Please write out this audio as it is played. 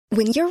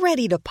When you're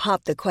ready to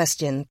pop the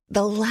question,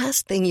 the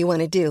last thing you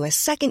want to do is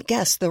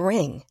second-guess the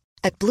ring.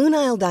 At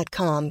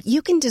BlueNile.com,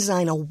 you can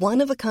design a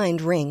one-of-a-kind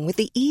ring with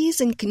the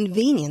ease and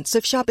convenience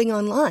of shopping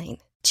online.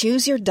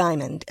 Choose your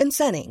diamond and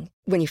setting.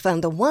 When you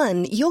find the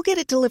one, you'll get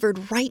it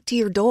delivered right to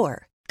your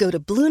door. Go to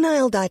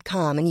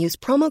BlueNile.com and use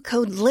promo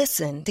code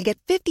LISTEN to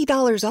get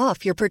 $50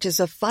 off your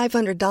purchase of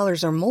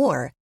 $500 or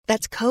more.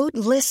 That's code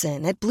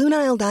LISTEN at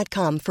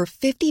BlueNile.com for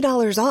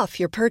 $50 off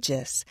your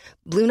purchase.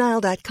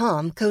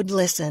 BlueNile.com, code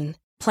LISTEN.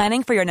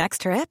 Planning for your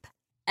next trip?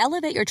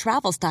 Elevate your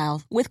travel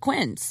style with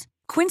Quince.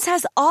 Quince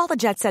has all the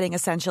jet-setting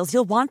essentials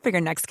you'll want for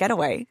your next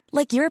getaway,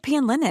 like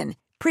European linen,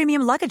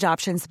 premium luggage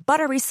options,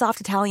 buttery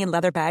soft Italian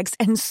leather bags,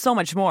 and so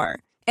much more.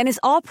 And is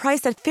all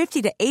priced at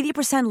 50 to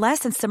 80% less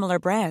than similar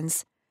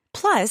brands.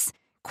 Plus,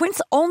 Quince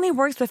only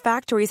works with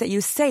factories that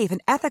use safe and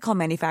ethical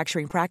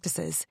manufacturing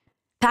practices.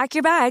 Pack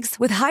your bags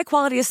with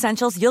high-quality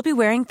essentials you'll be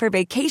wearing for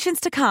vacations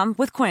to come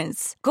with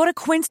Quince. Go to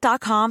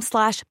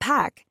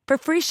quince.com/pack for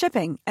free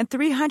shipping and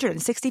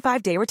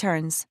 365-day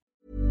returns.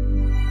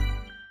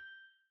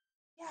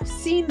 I've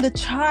seen the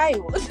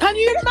child. Can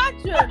you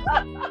imagine?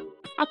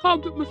 I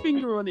can't put my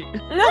finger on it.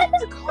 I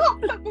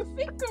can't put my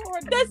finger on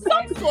it. There's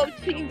some sort of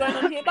cheating going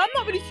on here, but I'm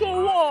not really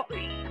sure what.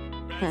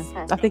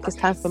 I think it's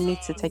time for me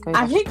to take over.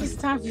 I think it's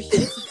time for you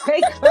to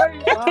take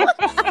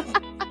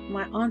over.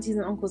 My aunties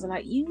and uncles are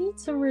like, you need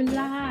to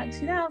relax.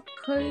 You don't have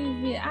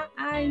COVID.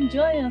 I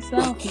enjoy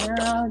yourself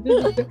now. I'm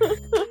like,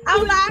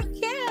 I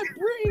can't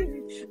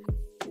breathe.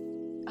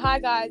 Hi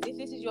guys, if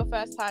this is your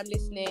first time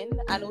listening,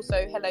 and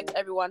also hello to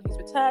everyone who's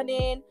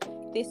returning.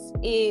 This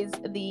is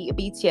the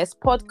BTS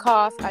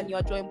podcast, and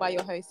you're joined by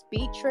your host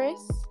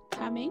Beatrice,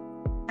 Tammy,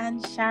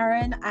 and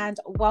Sharon, and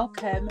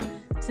welcome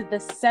to the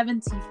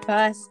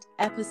 71st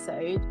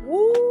episode of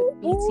the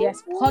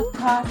BTS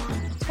podcast.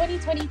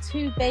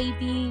 2022,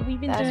 baby. We've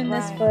been doing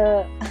this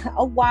for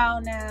a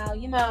while now,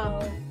 you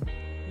know.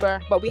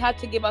 But we had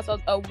to give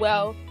ourselves a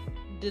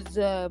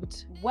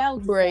well-deserved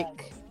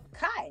break.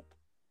 Kai.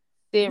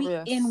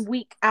 Serious.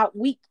 Week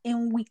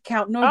in, week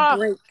out. No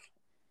break.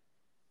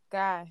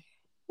 Guy.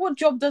 What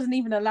job doesn't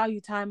even allow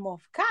you time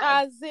off?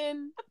 Kai. As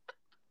in.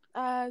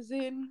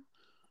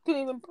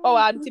 Couldn't even... Oh,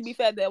 and to be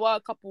fair, there were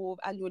a couple of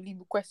annual leave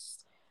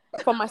requests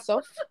for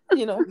myself,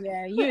 you know.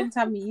 Yeah, you and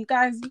Tammy, you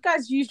guys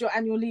used your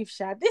annual leave,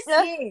 Shad. This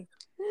year,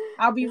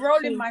 I'll be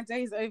rolling my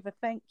days over.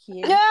 Thank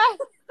you. Yeah.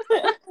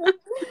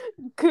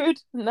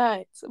 Good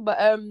night.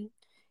 But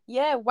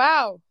yeah,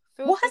 wow.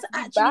 What has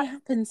actually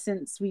happened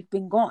since we've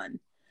been gone?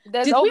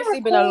 There's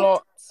obviously been a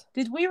lot.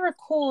 Did we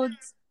record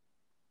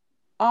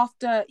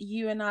after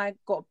you and I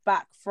got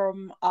back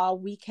from our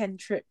weekend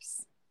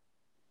trips?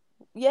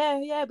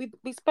 Yeah,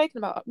 we've spoken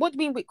about. What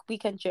do you mean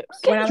weekend trips?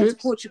 When I went to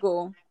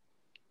Portugal.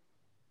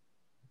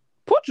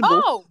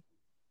 Oh!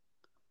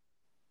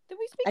 Did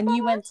we speak and about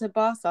you went to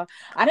Barca.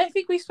 I don't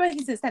think we've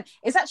spoken since then.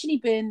 It's actually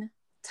been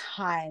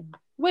time.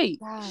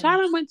 Wait,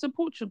 Sharon went to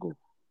Portugal.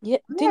 Yeah,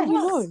 didn't you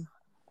know?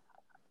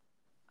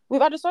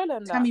 We've had a solo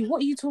on that. Tammy,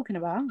 what are you talking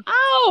about?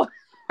 Oh!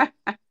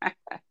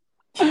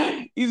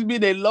 It's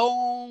been a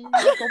long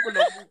couple of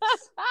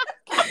weeks.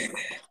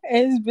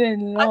 It's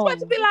been long. I was about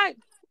to be like,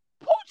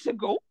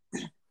 Portugal?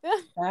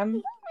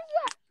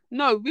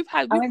 No, we've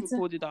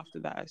recorded after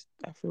that,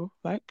 I feel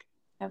like.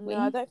 Have we?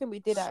 No, I don't think we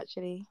did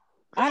actually.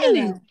 I don't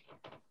know.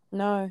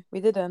 No,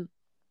 we didn't.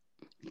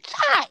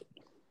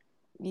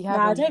 No,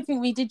 I don't think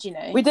we did, you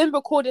know. We didn't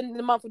record in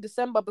the month of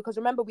December because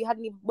remember we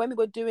hadn't even, when we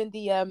were doing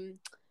the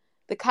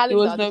calendar, it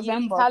was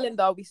November.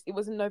 It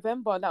was in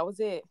November, that was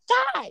it.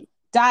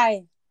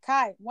 Die.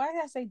 Kai. Why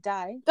did I say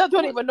die? I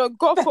don't even know.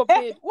 God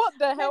forbid. What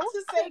the hell?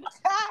 To say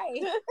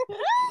Kai.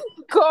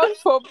 God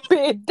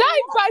forbid.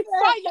 Die by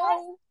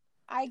fire.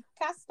 I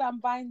cast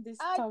and bind this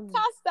tongue. I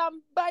cast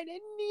and bind an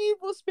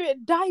evil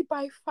spirit. Die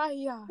by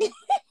fire.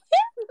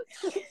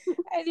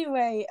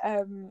 Anyway,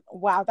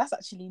 wow, that's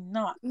actually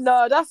nuts.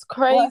 No, that's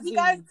crazy. Well, if you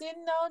guys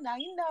didn't know, now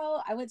you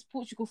know. I went to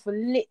Portugal for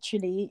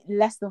literally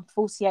less than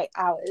 48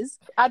 hours.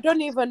 I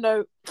don't even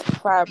know,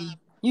 fam.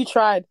 You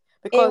tried.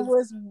 Because it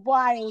was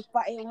wild,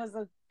 but it was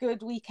a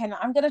good weekend.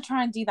 I'm going to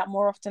try and do that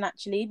more often,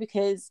 actually,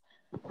 because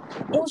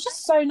it was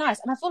just so nice.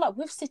 And I feel like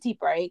with city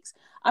breaks,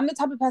 I'm the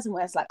type of person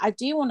where it's like, I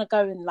do want to go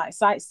and like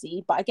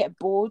sightsee, but I get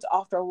bored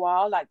after a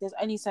while. Like there's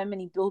only so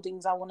many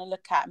buildings I want to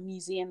look at,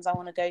 museums I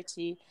want to go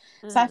to.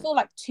 So I feel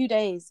like 2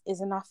 days is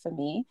enough for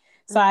me.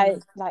 So I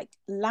like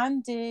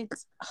landed,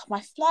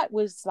 my flight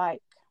was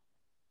like,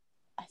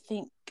 I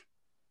think,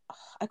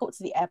 I got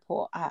to the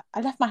airport I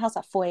left my house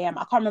at 4 a.m.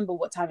 I can't remember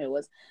what time it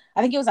was.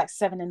 I think it was like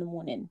 7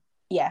 a.m.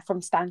 Yeah, from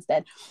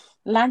Stansted.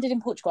 Landed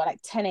in Portugal at like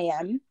 10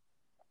 a.m.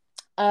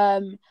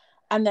 And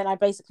then I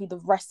basically the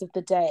rest of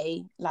the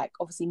day, like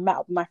obviously met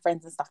up with my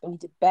friends and stuff, and we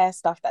did bare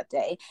stuff that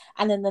day.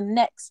 And then the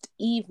next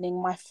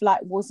evening, my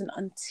flight wasn't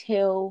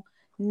until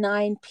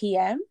 9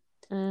 p.m.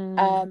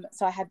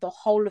 So I had the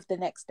whole of the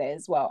next day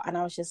as well. And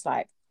I was just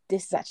like,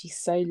 this is actually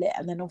so lit.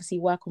 And then obviously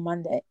work on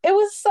Monday. It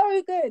was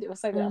so good.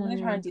 I'm going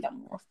to try and do that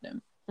more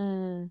often.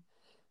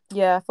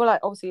 Yeah, I feel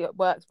like obviously it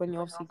works when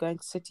you're obviously going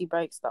to city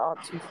breaks that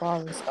aren't too far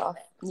and stuff.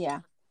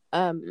 Yeah.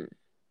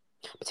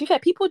 But to be fair,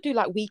 people do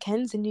like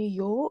weekends in New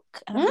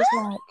York, and I'm just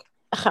like,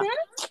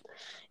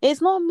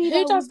 it's not me Who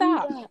that does will do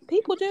that? that.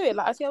 People do it.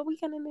 Like, I say a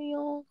weekend in New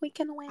York,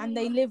 weekend away. And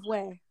they live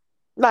where?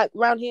 Like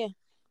around here.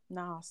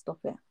 Nah, stop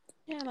it.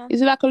 Yeah, man.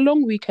 Is it like a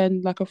long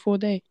weekend, like a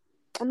 4-day?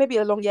 Or maybe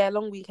a long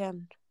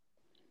weekend.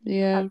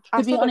 Yeah. To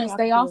be still don't honest, think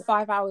I they could are do it.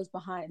 5 hours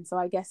behind. So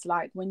I guess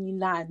like when you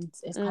land,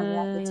 it's kind of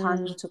like the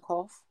time you took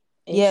off.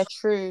 Yeah,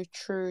 true.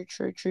 So you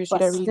But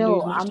don't really still,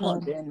 lose much I'm time.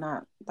 not doing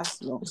that.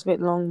 That's long. It's a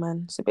bit long,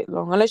 man. It's a bit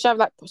long. Unless you have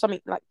like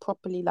something like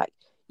properly, like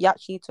you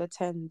actually need to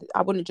attend.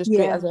 I wouldn't just do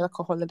it as like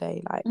a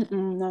holiday. Like, No. do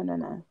you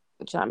know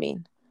what I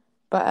mean?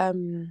 But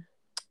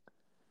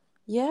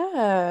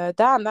yeah,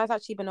 damn, that's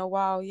actually been a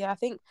while. Yeah, I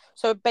think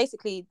so.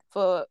 Basically,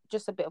 for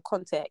just a bit of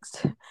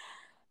context,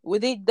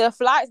 with the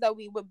flights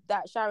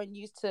that Sharon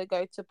used to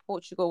go to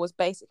Portugal was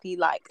basically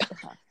like the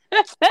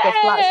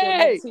flights you're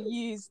meant to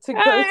use to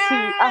go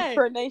to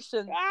Afro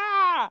Nation.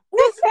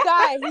 This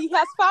guy, he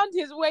has found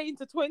his way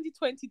into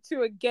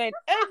 2022 again.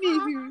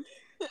 Anywho,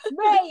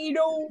 No, you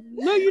know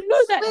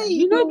that.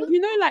 You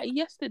know, like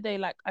yesterday,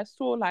 like I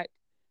saw like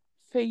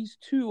phase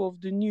 2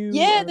 of the new.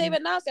 Yeah, they've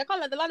announced it. I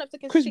can't let the lineup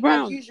looking Chris sick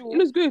Brown. as usual. It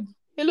looks good.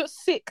 It looks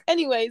sick.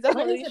 Anyways, that's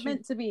When not is the it issue.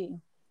 meant to be?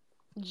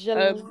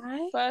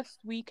 July. First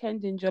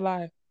weekend in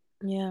July.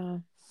 Yeah.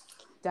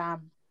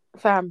 Damn.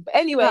 Fam. But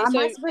anyway, Am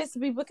I supposed to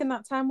be booking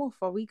that time off?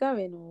 Are we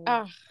going?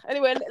 Or...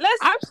 anyway,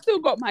 I've still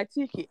got my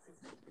ticket.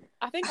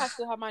 I think I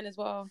still have mine as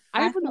well.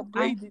 I even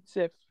upgraded,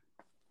 Seth.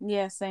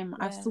 Yeah, same.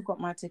 Yeah. I've still got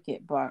my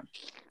ticket, but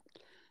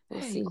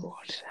we'll see. God.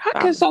 How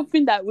can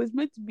something that was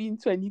meant to be in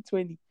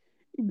 2020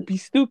 be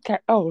still...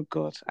 Oh,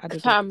 God. I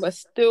don't know. But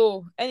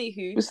still,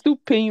 anywho. We're still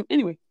paying...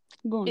 Anyway,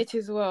 go on. It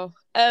is well.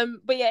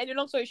 But yeah, in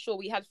long story short,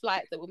 we had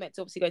flights that were meant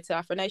to obviously go to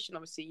Afro Nation,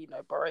 obviously, you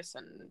know, Boris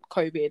and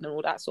COVID and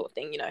all that sort of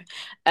thing, you know.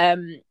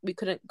 We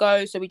couldn't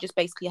go, so we just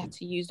basically had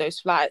to use those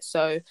flights.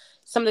 So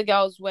some of the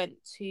girls went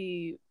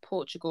to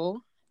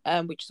Portugal,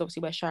 which is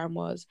obviously where Sharon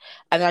was,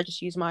 and I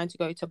just used mine to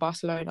go to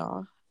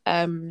Barcelona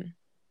at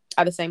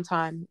the same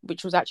time,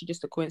 which was actually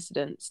just a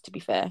coincidence, to be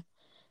fair.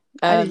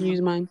 I didn't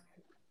use mine.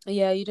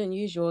 Yeah, you didn't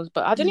use yours,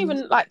 but I didn't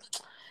even like.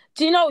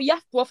 Do you know? Yeah.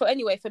 Well, for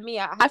me,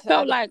 I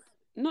felt like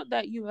not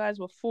that you guys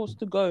were forced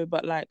to go,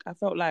 but like I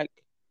felt like.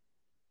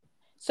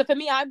 So for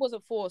me, I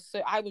wasn't forced.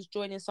 So I was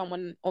joining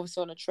someone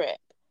obviously on a trip.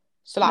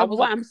 So like,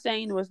 what I'm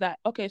saying was that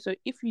okay. So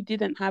if you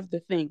didn't have the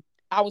thing,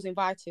 I was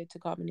invited to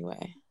come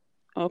anyway.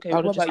 Okay,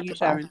 what about you,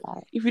 Sharon?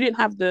 If you didn't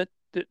have the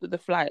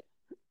flight,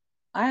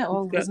 I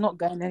was not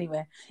going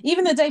anywhere.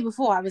 Even the day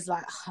before, I was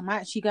like, I'm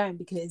actually going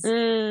because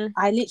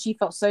I literally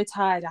felt so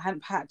tired. I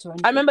hadn't packed or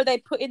anything. I remember they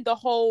put in the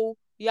whole,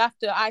 you have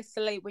to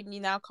isolate when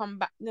you now come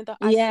back.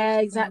 Yeah,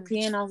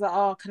 exactly. And I was like,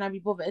 oh, can I be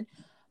bothered?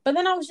 But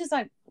then I was just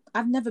like,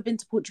 I've never been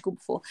to Portugal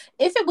before.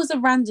 If it was a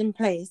random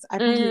place, I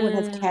probably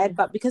wouldn't have cared.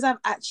 But because I've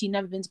actually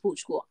never been to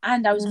Portugal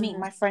and I was meeting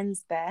my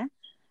friends there,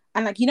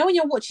 and like, you know, when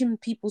you're watching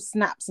people's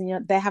snaps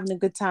and they're having a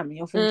good time and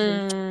you're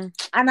thinking,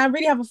 and I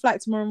really have a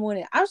flight tomorrow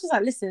morning. I was just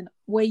like, listen,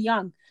 we're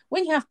young.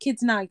 When you have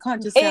kids now, you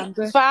can't just say,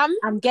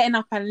 I'm getting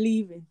up and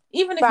leaving.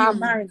 Even if you're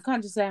married, you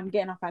can't just say, I'm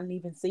getting up and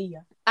leaving. See ya.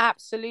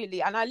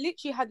 Absolutely. And I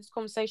literally had this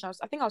conversation.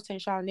 I think I was telling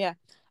Sharon,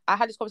 I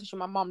had this conversation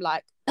with my mum,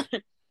 like,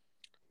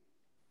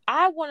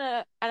 I want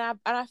to, and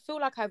I feel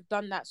like I've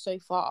done that so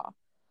far.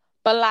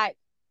 But like,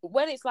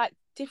 when it's like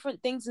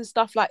different things and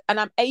stuff, like, and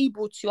I'm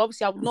able to,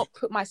 obviously, I would not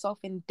put myself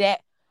in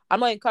debt. I'm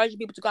not encouraging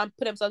people to go and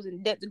put themselves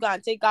in debt to go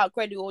and take out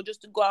credit or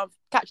just to go and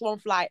catch one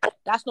flight.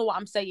 That's not what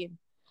I'm saying.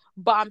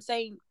 But I'm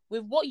saying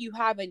with what you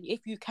have, and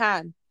if you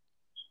can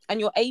and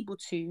you're able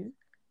to,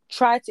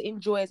 try to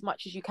enjoy as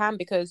much as you can,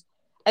 because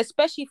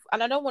especially,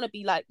 and I don't want to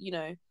be like, you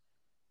know,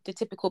 the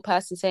typical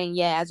person saying,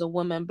 yeah, as a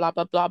woman, blah,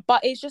 blah, blah.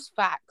 But it's just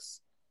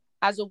facts.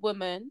 As a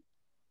woman,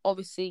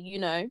 obviously, you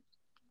know,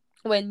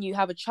 when you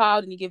have a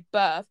child and you give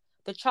birth,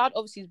 the child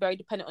obviously is very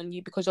dependent on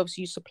you because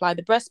obviously you supply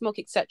the breast milk,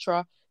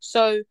 etc.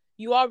 So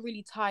you are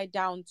really tied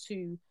down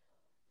to,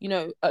 you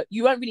know,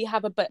 you won't really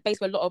have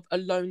basically a lot of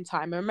alone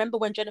time. I remember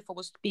when Jennifer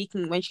was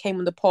speaking, when she came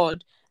on the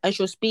pod, and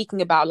she was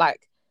speaking about,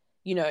 like,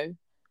 you know,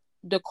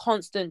 the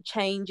constant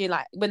change in,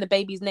 like, when the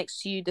baby's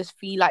next to you, just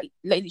feel like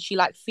she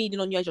like feeding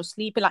on you as you're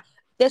sleeping. Like,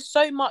 there's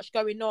so much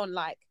going on.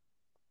 Like,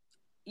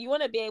 you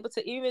want to be able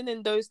to, even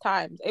in those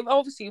times,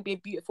 obviously it'll be a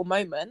beautiful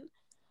moment,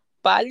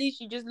 but at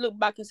least you just look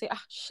back and say,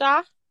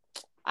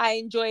 I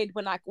enjoyed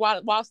when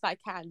whilst I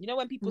can. You know,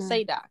 when people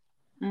say that,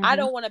 I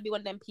don't want to be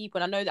one of them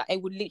people. And I know that it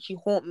would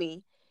literally haunt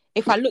me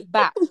if I look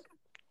back.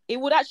 It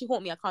would actually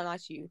haunt me. I can't lie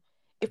to you.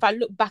 If I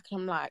look back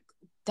and I'm like,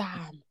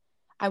 damn,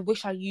 I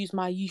wish I used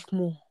my youth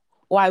more,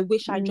 or I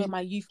wish I enjoyed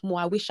my youth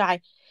more. I wish do you know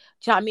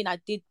what I mean? I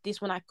did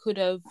this when I could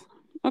have.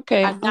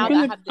 Okay,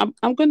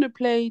 I'm gonna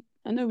play.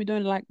 I know we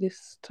don't like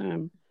this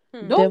term.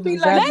 Don't be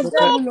like the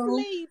devil.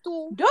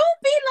 Don't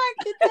be like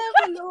the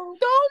devil.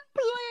 Don't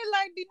play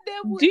like the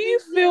devil. Do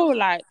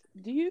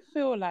you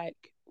feel like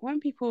when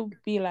people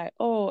be like,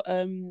 oh,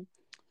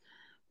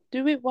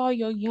 do it while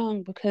you're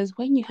young, because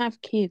when you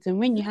have kids and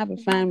when you have a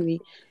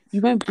family,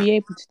 you won't be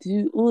able to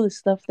do all the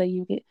stuff that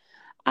you get.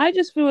 I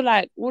just feel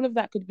like all of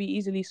that could be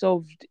easily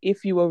solved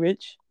if you were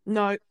rich.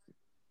 No.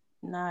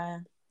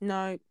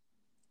 No.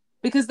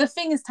 Because the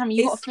thing is, Tammy,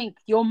 you got to think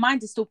your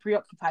mind is still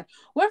preoccupied.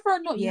 Whether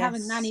or not you have a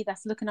Yes. nanny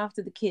that's looking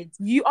after the kids,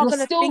 You are you're going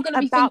to still think going to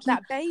be about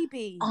thinking, that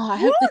baby. oh, I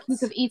hope the kids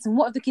have eaten.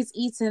 What have the kids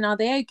eaten? Are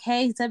they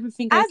okay? Is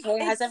everything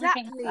okay? Has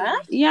everything...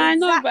 Huh? Yeah, I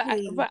know,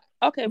 Exactly. but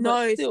okay, no,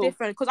 but it's still,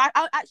 different. Because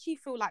I actually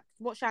feel like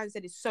what Sharon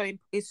said is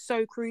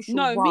so crucial.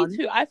 no, one. me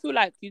too. I feel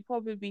like you'd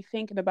probably be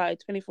thinking about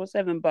it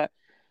 24/7, but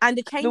and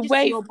the changes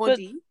to your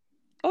body.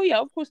 Oh yeah,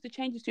 of course, the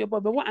changes to your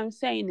body. But what I'm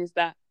saying is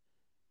that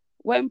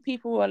when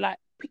people are like,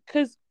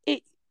 because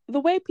the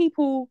way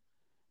people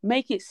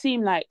make it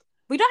seem like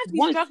we don't have to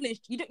be struggling.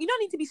 You don't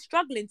need to be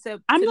struggling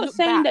to. I'm to not look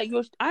saying back.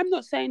 I'm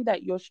not saying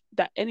that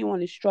that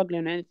anyone is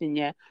struggling or anything.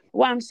 Yeah,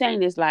 what I'm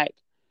saying is like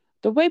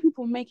the way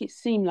people make it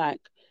seem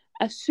like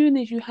as soon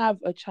as you have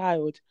a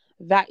child,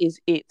 that is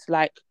it.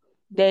 Like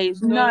there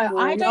is no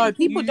more. I don't.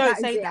 People don't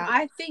say that.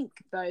 I think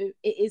though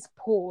it is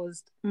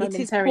paused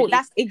momentarily.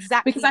 That's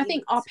exactly because I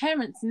think our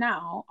parents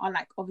now are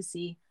like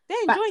obviously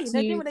they're enjoying.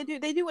 They do what they do.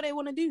 They do what they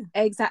want to do.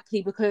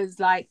 Exactly, because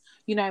like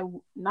my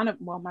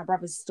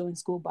brother's still in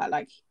school, but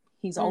like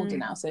he's older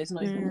now, so it's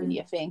not even really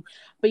a thing.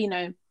 But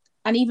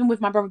and even with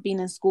my brother being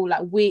in school,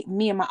 like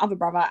me and my other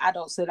brother are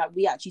adults, so like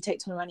we actually take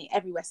Tony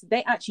everywhere. So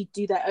they actually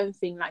do their own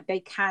thing. Like they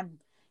can,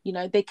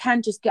 they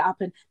can just get up,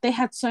 and they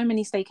had so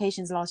many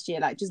staycations last year.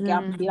 Like just get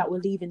up and be like, we're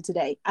leaving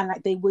today, and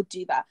like they would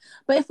do that.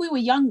 But if we were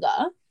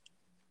younger,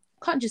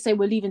 can't just say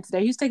we're leaving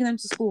today. Who's taking them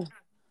to school?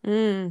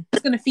 Who's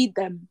going to feed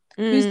them?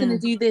 Who's going to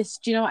do this?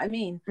 Do you know what I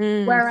mean?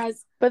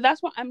 Whereas, but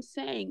that's what I'm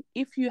saying.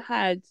 If you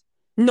had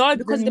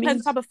because it depends on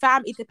the type of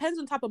family. It depends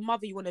on the type of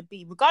mother you want to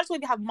be, regardless of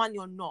whether you have money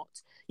or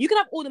not. You can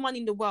have all the money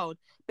in the world,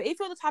 but if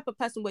you're the type of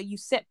person where you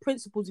set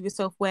principles of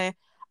yourself, where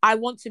I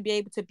want to be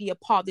able to be a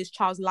part of this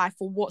child's life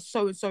for what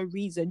so and so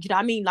reason. Do you know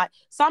what I mean? Like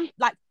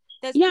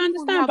there's I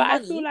understand, but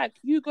money. I feel like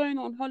you going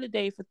on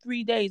holiday for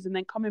 3 days and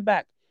then coming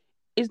back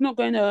is not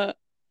going to.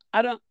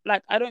 I don't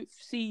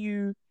see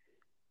you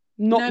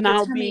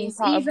now being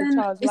part of the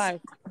child's life.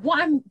 What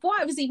I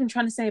was even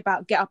trying to say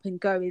about get up and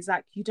go is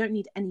like you don't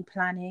need any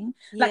planning.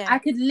 Like I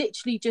could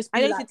literally just be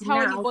I don't need to tell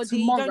anybody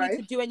tomorrow. You don't need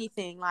to do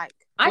anything. Like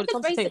I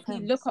could basically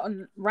look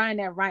on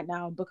Ryanair right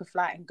now and book a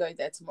flight and go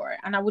there tomorrow,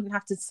 and I wouldn't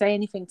have to say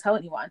anything, tell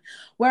anyone.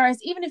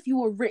 Whereas even if you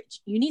were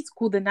rich, you need to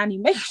call the nanny,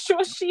 make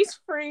sure she's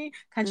free.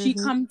 Can she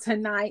come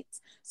tonight?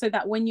 So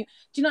that when do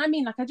you know what I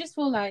mean? Like I just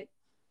feel like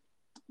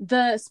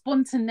the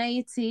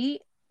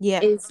spontaneity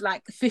is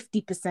like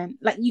 50%.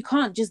 Like you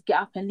can't just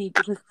get up and leave,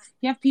 because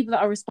you have people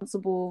that are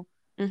responsible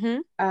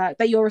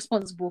that you're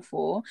responsible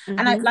for.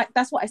 And I like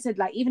that's what I said,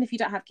 like even if you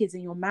don't have kids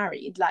and you're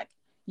married, like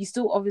you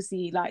still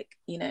obviously like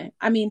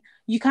I mean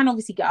you can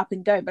obviously get up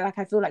and go, but like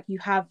I feel like you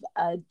have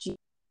a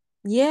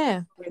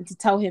to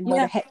tell him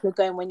where the heck you're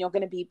going, when you're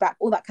going to be back,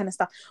 all that kind of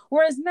stuff.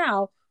 Whereas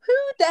now, who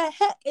the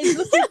heck is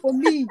looking for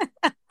me? Who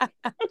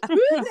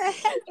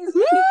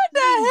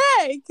the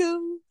heck?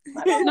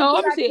 No,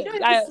 obviously,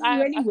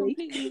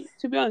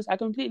 to be honest, I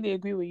completely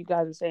agree with what you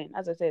guys are saying.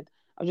 As I said,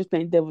 I'm just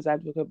playing devil's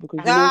advocate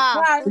because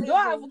don't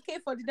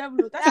advocate for the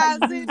devil. I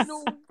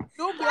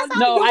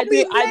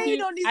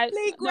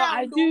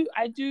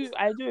do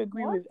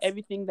agree with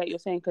everything that you're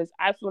saying, because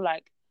I feel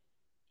like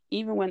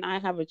even when I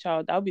have a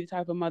child, I'll be the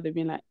type of mother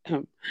being like,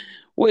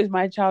 what is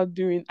my child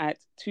doing at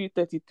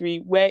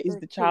 2:33? Where is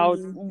the child?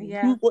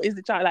 What is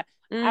the child? Like,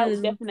 I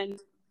would definitely.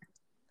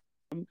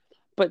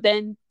 But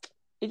then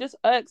it just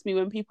irks me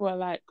when people are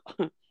like,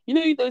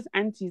 those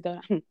aunties that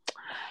are like,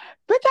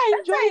 better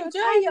enjoy your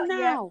time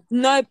now.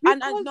 No, and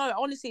no,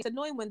 honestly, it's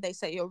annoying when they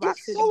say you're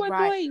absolutely so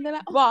annoying. They're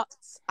like, but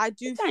I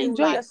do feel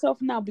enjoy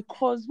yourself now,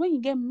 because when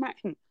you get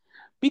married,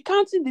 be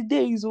counting the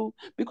days,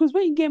 because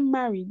when you get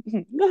married,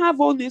 you don't have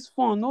all this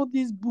fun, all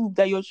this boob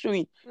that you're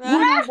showing. You don't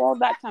have all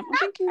that time. I'm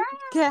thinking,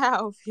 get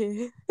out of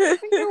here.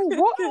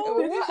 What?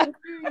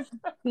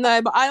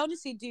 No, but I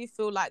honestly do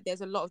feel like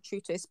there's a lot of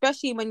truth to it,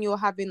 especially when you're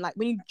having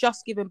when you've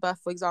just given birth,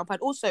 for example.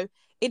 And also,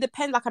 it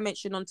depends, like I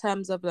mentioned, on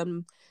terms of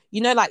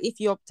like if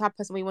you're the type of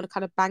person where you want to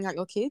kind of bang out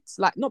your kids,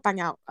 like not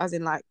bang out as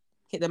in like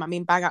hit them. I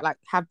mean bang out like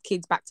have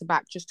kids back to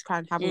back, just to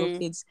kind of have your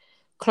kids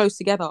close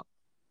together.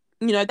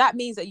 That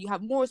means that you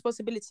have more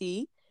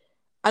responsibility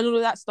and all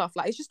of that stuff.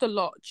 Like, it's just a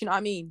lot. Do you know what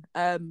I mean?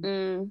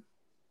 And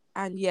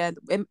yeah,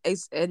 and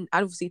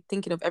obviously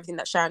thinking of everything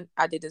that Sharon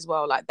added as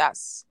well. Like,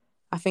 that's,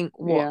 I think,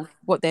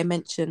 what they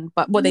mentioned.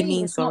 But what they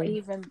mean, it's not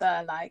even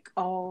the, like,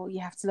 oh,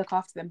 you have to look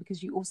after them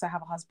because you also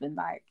have a husband.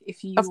 Like,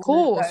 if you of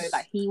course go,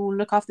 like, he will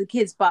look after the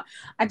kids. But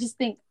I just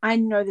think I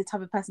know the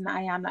type of person that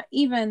I am. Like,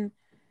 even,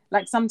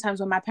 like, sometimes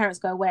when my parents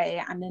go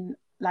away and then,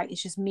 like,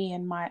 it's just me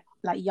and my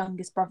like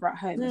youngest brother at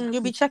home.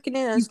 You'll be checking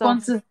in and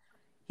stuff.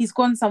 He's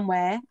gone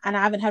somewhere and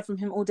I haven't heard from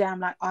him all day. I'm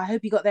like, I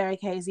hope he got there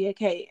okay. Is he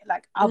okay?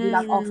 Like, I'll be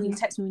like, oh, can you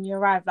text me when you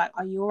arrive? Like,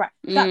 are you all right?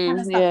 That kind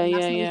of stuff. And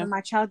that's not even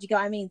my child. You get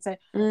what I mean? So,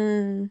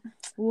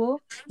 well,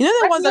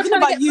 the ones, I don't know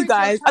about you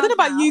guys. I don't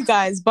know about you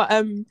guys, but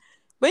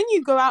when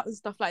you go out and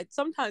stuff, like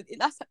sometimes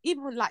that's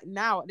even like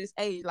now at this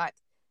age, like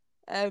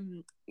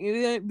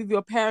with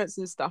your parents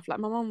and stuff. Like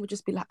my mom would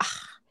just be like,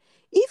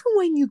 even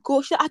when you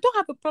go, I don't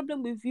have a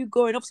problem with you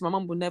going. Obviously, my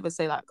mum will never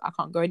say like I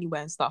can't go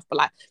anywhere and stuff. But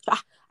like, I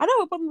don't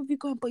have a problem with you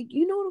going. But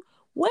you know,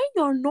 when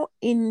you're not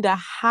in the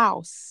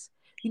house,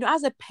 you know,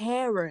 as a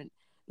parent,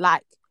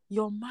 like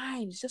your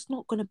mind is just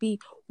not gonna be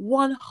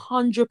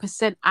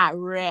 100% at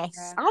rest.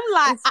 Yeah. I'm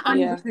like, it's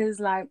funny Yeah. because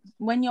like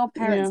when your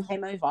parents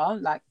came over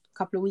like a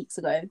couple of weeks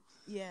ago,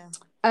 yeah,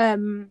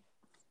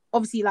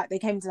 obviously like they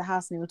came to the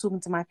house and they were talking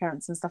to my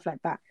parents and stuff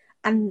like that.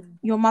 And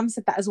your mum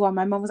said that as well.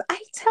 My mum was,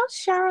 I tell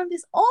Sharon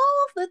this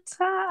all the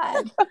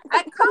time.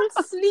 I can't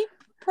sleep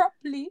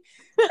properly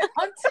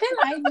until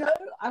I know.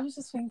 I was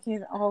just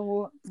thinking,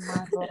 oh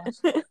my gosh.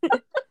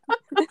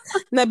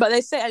 No, but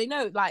they say, and you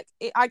know, like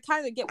I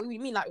kind of get what you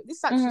mean. Like this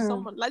is actually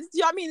someone, like, do you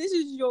know what I mean? This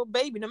is your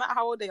baby, no matter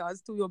how old they are, it's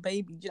still your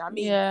baby. Do you know what I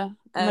mean? Yeah.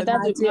 My I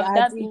dad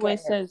do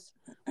always says,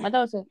 my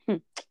dad says,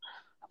 I've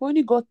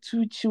only got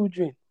 2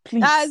 children.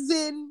 Please. As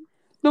in,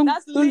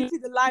 that's literally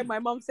the line my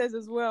mom says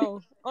as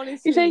well.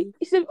 Honestly,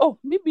 he said, oh,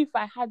 maybe if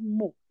I had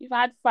more, if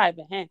I had 5,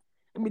 it'd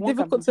be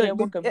difficult here,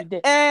 one can be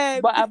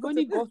there. But I've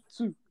only got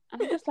 2. I'm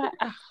just like,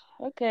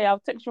 okay, I'll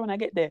text you when I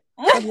get there.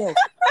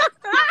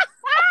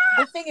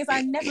 The thing is,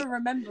 I never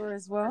remember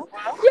as well.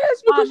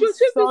 Yes, because you're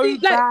too so busy.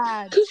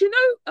 bad. Because you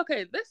know,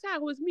 okay, let's say I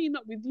was me,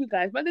 not with you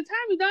guys. By the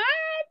time we done,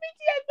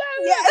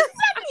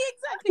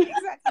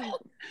 Exactly.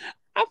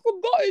 I've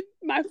forgotten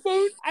my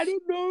phone. I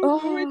don't know.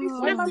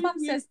 When my mum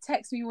says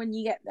text me when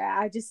you get there,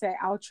 I just say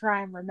I'll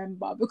try and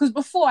remember. Because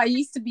before I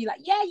used to be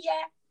like, yeah.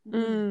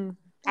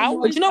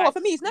 But you know what? For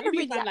me, it's never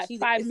really I'm actually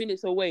like 5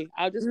 minutes away.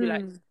 I'll just be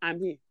like, I'm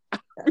here.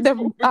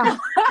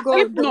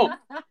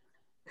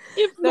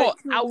 If not,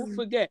 I will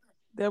forget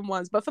them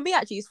ones. But for me,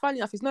 actually, it's funny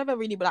enough. It's never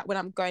really like when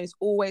I'm going. It's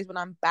always when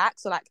I'm back.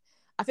 So like,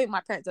 I think my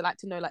parents would like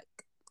to know, like,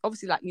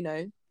 obviously, like, you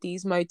know,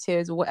 these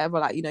motives or whatever.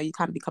 Like, you know, you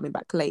can be coming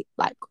back late,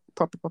 like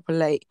proper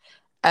late.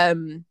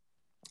 So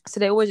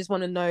they always just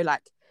want to know,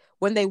 like,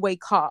 when they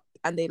wake up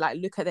and they like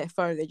look at their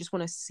phone, they just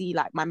want to see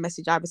like my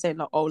message either saying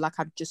like, oh, like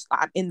I'm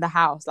in the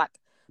house, like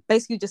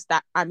basically just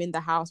that I'm in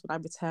the house when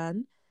I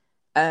return.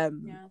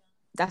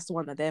 That's the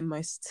one that they're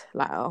most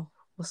like, oh,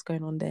 what's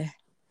going on there?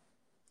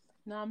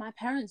 No, my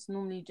parents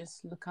normally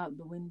just look out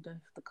the window.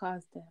 The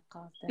car's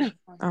there.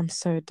 I'm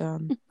so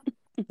done.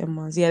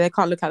 Yeah, they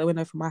can't look out the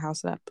window from my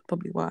house. So that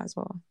probably why as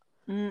well.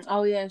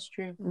 Oh yeah, it's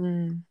true.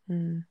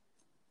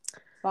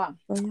 But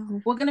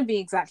we're gonna be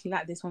exactly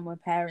like this when we're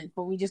parents.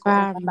 But we just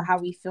gotta remember how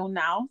we feel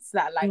now, so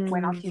that like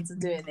when our kids are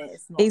doing it,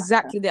 it's not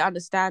exactly the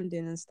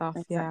understanding and stuff.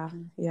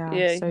 Exactly.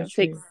 Yeah. So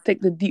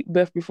take the deep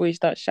breath before you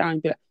start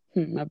shouting. Be like,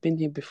 I've been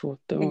here before.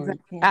 Don't worry.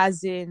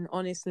 As in,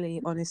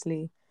 honestly,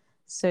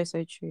 so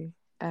true.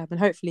 And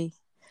hopefully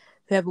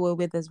whoever we're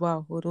with as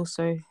well would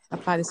also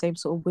apply the same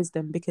sort of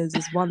wisdom, because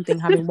it's one thing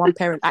having one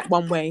parent act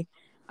one way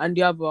and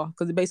the other,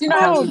 because it basically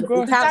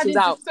cancels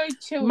out. So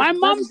chill. My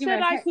mum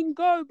said I can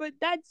go, but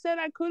dad said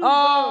I couldn't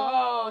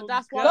go.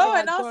 That's why. Go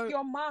and ask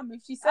your mum.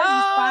 If she says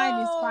it's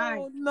fine, it's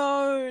fine.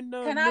 No.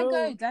 Can I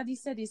go? Daddy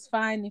said it's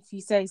fine if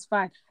you say it's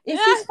fine. If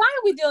it's fine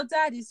with your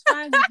dad, it's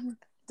fine with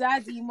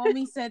daddy.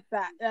 Mommy said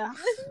that.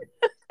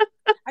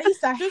 I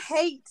used to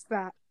hate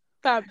that.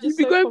 You'd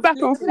be going back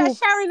and forth. Like,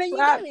 Sharon, are you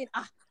going?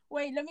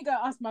 Wait, let me go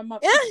ask my mum.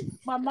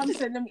 My mum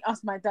said, let me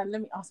ask my dad.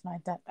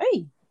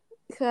 Hey.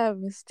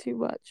 It's too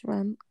much,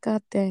 man.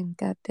 God damn.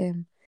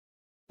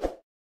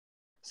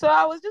 So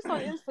I was just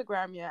on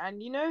Instagram,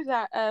 and you know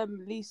that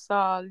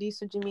Lisa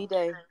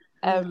Jimide,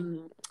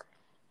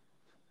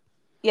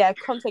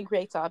 content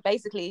creator.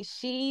 Basically,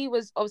 she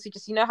was obviously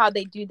just, you know how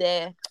they do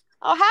their,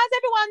 how's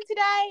everyone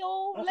today?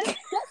 Oh, let's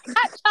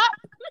catch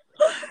up.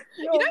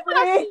 You know, when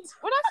I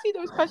see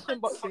those question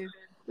boxes,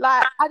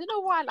 like, I don't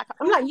know why, like,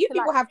 I'm like, you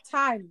people have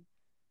time.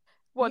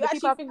 What, you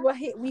actually think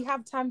we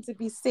have time to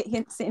be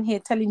sitting here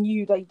telling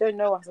you that you don't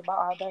know us about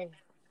our day?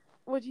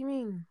 What do you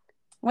mean?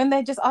 When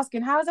they're just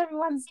asking, how's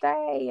everyone's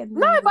day? And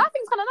no, but I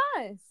think it's kind of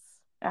nice.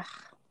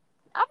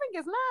 I think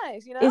it's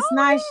nice, you know. It's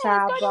nice,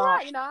 yeah, it's going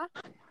right, you know.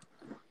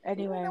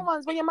 Anyway, the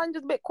ones when your man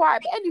just a bit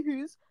quiet. But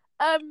anywho's,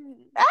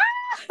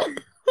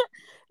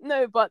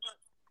 no, but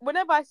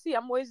whenever I see,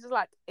 I'm always just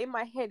like in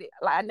my head.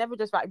 Like I never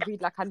just like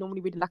read like I normally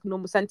read like a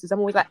normal sentence. I'm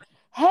always like,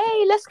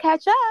 "Hey, let's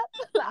catch up."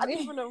 Like, I don't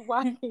even know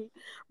why.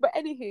 But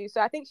anywho,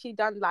 so I think she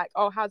done like,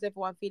 "Oh, how's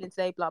everyone feeling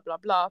today?" Blah blah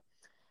blah.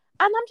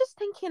 And I'm just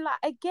thinking, like,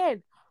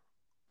 again,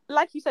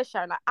 like you said,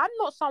 Sharon, like I'm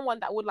not someone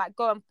that would like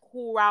go and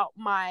pour out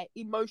my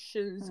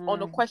emotions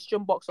on a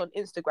question box on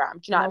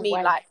Instagram. Do you know what I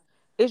mean? Like,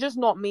 it's just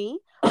not me.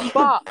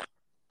 But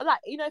like,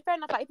 you know, fair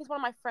enough. Like if it's one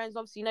of my friends,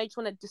 obviously, you know, you just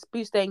want to just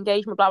boost their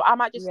engagement. Blah, I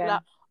might just be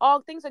like,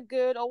 "Oh, things are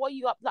good," or "What are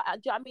you up?" Like, do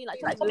you know what I mean? Like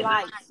something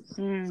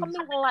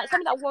light,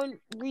 something that won't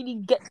really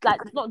get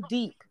like it's not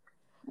deep.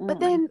 But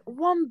then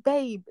one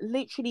babe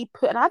literally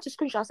put, and I had to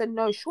screenshot. I said,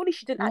 "No, surely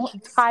she didn't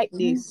actually type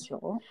this."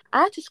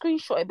 I had to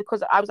screenshot it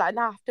because I was like,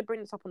 "Nah, I have to bring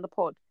this up on the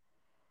pod."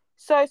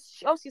 So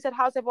she obviously said,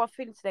 "How's everyone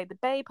feeling today?" The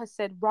babe has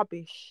said,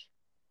 "Rubbish.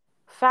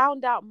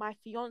 Found out my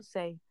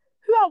fiance,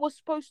 who I was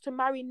supposed to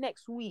marry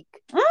next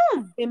week,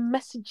 been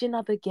messaging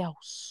other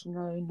girls."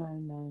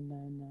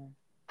 No.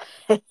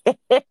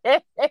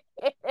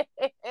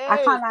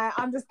 I can't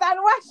understand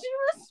why she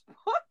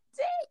responded.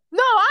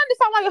 No, I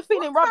understand why you're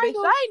feeling What rubbish.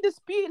 kind of- I ain't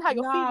disputing how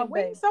you're feeling,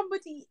 when babe.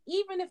 somebody,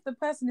 even if the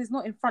person is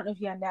not in front of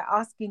you and they're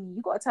asking you,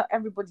 you got to tell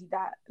everybody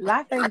that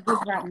life ain't good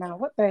right now.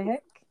 What the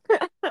heck?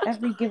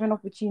 Every given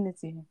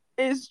opportunity.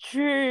 It's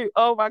true.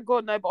 Oh my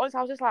god, no. But honestly,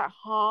 I was just like,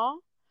 huh?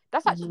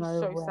 That's actually No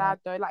so way. sad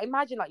though. Like,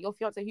 imagine like your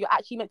fiance who you're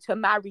actually meant to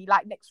marry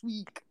like next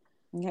week.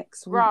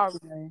 Next week.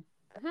 Bruv. You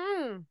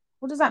know.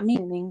 What does that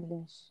mean in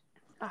English?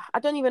 I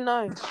don't even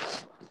know.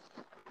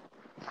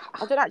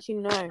 I don't actually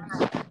know.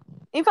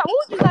 In fact,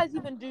 what would you guys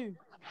even do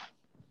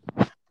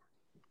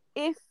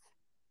if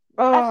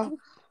Oh,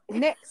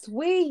 next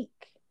week.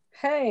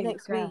 Hey,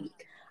 next girl.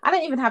 week? I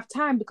don't even have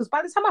time because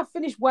by the time I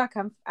finish work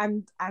and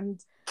had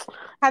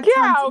Get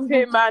time out to of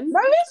here, man. No,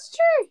 it's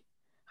true.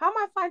 How am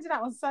I finding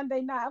out on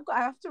Sunday night?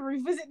 I have to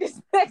revisit this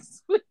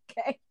next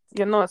weekend.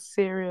 You're not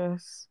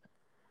serious.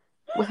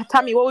 Well,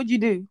 Tammy, what would you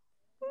do?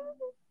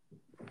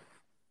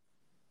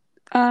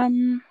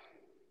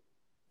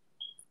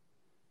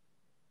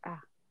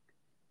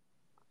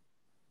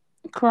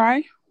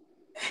 Cry.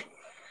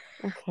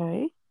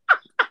 Okay.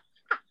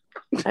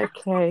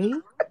 Okay.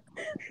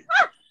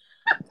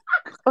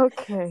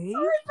 Okay.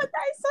 Sorry, but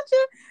that is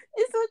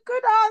it's a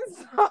good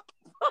answer.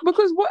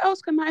 Because what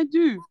else can I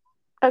do?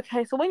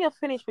 Okay, so when you're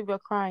finished with your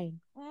crying,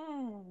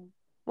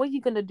 what are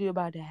you gonna do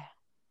about that?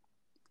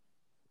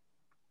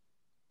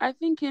 I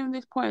think in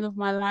this point of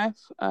my life,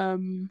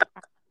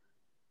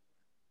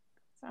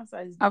 Sounds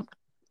like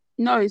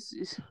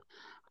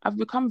I've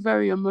become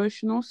very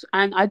emotional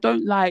and I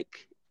don't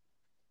like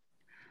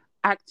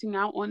acting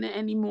out on it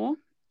anymore.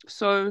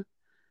 So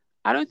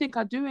I don't think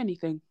I do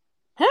anything.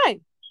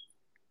 Hey,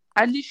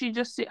 I literally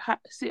just sit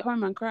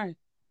home and cry.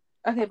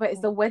 okay, but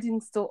is the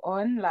wedding still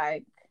on?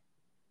 Like,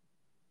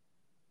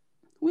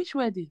 which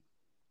wedding?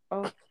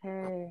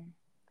 Okay.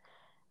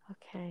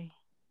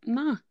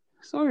 Nah,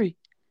 sorry.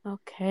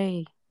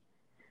 Okay.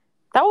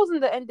 That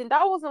wasn't the ending.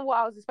 That wasn't what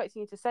I was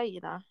expecting you to say, you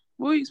know.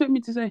 What do you expect me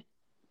to say?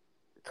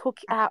 Talk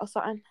it out or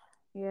something.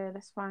 Yeah,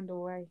 let's find a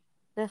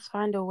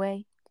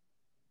way.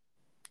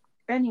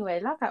 Anyway,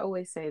 like I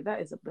always say,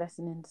 that is a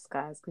blessing in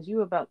disguise because you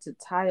were about to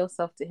tie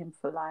yourself to him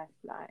for life.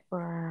 Like,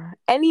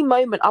 any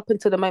moment up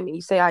until the moment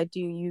you say I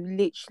do, you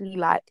literally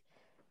like,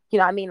 you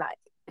know what I mean? Like,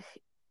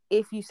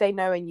 if you say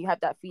no and you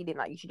have that feeling,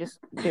 like you should just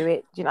do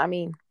it. Do you know what I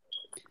mean?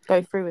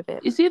 Go through with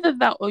it. It's either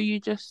that or you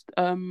just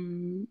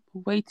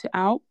wait it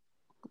out.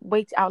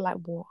 Wait it out like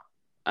what?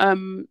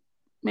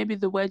 Maybe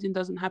the wedding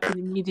doesn't happen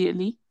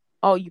immediately.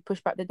 Oh, you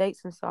push back the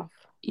dates and stuff.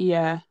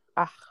 Yeah.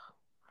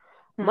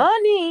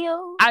 Money.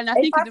 And I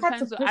think it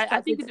depends.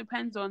 I think it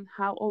depends on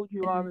how old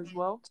you are as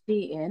well.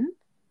 Cheating,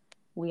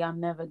 we are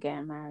never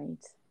getting married.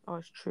 Oh,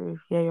 it's true.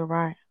 Yeah, you're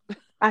right.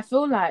 I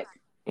feel like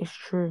it's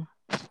true.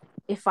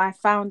 If I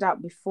found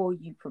out before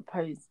you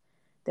propose,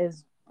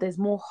 there's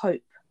more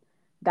hope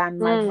than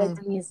my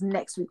wedding is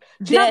next week.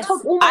 Do you know I've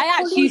told all my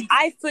colleagues?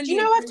 Do you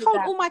know I've told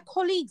all my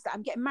colleagues that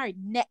I'm getting married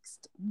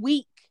next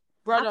week?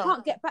 Brother, I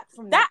can't get back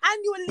from that. That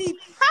annual leave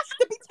has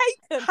to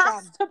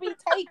be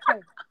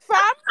taken.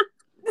 Fam.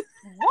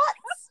 What?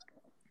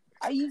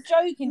 Are you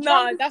joking?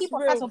 No, that's people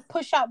real. have to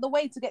push out the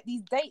way to get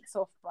these dates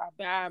off, bro.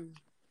 Damn.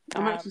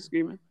 I'm actually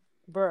screaming.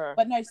 Bruh.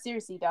 But no,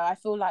 seriously though, I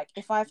feel like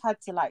if I've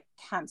had to like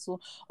cancel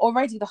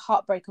already, the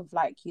heartbreak of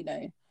like, you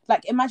know,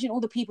 like imagine all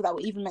the people that were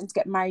even meant to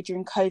get married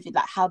during COVID,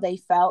 like how they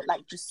felt,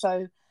 like just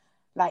so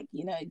like,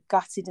 you know,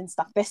 gutted and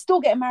stuff. They're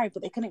still getting married,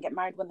 but they couldn't get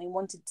married when they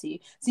wanted to.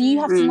 So you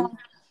have to now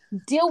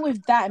deal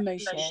with that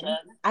emotion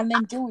and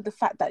then deal with the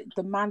fact that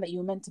the man that you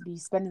were meant to be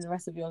spending the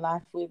rest of your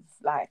life with,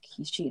 like,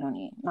 he's cheating on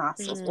you. Nah,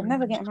 sis, we're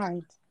never getting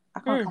married.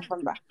 I can't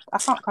come back. I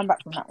can't come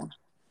back from that one.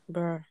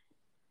 Bruh.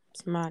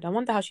 It's mad. I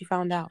wonder how she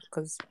found out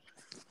because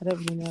I don't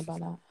really know about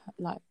that.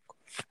 Like,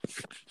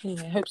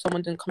 anyway, I hope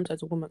someone didn't come to her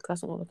as a woman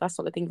because that's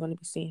not the thing you want to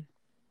be seeing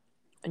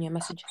on your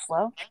messages.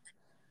 Well,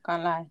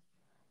 can't lie.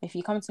 If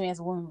you come to me as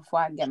a woman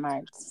before I get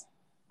married,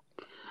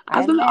 I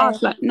was gonna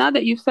ask, like, now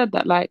that you've said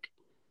that, like,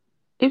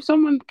 if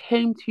someone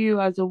came to you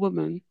as a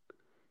woman,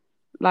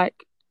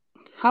 like,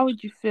 how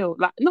would you feel?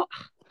 Like, not,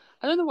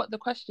 I don't know what the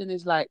question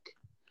is like.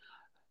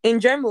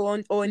 In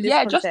general, or in this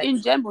context? Just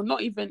in general,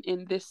 not even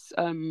in this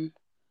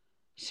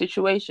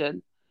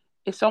situation.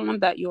 If someone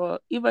that you're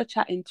either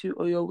chatting to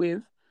or you're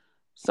with,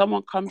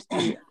 someone comes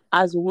to you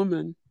as a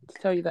woman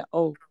to tell you that,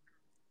 oh,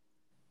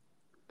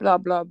 blah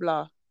blah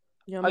blah,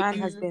 your man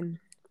has been,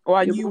 or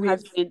are you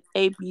has been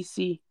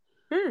ABC?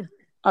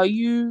 Are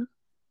you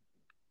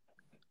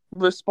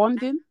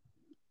responding?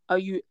 Are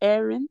you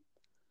airing?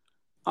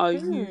 Are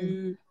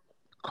you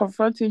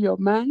confronting your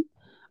man?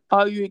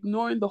 Are you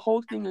ignoring the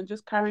whole thing and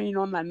just carrying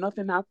on like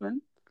nothing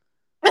happened?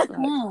 Like,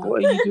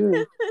 what are you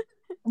doing?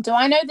 Do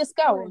I know this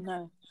girl or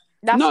no?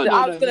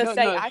 I was gonna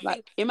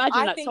say.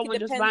 Imagine like someone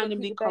just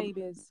randomly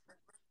comes.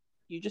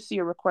 You just see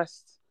a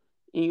request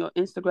in your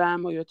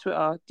Instagram or your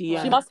Twitter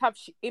DM. She must have.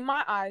 In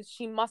my eyes,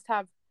 she must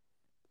have.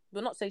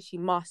 Well, not say she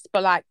must,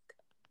 but like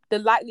the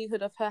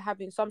likelihood of her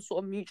having some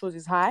sort of mutuals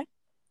is high.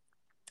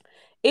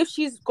 If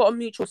she's got a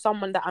mutual,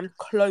 someone that I'm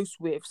close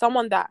with,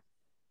 someone that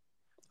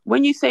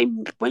When you say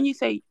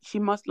she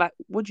must, like,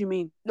 what do you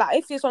mean? Like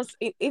if it's on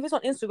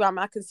Instagram,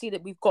 I can see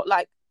that we've got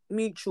like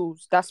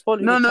mutuals that's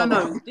following No, each no,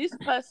 other. no. This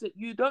person,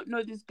 you don't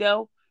know this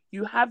girl.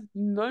 You have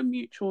no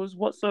mutuals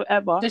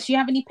whatsoever. Does she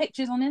have any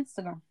pictures on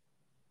Instagram?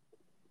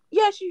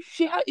 Yeah,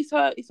 she had. It's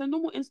a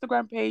normal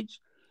Instagram page.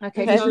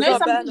 Okay, Okay, because you so know it's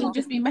some not people burner.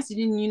 just be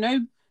messaging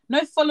you,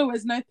 no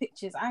followers, no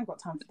pictures. I ain't got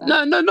time for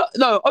that.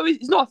 No. Obviously,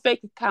 it's not a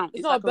fake account.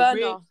 It's not like a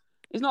burner.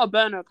 It's not a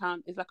burner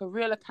account. It's like a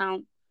real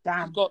account.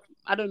 Damn. She's got,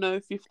 I don't know,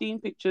 15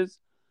 pictures.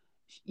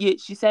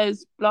 She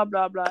says blah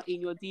blah blah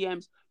in your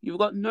DMs. You've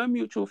got no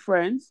mutual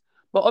friends,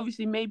 but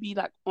obviously maybe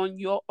like on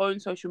your own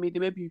social media,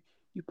 maybe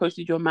you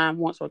posted your man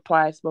once or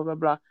twice, blah blah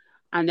blah,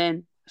 and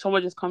then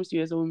someone just comes to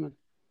you as a woman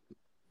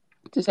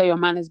to say your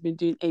man has been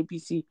doing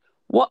ABC.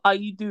 What are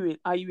you doing?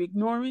 Are you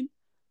ignoring?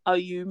 Are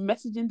you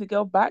messaging the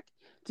girl back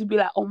to be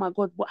like, oh my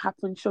god, what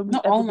happened? Show me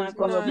Not oh my evidence,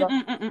 blah god. blah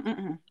blah.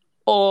 Mm-mm.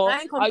 Or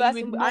I ain't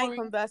are you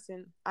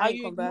conversing.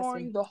 ignoring?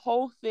 Ignoring the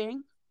whole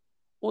thing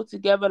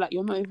altogether? Like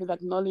you're not even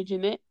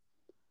acknowledging it,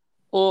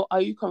 or are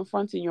you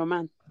confronting your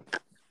man?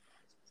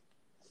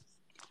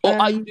 Or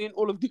are you doing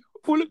all of the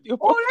above?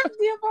 All of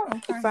the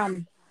above.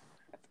 Fam.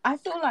 I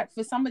feel like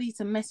for somebody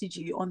to message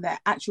you on their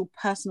actual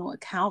personal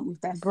account with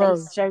their Bro.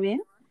 face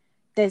showing,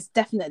 there's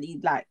definitely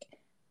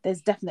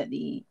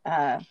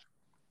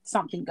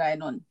something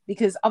going on,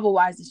 because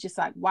otherwise it's just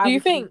like, why Do you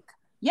would think?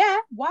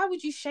 Why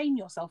would you shame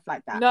yourself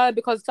like that? No,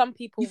 because some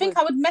people. You think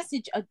I would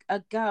message a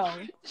girl?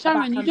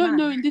 Sharon, you don't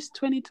know in this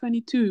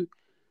 2022,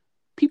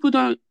 people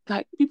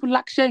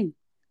lack shame.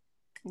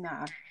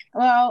 Nah.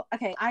 Well,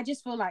 okay. I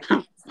just feel like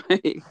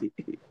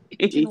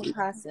original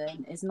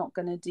person is not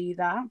gonna do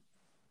that.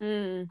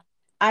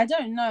 I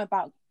don't know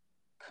about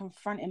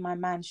confronting my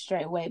man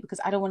straight away, because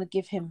I don't want to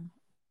give him.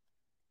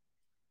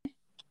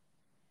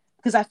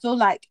 Because I feel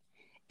like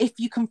if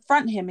you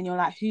confront him and you're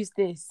like, "Who's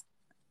this?"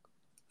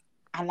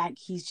 and like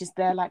he's just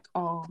there, like,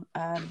 "Oh,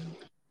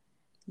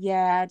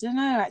 yeah, I don't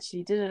know,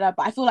 actually, But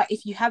I feel like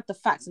if you have the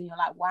facts and you're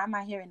like, "Why am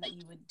I hearing that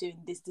you were doing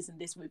this, and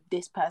this with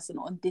this person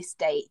on this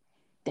date?"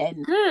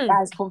 Then that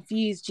is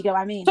confused. Do you get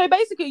what I mean? So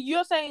basically,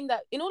 you're saying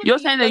that in order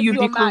you'd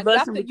be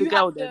conversing with the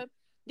girl then.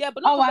 Yeah,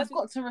 but not I've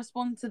got to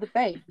respond to the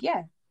babe.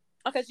 Yeah.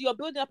 Okay, so you're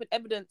building up an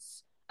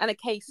evidence and a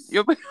case.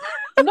 You're...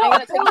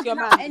 not take to your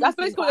man. That's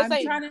basically what you're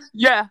saying.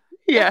 Yeah.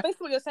 That's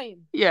basically what you're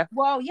saying. Yeah.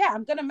 Well, yeah,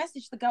 I'm gonna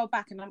message the girl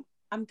back, and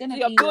I'm gonna.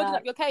 So you're building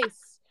up your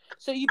case.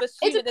 So you've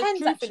assumed that there's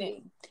truth in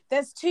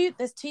it.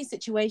 There's two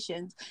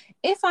situations.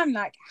 If I'm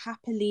like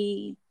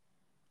happily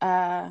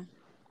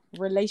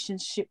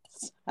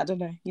relationships, I don't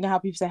know, you know how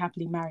people say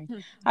happily married,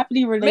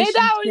 happily relationship. May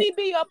that only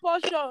be your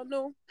portion,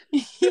 no.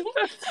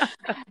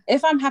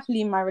 If I'm happily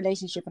in my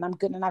relationship and I'm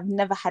good and I've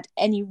never had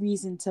any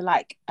reason to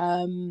like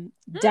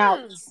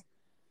doubt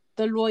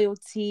the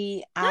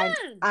loyalty and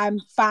I'm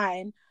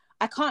fine,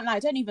 I can't lie, I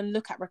don't even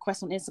look at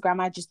requests on Instagram.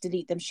 I just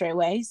delete them straight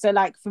away. So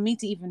like for me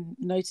to even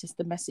notice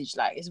the message,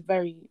 like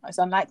it's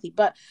unlikely.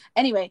 But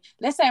anyway,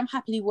 let's say I'm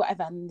happily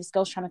whatever and this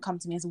girl's trying to come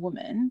to me as a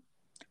woman,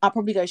 I'll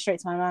probably go straight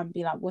to my mum and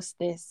be like, "What's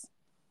this?"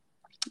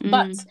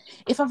 But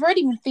if I've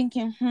already been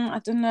thinking, I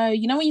don't know,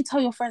 you know, when you tell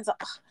your friends,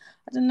 like,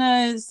 I don't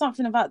know, there's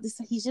something about this,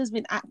 he's just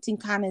been acting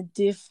kind of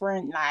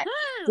different, like,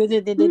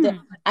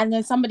 and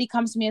then somebody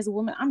comes to me as a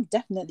woman, I'm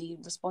definitely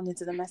responding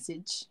to the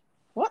message.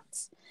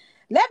 What?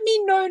 Let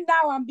me know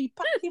now and be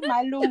packing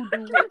my load.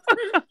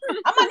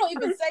 I might not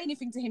even say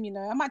anything to him, you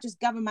know. I might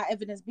just gather my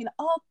evidence, be like,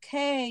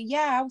 okay,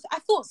 yeah, I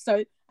thought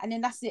so. And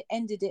then that's it,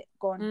 ended it,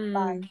 gone,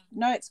 bye.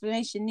 No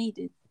explanation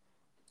needed.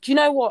 Do you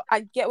know what?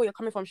 I get where you're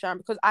coming from, Sharon,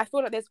 because I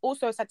feel like there's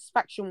also a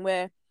satisfaction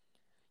where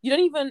you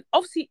don't even,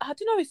 obviously, I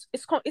don't know,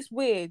 it's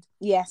weird.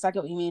 Yes, I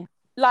get what you mean.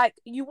 Like,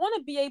 you want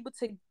to be able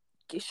to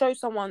show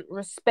someone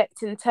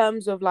respect in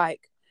terms of,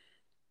 like,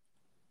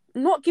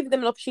 not giving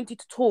them an opportunity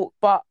to talk,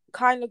 but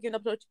kind of giving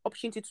them an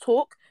opportunity to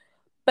talk.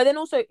 But then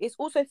also, it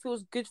also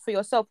feels good for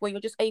yourself when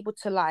you're just able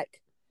to,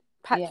 like,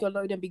 pack your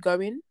load and be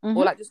going.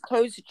 Or, like, just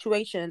close the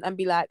situation and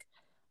be like,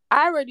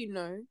 I already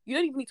know. You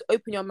don't even need to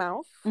open your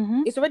mouth.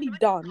 It's already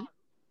done.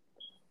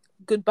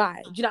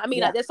 Goodbye. Do you know what I mean?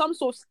 Yeah. Like there's some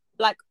sort of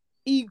like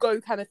ego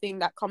kind of thing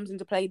that comes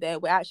into play there,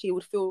 where actually it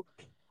would feel,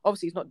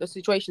 obviously it's not, the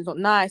situation's not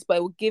nice, but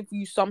it will give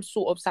you some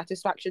sort of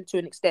satisfaction to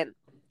an extent.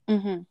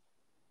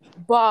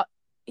 But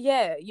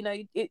yeah, you know,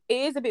 it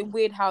is a bit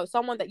weird how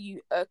someone that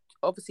you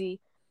obviously,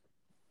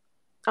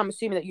 I'm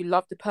assuming that you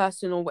love the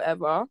person or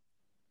whatever,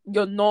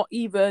 you're not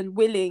even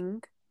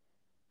willing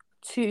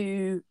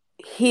to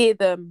hear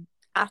them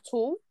at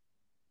all.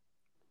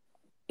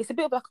 It's a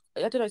bit of like,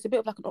 I don't know, it's a bit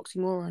of like an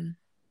oxymoron.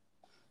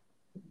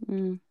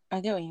 I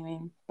get what you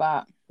mean,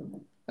 but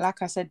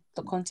like I said,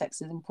 the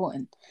context is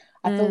important.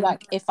 I feel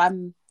like if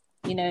I'm,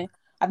 you know,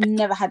 I've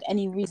never had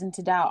any reason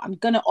to doubt, I'm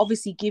gonna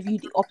obviously give you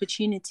the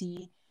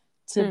opportunity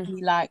to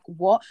be like,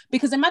 what?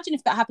 Because imagine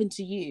if that happened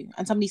to you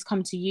and somebody's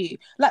come to you,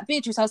 like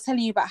Beatrice, I was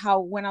telling you about how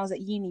when I was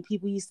at uni,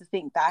 people used to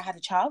think that I had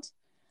a child.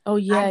 Oh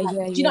yeah, and,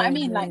 like, do you know what I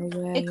mean? Like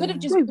it could have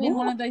just been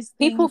one of those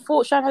things. People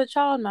thought Sharon had a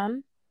child,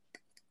 man.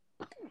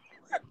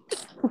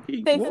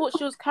 They thought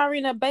she was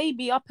carrying a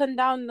baby up and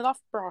down the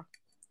Loughborough.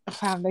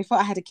 Fam, they thought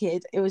I had a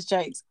kid. It was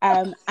jokes.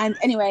 And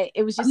anyway,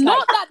 it was just not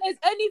like, that there's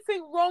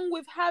anything wrong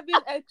with having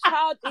a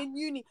child in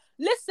uni.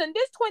 Listen,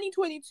 this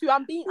 2022,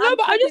 I'm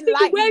just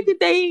thinking, where did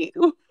they?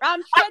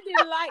 I'm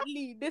treading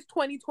lightly. This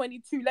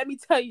 2022, let me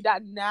tell you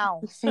that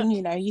now. the thing,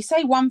 you know, you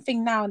say one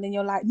thing now and then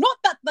you're like, not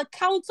that the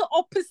counter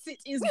opposite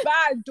is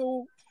bad,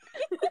 though.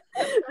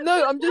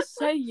 No, I'm just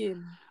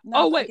saying.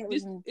 No, Wait,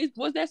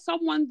 was there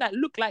someone that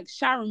looked like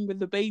Sharon with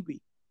the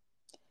baby?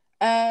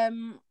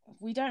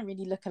 We don't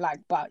really look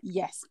alike, but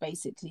yes,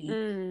 basically.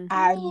 And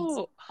are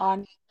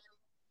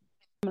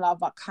similar,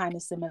 but kind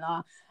of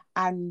similar.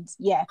 And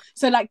yeah,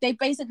 so like they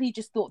basically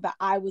just thought that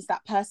I was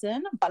that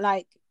person, but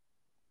like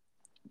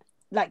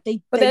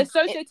they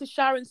associated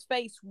Sharon's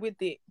face with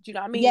it. Do you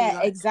know what I mean? Yeah,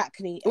 like,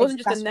 exactly. It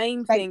wasn't just a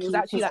name thing. It was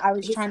actually like, I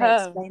was trying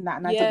to explain that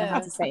and I don't know how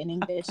to say it in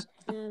English.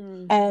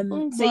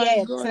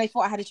 So they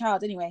thought I had a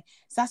child anyway.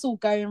 So that's all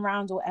going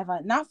around or whatever.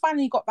 Now I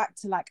finally got back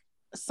to like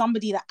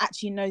somebody that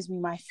actually knows me,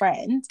 my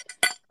friend,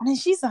 and then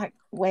she's like,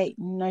 wait,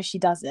 no, she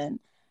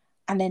doesn't.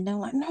 And then they're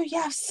like, no,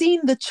 yeah, I've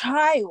seen the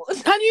child.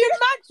 Can you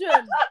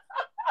imagine?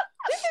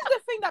 This is the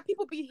thing that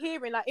people be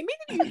hearing. Like,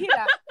 immediately you hear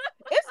that,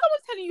 if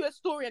someone's telling you a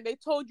story and they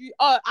told you,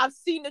 oh, I've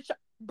seen the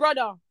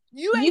brother,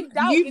 you've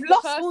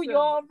lost all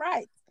your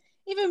rights.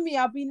 Even me,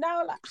 I'll be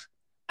now like,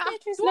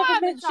 Beatrice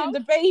never mentioned the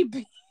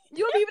baby.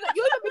 You'll be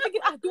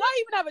thinking, do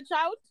I even have a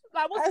child?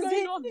 Like, what's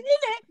going on? Even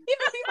me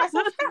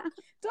myself,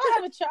 do I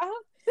have a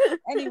child?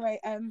 Anyway,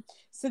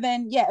 so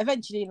then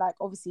eventually, like,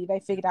 obviously they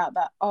figured out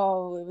that,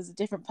 oh, it was a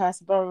different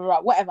person, blah blah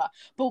blah, whatever.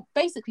 But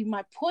basically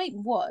my point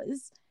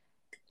was,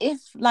 if,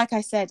 like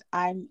I said,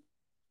 I'm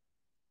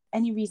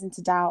any reason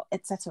to doubt,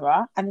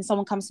 etc., and then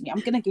someone comes to me, I'm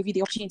gonna give you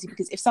the opportunity,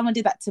 because if someone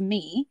did that to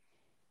me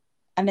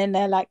and then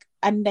they're like,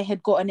 and they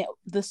had gotten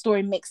the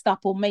story mixed up,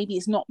 or maybe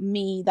it's not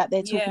me that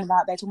they're talking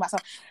about, they're talking about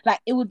something, like,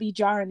 it would be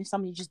jarring if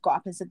somebody just got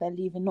up and said they're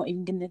leaving, not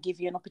even gonna give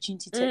you an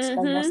opportunity to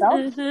explain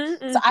yourself.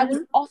 So I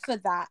would offer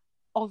that,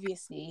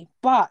 obviously.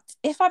 But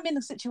if I'm in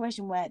a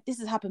situation where this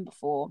has happened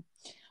before,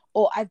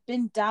 or I've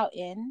been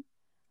doubting,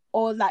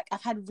 or like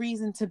I've had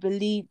reason to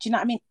believe, do you know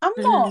what I mean? I'm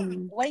not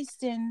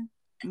wasting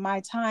my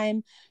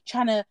time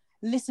trying to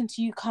listen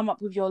to you come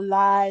up with your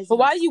lies. But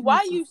why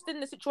are you still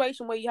in a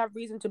situation where you have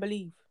reason to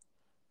believe?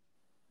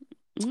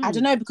 I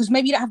don't know, because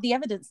maybe you don't have the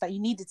evidence that you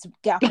needed to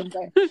get up and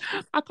go.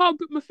 I can't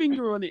put my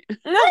finger on it.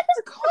 No, I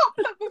can't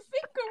put my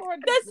finger on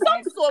it. There's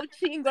some sort of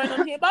cheating going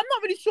on here, but I'm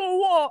not really sure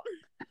what.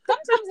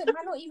 Sometimes it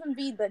might not even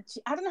be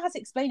I don't know how to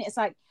explain it. It's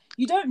like,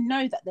 you don't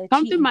know that they're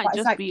something cheating, might but just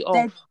it's like be off.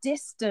 they're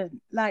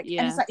distant. Like,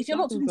 and it's like, if you're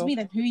not talking to me,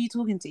 then who are you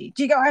talking to?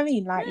 Do you get what I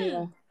mean? Like,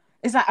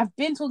 it's like, I've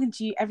been talking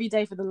to you every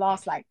day for the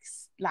last like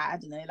I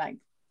don't know, like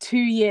 2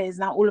 years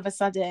now. All of a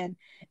sudden,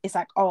 it's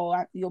like,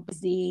 oh, you're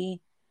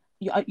busy.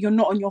 You're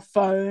not on your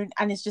phone,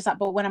 and it's just like,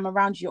 but when I'm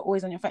around you, you're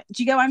always on your phone.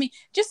 Do you get what I mean?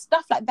 Just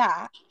stuff like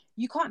that.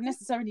 You can't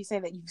necessarily say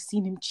that you've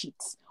seen him cheat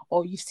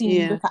or you've seen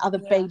him look at other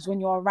babes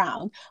when you're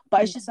around,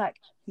 but it's just like,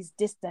 he's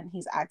distant,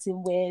 he's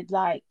acting weird,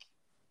 like,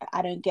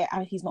 I don't get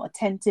how he's not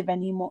attentive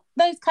anymore.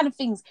 Those kind of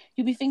things.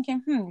 You'll be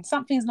thinking,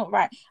 something's not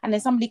right, and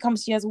then somebody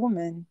comes to you as a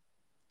woman.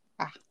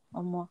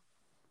 One more.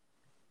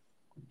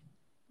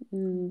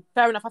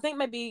 Fair enough. I think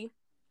maybe.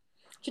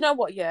 Do you know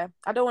what? Yeah,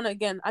 I don't want to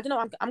again. I don't know.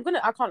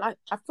 I can't.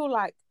 I feel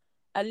like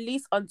at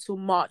least until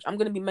March, I'm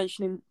gonna be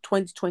mentioning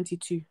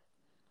 2022.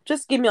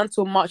 Just give me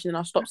until March, and then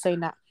I'll stop saying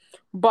that.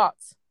 But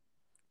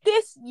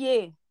this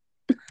year,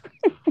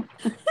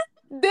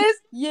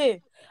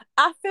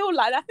 I feel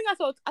like I think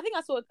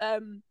I saw.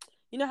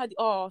 You know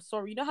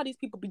how these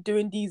people be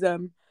doing these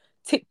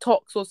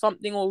TikToks or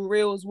something, or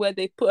reels where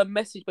they put a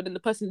message, but then the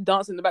person's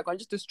dancing in the background,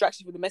 just distracts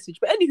you from the message.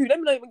 But anywho, let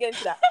me not even get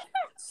into that.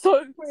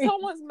 So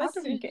someone's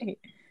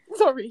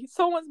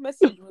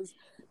message was,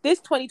 this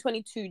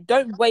 2022,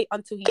 don't wait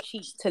until he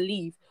cheats to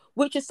leave,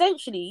 which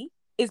essentially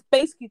is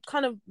basically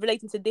kind of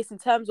relating to this in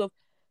terms of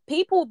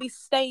people will be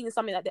staying in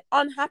something that they're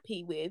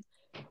unhappy with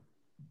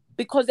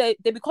because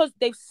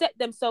they've set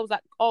themselves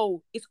like,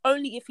 oh, it's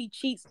only if he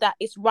cheats that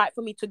it's right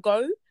for me to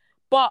go.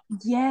 But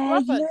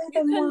brother, you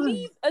can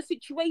leave a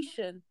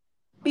situation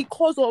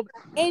because of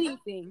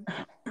anything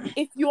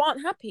if you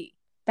aren't happy.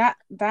 That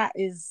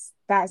is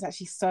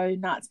actually so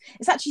nuts.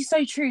 It's actually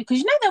so true, because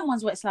you know them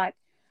ones where it's like,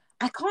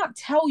 I can't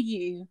tell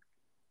you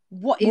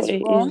what is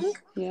wrong,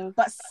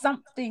 but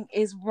something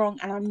is wrong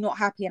and I'm not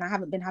happy and I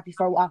haven't been happy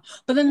for a while.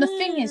 But then the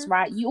thing is,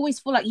 right, you always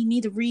feel like you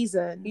need a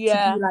reason to be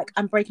like,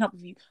 I'm breaking up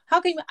with you.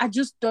 How can you? I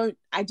just don't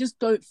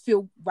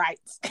feel right.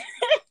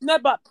 No,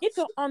 but if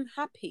you're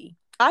unhappy,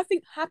 I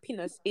think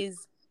happiness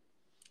is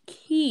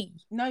key.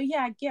 No,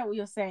 yeah, I get what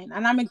you're saying,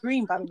 and I'm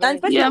agreeing, by the way.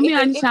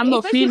 I'm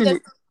not feeling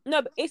it.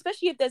 No, but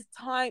especially if there's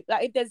time,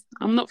 like if there's...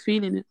 I'm not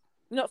feeling it.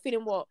 You're not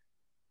feeling what?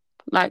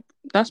 Like,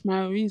 that's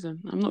my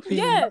reason. I'm not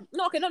feeling it.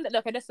 No, okay,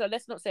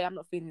 let's not say I'm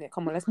not feeling it.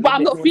 Come on, But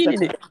I'm not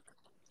feeling it.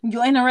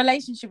 You're in a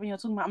relationship and you're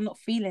talking about, I'm not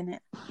feeling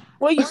it.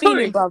 What are you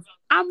feeling, bruv?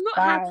 I'm not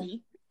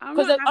happy. I'm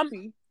not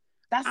happy.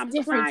 That's I'm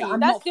different.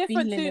 That's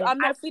different too. I'm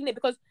not feeling it,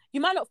 because you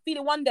might not feel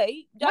it one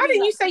day. Why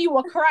didn't you say you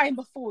were crying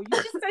before? You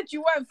just said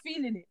you weren't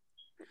feeling it.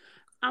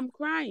 I'm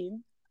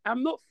crying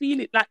I'm not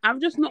feeling like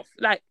I'm just not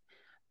like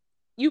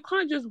you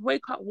can't just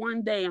wake up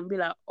one day and be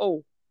like,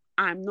 oh,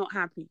 I'm not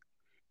happy.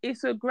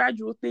 It's a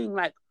gradual thing.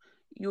 Like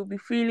you'll be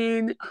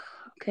feeling,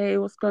 okay,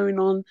 what's going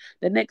on?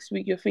 The next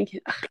week you're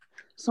thinking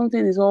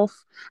something is off,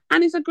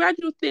 and it's a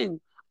gradual thing.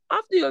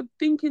 After you're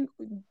thinking,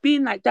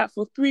 being like that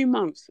for 3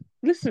 months,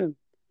 listen,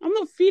 I'm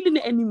not feeling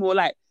it anymore.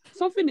 Like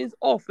something is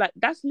off. Like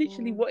that's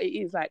literally what it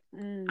is. Like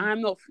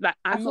I'm not like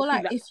I feel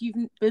like if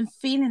you've been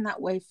feeling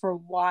that way for a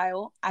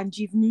while and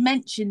you've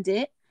mentioned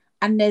it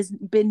and there's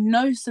been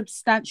no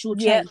substantial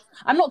change.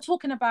 I'm not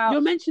talking about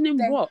you're mentioning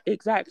what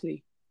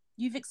exactly.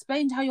 You've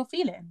explained how you're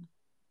feeling.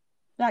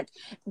 Like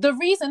the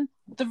reason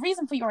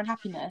for your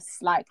unhappiness,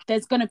 like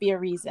there's gonna be a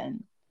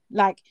reason.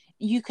 Like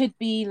you could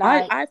be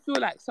like I feel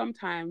like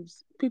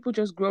sometimes people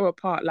just grow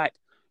apart. Like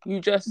you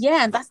just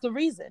and that's the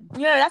reason.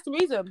 Yeah, that's the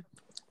reason.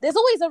 There's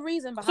always a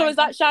reason behind. So it's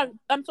like Sharon,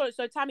 I'm sorry.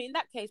 So Tammy, in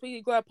that case, when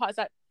you grow apart, it's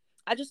like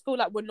I just feel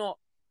like we're not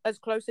as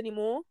close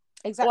anymore.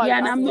 Exactly. Yeah,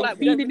 and I'm not like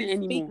feeling it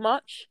anymore. Speak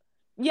much.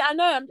 Yeah, I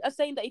know. I'm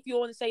saying that if you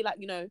want to say like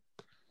an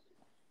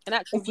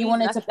actual if you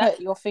wanted to put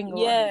your finger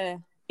on it.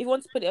 If you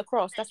want to put it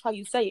across, that's how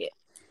you say it.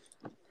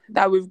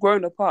 That we've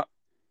grown apart.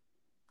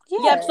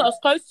 Yeah, it's not as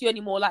close to you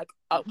anymore. Like,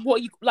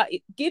 what you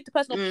like, give the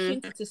person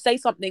opportunity to say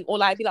something, or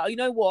like be like, oh, you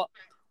know what?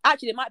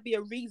 Actually, there might be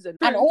a reason.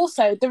 And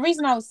also, the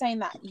reason I was saying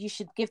that you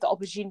should give the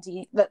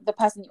opportunity, the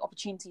person the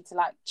opportunity to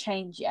like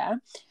change,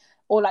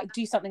 or like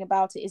do something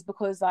about it, is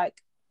because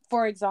like,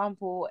 for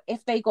example,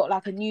 if they got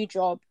like a new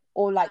job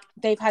or like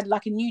they've had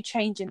like a new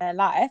change in their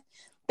life,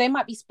 they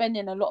might be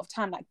spending a lot of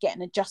time like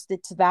getting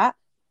adjusted to that.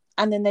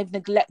 And then they've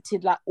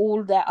neglected like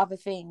all their other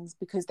things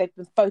because they've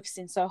been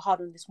focusing so hard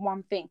on this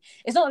one thing.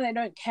 It's not that they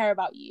don't care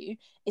about you.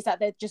 It's that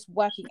they're just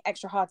working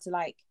extra hard to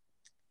like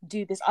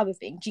do this other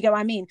thing. Do you get what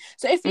I mean?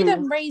 So if you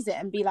then raise it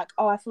and be like,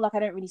 oh, I feel like I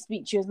don't really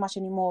speak to you as much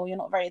anymore. You're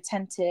not very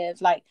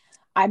attentive. Like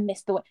I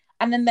missed the way.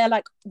 And then they're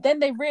like, then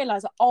they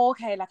realize, oh,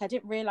 okay, like I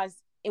didn't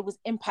realize it was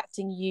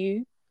impacting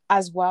you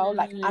as well.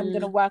 Like I'm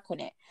going to work on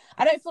it.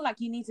 I don't feel like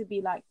you need to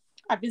be like,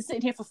 I've been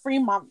sitting here for 3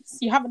 months.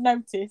 You haven't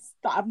noticed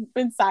that I've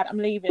been sad. I'm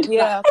leaving.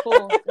 Yeah, of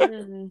course.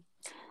 And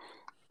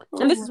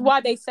this is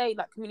why they say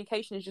like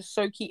communication is just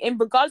so key. And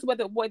regardless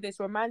of whether it's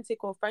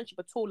romantic or friendship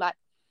at all, like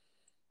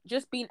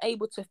just being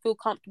able to feel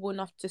comfortable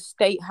enough to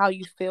state how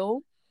you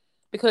feel.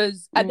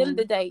 Because at the end of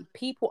the day,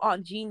 people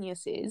aren't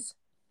geniuses.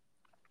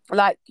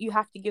 Like you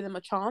have to give them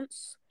a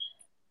chance.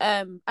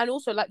 And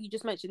also, like you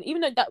just mentioned,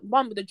 even though that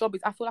one with the job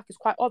is, I feel like it's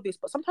quite obvious,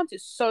 but sometimes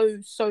it's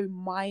so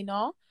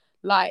minor.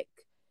 Like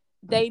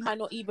they might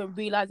not even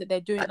realize that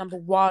they're doing it, number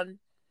one,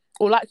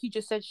 or like you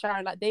just said,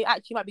 Sharon, like they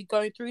actually might be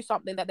going through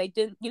something that they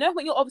didn't,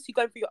 when you're obviously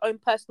going through your own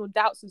personal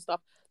doubts and stuff,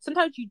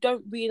 sometimes you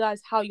don't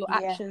realize how your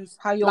actions,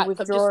 how you're like,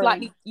 withdrawing, just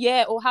slightly,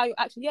 or how your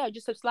actions,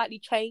 just have slightly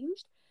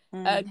changed.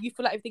 You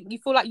feel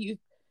like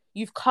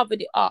you've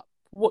covered it up,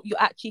 what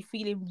you're actually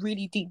feeling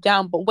really deep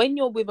down. But when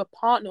you're with a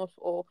partner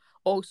or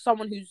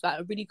someone who's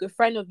like a really good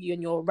friend of you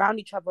and you're around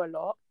each other a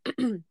lot,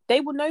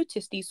 they will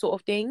notice these sort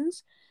of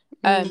things.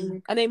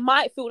 And they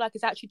might feel like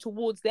it's actually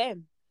towards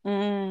them. Do you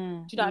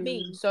know what I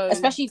mean? So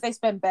especially if they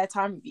spend bare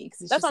time with you,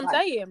 because that's what I'm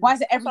saying. Why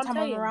is it every time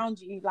I'm around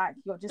you, like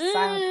you're just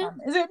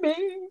silent? Is it me?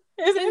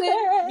 Is it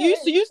me? You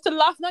used to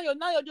laugh. Now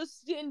you're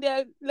just sitting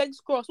there, legs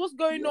crossed. What's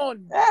going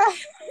on?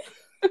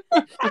 You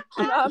know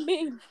what I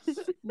mean?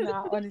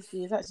 No,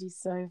 honestly, it's actually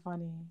so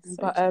funny.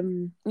 But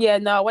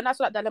when I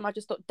saw that dilemma, I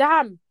just thought,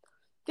 damn,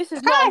 this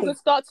is not a good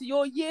start to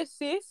your year,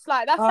 sis.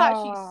 Like that's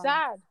actually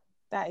sad.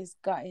 That is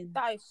gutting.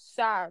 That is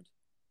sad.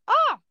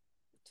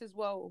 It as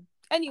well.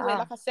 Anyway,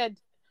 like I said,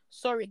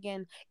 sorry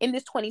again. In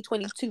this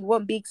 2022,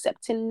 won't be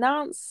accepting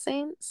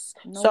nonsense.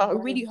 So I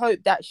really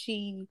hope that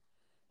she,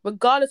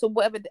 regardless of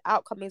whatever the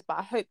outcome is, but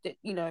I hope that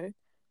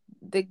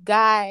the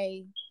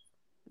guy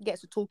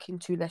gets a talking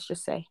to. Let's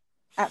just say.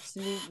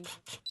 Absolutely.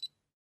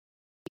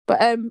 But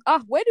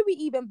where do we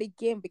even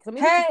begin? Because I'm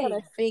just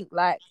trying to think.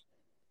 Like,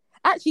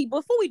 actually,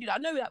 before we do that,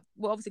 I know that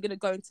we're obviously going to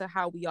go into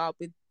how we are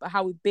with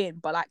how we've been,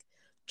 but like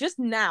just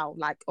now,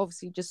 like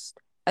obviously just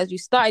as we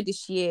started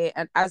this year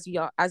and as we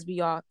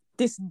are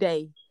this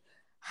day,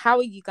 how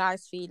are you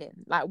guys feeling?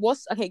 Like,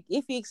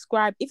 if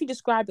you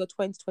describe your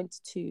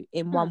 2022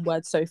 in one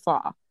word so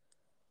far,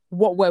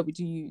 what word would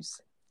you use?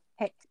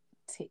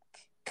 Hectic.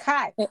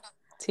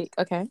 Hectic.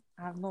 Okay.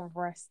 I'm not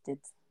rested.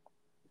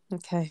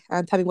 Okay.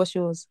 And tell me, what's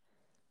yours?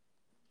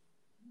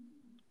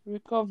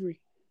 Recovery.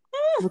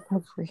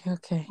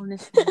 Okay.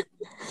 Honestly.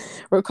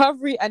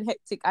 Recovery and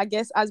hectic. I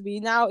guess as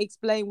we now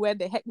explain where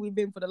the heck we've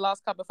been for the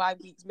last couple of 5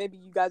 weeks, maybe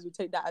you guys will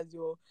take that as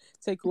your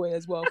takeaway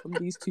as well from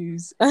these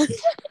two's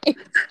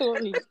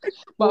stories.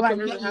 But for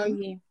me, how are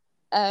you?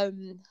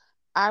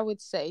 I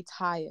would say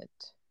tired.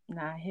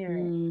 Nah, I hear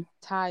it.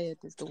 Tired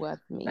is the word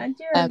for me.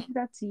 Nigeria did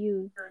that to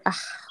you.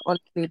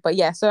 Honestly, but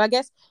yeah. So I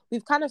guess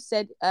we've kind of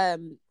said,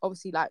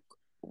 obviously, like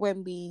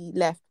when we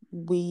left,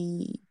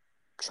 we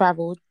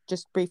traveled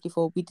just briefly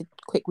we did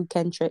quick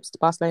weekend trips to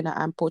Barcelona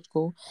and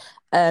Portugal,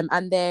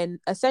 and then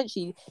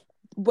essentially,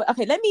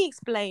 okay, let me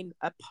explain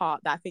a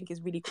part that I think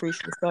is really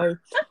crucial. So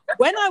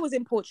when I was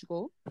in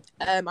Portugal,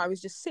 I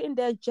was just sitting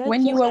there.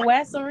 When you were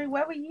where? Sorry,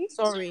 where were you?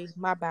 Sorry,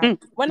 my bad.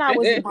 When I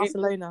was in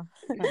Barcelona,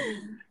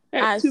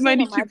 Too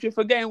many trips, you're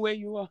forgetting where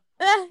you are.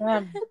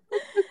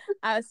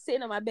 I was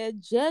sitting on my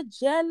bed,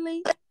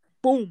 jelly.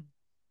 Boom,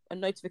 a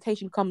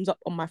notification comes up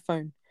on my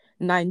phone.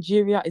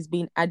 Nigeria is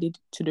being added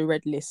to the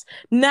red list.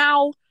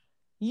 Now,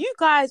 you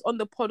guys on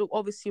the pod will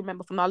obviously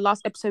remember from our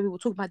last episode, we were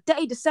talking about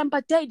day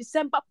December,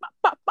 turn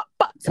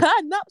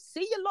up,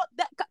 see you lot.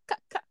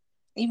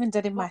 Even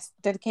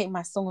dedicating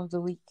my song of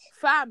the week.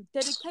 Fam,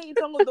 dedicating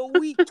song of the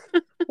week.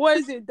 What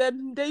is it?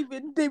 Then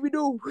David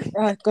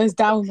It goes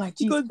down with my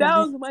G. Goes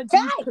down with my G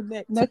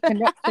Connect. No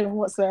connection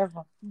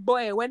whatsoever.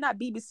 Boy, when that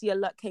BBC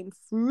alert came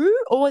through,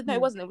 or no,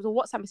 it wasn't. It was a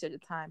WhatsApp message at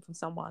the time from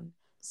someone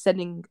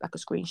sending like a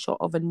screenshot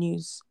of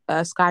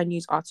a Sky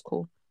News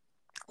article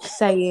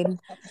saying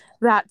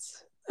that.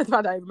 I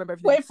don't even remember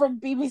everything. Wait, from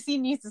BBC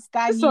News to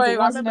Sky News. Sorry, it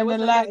wasn't an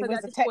alert. It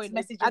was a text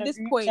message. At this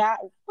point,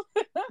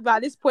 but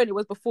at this point, it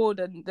was before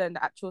the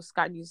actual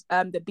Sky News,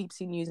 the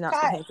BBC News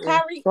announcement.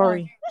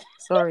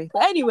 Sorry.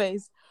 But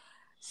anyways,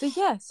 so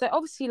yeah, so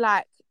obviously,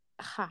 like,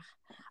 I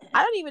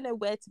don't even know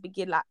where to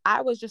begin. Like,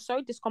 I was just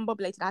so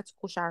discombobulated. I had to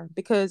call Sharon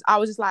because I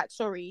was just like,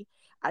 sorry,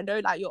 I know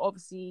like you're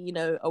obviously, you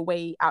know,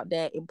 away out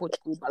there in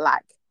Portugal, but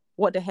like,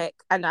 what the heck?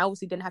 And I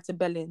obviously then had to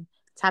bell in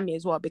Tammy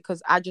as well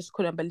because I just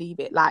couldn't believe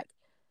it. Like,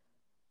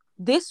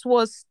 this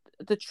was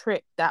the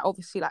trip that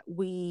obviously like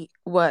we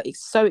were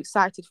so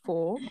excited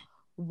for.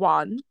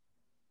 1,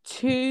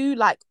 2,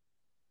 like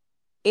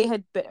it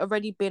had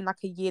already been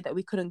like a year that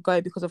we couldn't go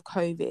because of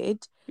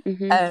COVID.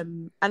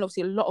 And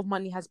obviously a lot of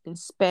money has been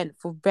spent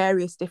for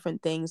various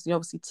different things. And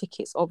obviously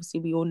tickets, obviously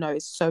we all know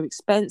is so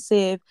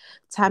expensive.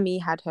 Tammy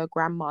had her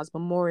grandma's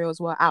memorial as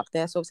well out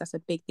there, so obviously that's a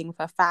big thing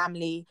for her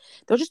family.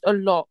 There was just a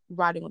lot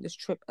riding on this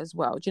trip as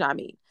well. Do you know what I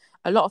mean?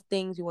 A lot of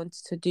things we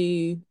wanted to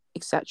do,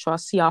 etc.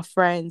 See our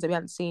friends that we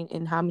hadn't seen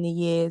in how many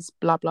years,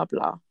 blah blah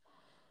blah.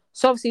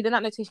 So obviously then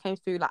that notification came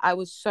through, like I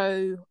was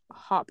so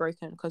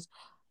heartbroken because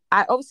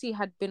I obviously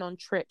had been on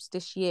trips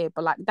this year,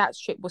 but like that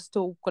trip was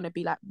still going to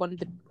be like one of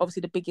the,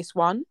 obviously the biggest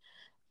one.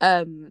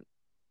 And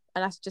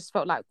I just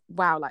felt like,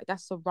 wow, like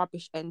that's a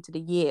rubbish end to the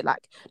year.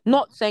 Like,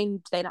 not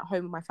saying staying at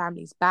home with my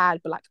family is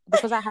bad, but like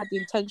because I had the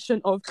intention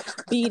of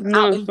being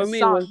out in the sun. For me,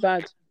 it was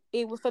bad.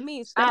 It was, for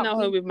me, staying at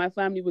home with my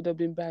family would have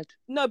been bad.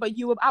 No, but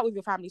you were out with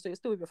your family, so you're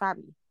still with your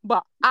family.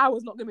 But I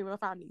was not going to be with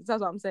my family.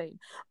 That's what I'm saying.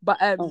 But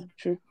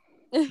true.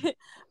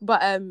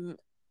 But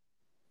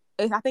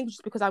I think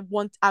just because I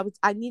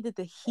needed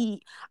the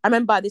heat. I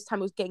remember at this time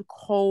it was getting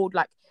cold.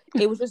 Like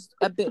it was just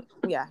a bit.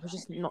 Yeah, it was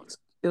just not.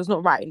 It was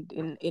not right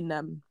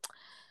in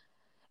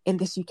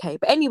this UK.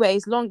 But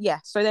anyways,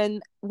 so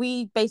then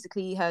we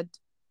basically had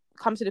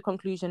come to the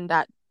conclusion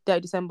that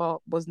 3rd December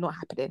was not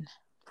happening.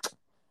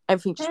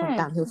 Everything just went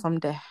downhill from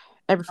there.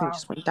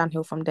 Just went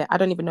downhill from there. I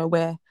don't even know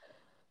where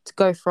to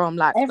go from.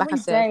 Like every I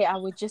said, day I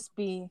would just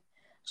be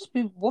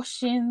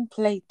washing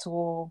plate,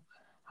 or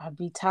I'd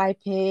be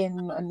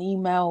typing an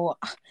email,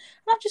 and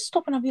I'd just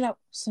stop and I'd be like,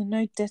 so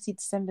no Detty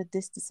December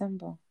this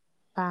December.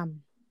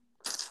 Bam.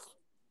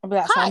 I'd be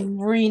like, so I'm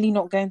really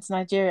not going to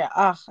Nigeria.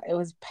 It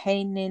was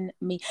paining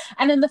me.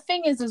 And then the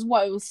thing is as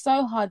well, it was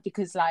so hard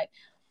because like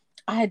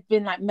I had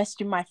been like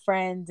messaging my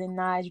friends in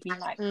Nigeria, being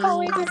like, can't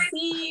wait to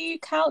see you,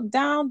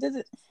 countdown.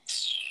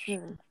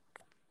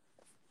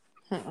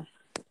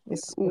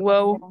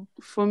 Well,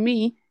 for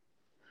me,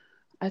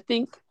 I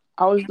think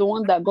I was the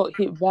one that got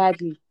hit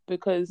badly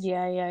because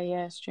yeah,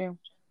 it's true.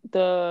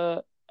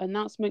 The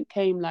announcement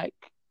came like,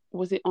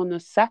 was it on a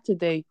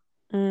Saturday?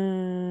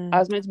 I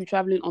was meant to be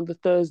traveling on the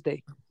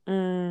Thursday. So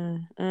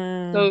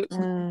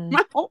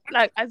my whole,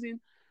 like, as in,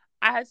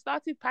 I had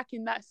started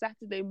packing that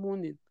Saturday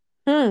morning.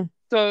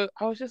 So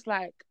I was just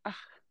like,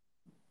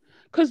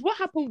 because what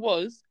happened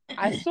was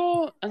I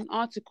saw an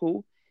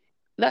article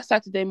that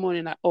Saturday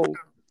morning like, oh,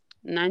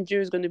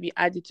 Nigeria is going to be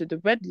added to the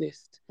red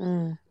list.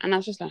 And I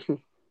was just like,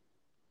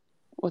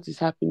 what is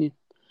happening?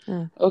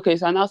 Okay,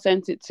 so I now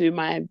sent it to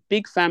my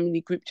big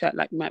family group chat,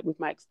 like with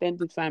my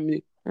extended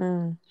family.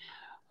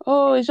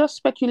 Oh, it's just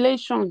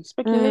speculation.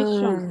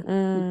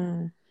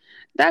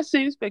 That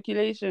same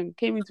speculation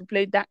came into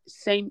play that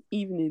same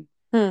evening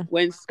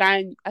when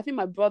Sky, I think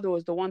my brother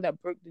was the one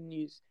that broke the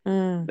news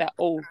that,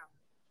 oh,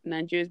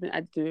 Nigeria's been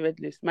added to the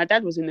red list. My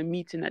dad was in a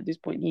meeting at this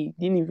point. He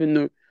didn't even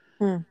know.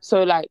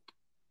 So like,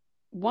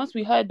 once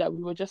we heard that,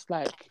 we were just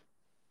like,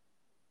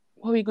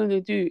 what are we going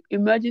to do?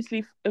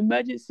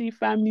 Emergency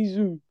family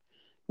Zoom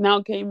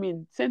now came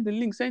in. Send the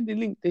link.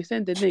 They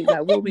sent the link.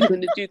 Like, what are we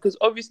going to do? Because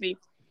obviously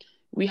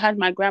we had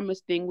my grandma's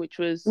thing, which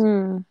was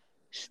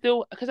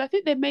still, because I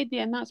think they made the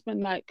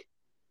announcement like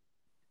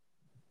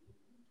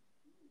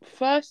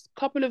first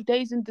couple of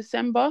days in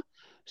December.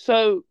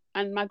 So,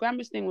 and my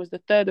grandma's thing was the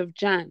 3rd of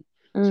Jan.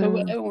 So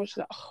everyone was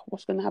like, oh,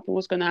 what's going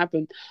to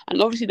happen?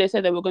 And obviously they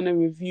said they were going to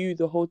review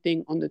the whole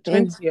thing on the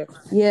 20th.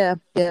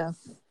 Yeah.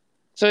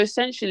 So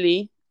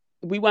essentially,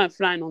 we weren't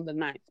flying on the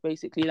 9th,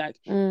 basically. Like,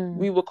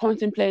 we were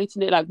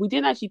contemplating it. Like, we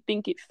didn't actually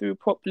think it through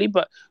properly,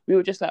 but we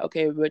were just like,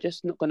 okay, we're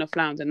just not going to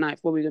fly on the 9th.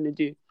 What are we going to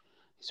do?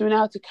 So we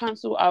now had to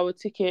cancel our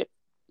ticket.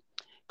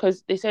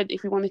 because they said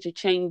if we wanted to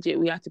change it,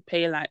 we had to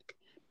pay like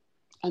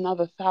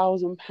another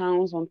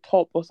 £1,000 on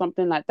top or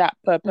something like that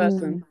per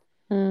person.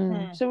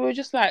 So we were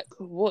just like,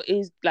 what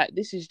is, like,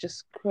 this is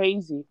just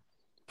crazy.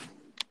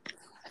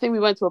 I think we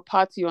went to a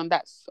party on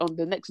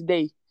the next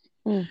day.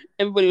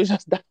 Everybody was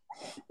just that.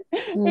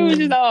 It was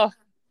just like, oh,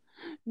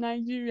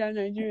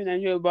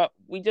 Nigeria. But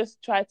we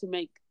just tried to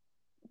make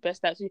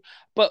best out of it.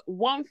 But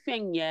one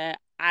thing, yeah,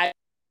 I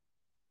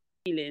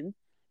feeling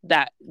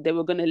that they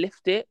were gonna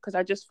lift it, because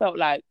I just felt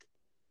like,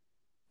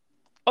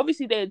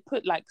 obviously they had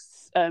put like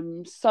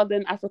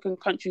southern African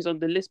countries on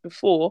the list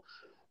before,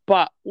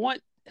 but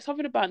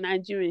something about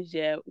Nigerians,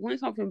 yeah, when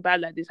something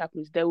bad like this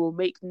happens, they will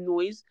make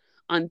noise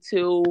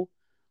until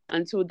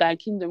thy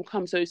kingdom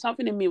comes. So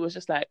something in me was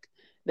just like,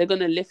 they're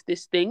gonna lift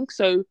this thing.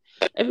 So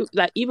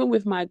even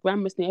with my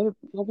grandma's thing,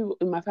 some people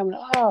in my family,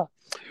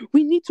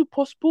 we need to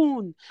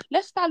postpone.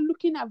 Let's start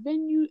looking at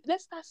venue.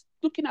 Let's start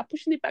looking at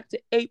pushing it back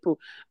to April.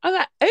 I was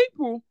like,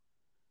 April?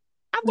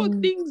 I've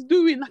got things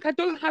doing. Like, I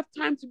don't have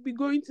time to be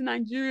going to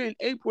Nigeria in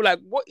April. Like,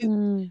 what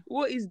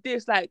is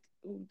this? Like,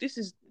 this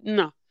is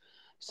no.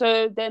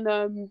 So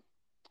then,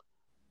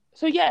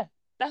 so yeah,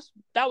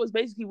 that was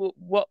basically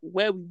where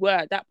we were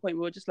at that point.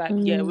 We were just like,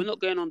 yeah, we're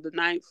not going on the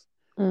 9th.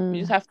 We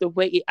just have to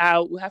wait it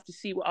out. We have to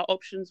see what our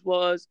options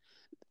was.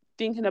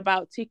 Thinking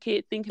about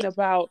ticket, thinking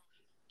about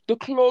the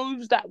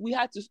clothes that we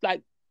had to,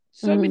 like,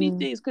 so many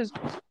things. Because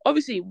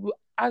obviously,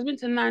 I was meant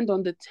to land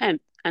on the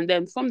 10th, and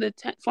then from the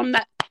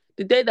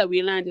the day that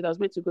we landed, I was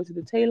meant to go to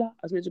the tailor.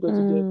 I was meant to go to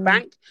the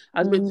bank. I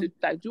was meant to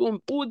like do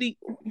all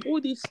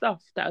these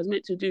stuff that I was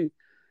meant to do.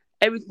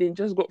 Everything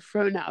just got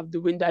thrown out of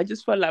the window. I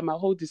just felt like my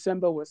whole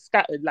December was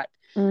scattered. Like,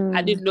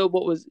 I didn't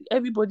know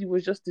everybody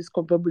was just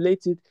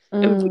discombobulated.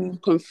 Everybody was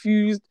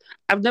confused.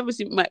 I've never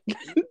seen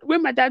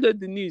when my dad heard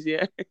the news,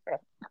 yeah.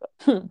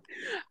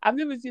 I've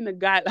never seen a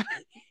guy, like,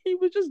 he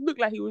would just look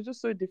like he was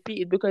just so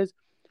defeated, because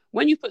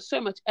when you put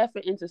so much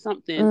effort into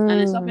something and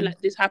then something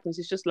like this happens,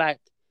 it's just like,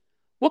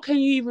 what can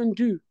you even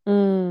do?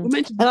 We're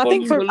meant to be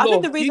following the law. I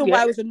think the reason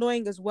why it was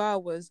annoying as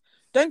well was,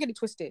 don't get it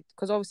twisted,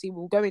 because obviously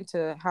we'll go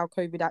into how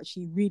COVID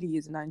actually really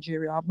is in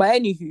Nigeria.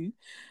 But anywho,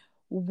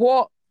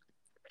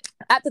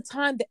 at the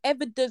time, the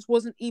evidence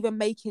wasn't even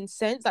making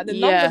sense. Like, the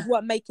numbers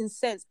weren't making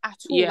sense at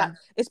all. Like,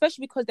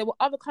 especially because there were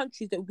other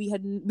countries that we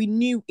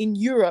knew in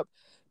Europe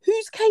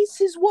whose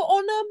cases were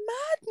on a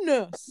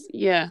madness.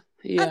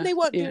 And they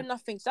weren't doing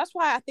nothing. So that's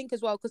why I think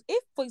as well, because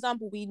if, for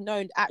example, we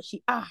known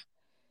actually,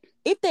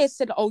 if they had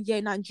said, oh yeah,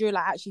 Nigeria,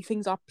 like, actually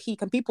things are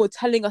peak, and people are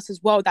telling us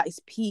as well that it's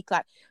peak,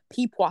 like,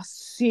 people are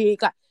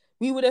sick, like,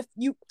 you would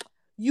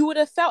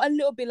have felt a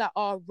little bit like,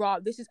 oh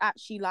right, this is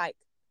actually like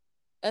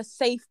a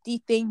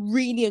safety thing,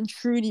 really and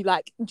truly.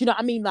 Like, do you know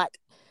what I mean? Like,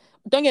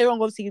 don't get me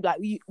wrong, obviously, like,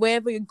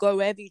 wherever you go,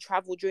 wherever you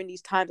travel during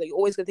these times, like, you're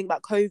always gonna think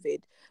about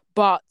COVID.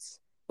 But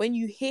when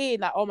you hear,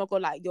 like, oh my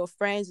god, like, your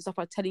friends and stuff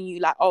are telling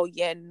you, like, oh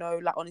yeah, no,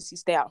 like, honestly,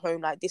 stay at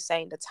home, like, this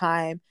ain't the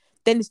time,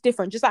 then it's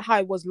different. Just like how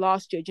it was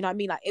last year. Do you know what I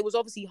mean? Like, it was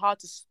obviously hard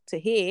to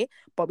hear,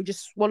 but we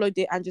just swallowed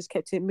it and just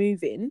kept it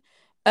moving.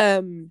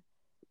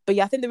 But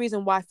yeah, I think the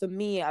reason why for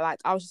me, I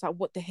was just like,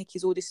 what the heck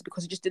is all this?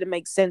 Because it just didn't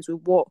make sense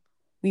with what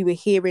we were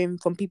hearing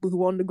from people who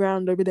were on the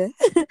ground over there.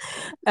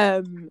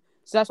 So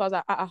that's why I was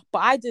like, but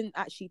I didn't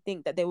actually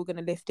think that they were going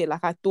to lift it.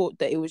 Like, I thought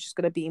that it was just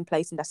going to be in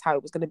place and that's how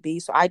it was going to be.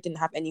 So I didn't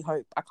have any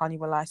hope. I can't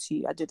even lie to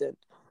you. I didn't.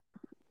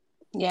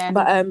 Yeah,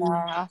 but I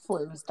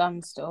thought it was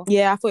done still.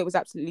 Yeah, I thought it was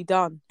absolutely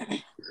done.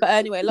 But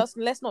anyway,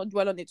 let's not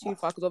dwell on it too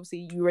far, because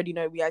obviously you already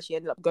know we actually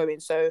ended up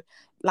going. So,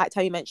 like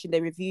Tammy mentioned,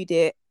 they reviewed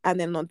it, and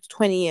then on the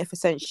 20th,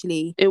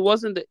 essentially, it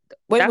wasn't.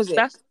 When was it?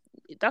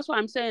 That's what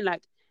I'm saying.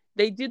 Like,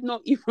 they did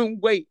not even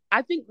wait.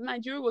 I think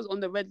Nigeria was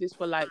on the red list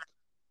for like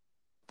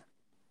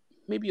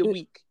maybe a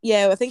week.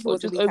 Yeah, I think it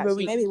was just a week, over actually. a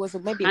week. Maybe it was.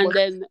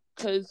 Then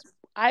because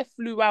I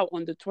flew out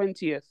on the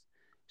 20th,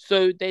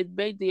 so they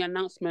made the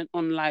announcement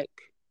on like.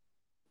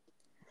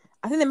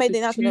 I think they made the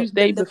announcement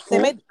Tuesday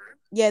before.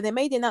 They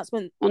made the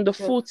announcement on the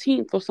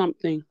 14th or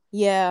something.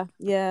 Yeah,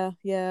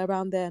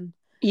 around then.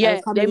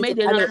 Yeah, they made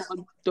the announcement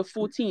on the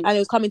 14th, and it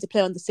was coming to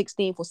play on the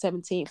 16th or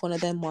 17th, one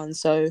of them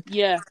ones. So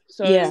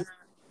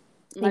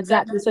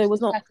exactly. So it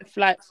was not a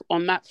flight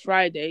on that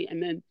Friday, and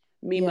then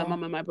me, my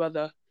mum, and my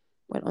brother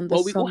went on.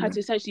 We all had to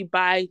essentially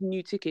buy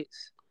new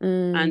tickets,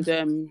 and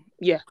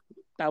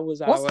that was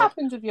What's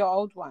happened with your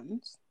old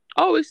ones?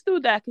 Oh, it's still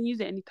there. I can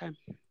use it anytime.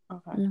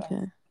 Okay.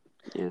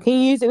 Yeah. Can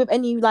you use it with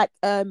any like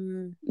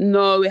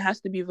No, it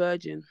has to be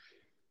Virgin.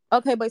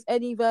 Okay, but it's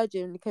any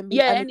Virgin. It can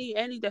be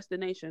any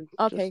destination.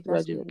 Okay,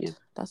 that's Virgin. good. Yeah.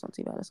 That's not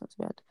too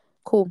bad.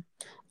 Cool.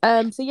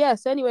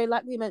 So anyway,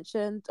 like we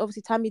mentioned,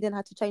 obviously Tammy then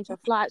had to change her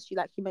flights. She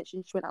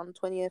mentioned, she went out on the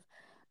 20th,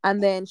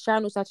 and then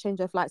Sharon also had to change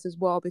her flights as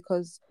well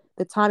because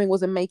the timing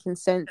wasn't making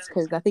sense,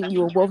 because I think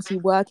you were obviously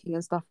working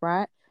and stuff,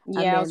 right?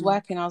 Yeah, I was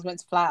working. I was meant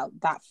to fly out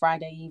that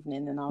Friday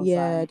evening, and I was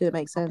it didn't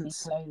make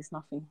sense. Clothes,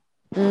 nothing.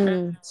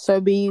 So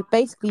we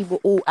basically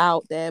were all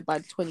out there by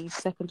the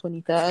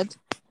 22nd,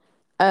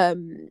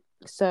 23rd.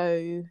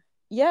 So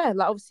yeah,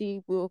 like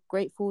obviously we were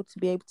grateful to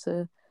be able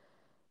to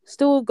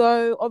still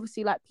go.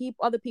 Obviously, like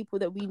other people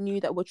that we knew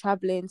that were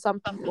traveling, some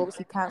people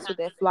obviously cancelled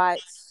their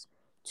flights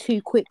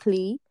too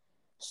quickly,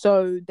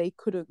 so they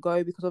couldn't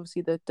go because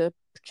obviously the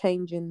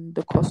change in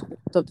the cost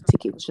of the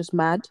ticket was just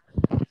mad.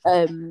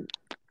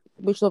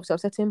 Which is obviously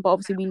upsetting, but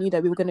obviously we knew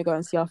that we were going to go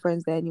and see our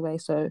friends there anyway,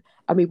 so,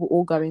 and we were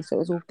all going, so it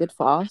was all good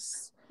for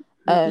us.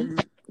 So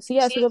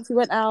yeah, so we obviously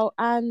went out,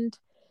 and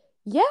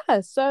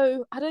yeah,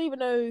 so I don't even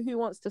know who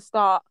wants to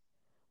start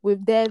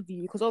with their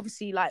view, because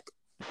obviously, like,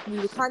 we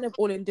were kind of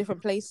all in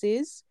different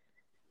places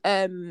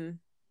when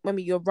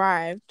we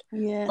arrived.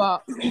 Yeah.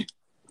 But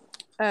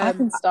I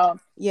can start.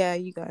 Yeah,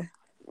 you go.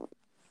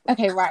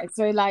 Okay, right.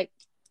 So like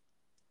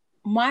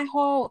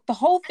the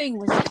whole thing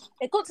was,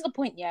 it got to the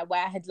point, yeah,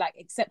 where I had like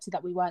accepted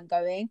that we weren't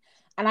going,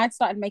 and I'd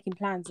started making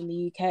plans in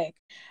the UK.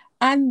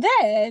 And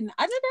then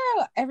I don't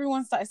know,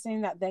 everyone started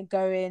saying that they're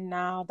going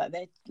now, that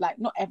they're like,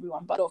 not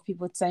everyone, but a lot of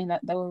people were saying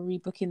that they were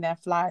rebooking their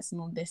flights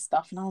and all this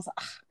stuff. And I was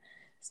like,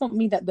 it's not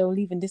me that they were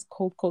leaving this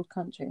cold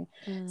country.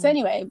 So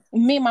anyway,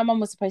 me and my mum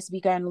were supposed to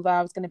be going, although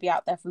I was going to be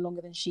out there for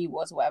longer than she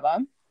was or whatever.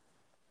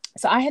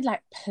 So I had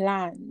like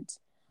planned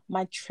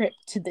my trip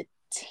to the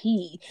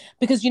T,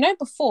 because, you know,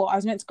 before I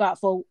was meant to go out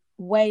for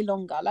way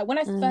longer. Like when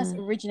I first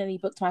originally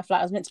booked my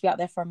flight, I was meant to be out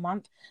there for a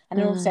month, and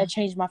then obviously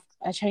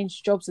I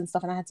changed jobs and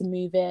stuff, and I had to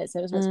move it, so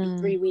it was meant to be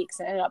 3 weeks,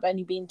 and it ended up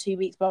only being 2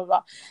 weeks, blah blah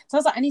blah. So I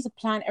was like, I need to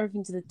plan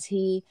everything to the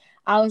T.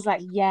 I was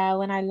like, yeah,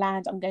 when I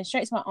land, I'm going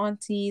straight to my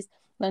auntie's.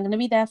 I'm going to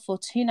be there for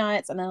 2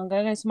 nights, and then I'm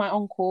going to go to my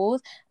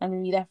uncle's. I'm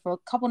going to be there for a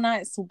couple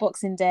nights till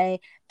Boxing Day.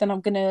 Then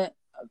I'm going to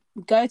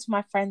go to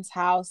my friend's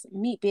house,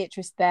 meet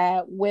Beatrice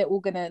there. We're all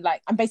going to,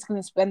 like, I'm basically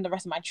going to spend the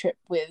rest of my trip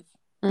with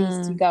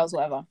these 2 girls,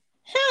 whatever.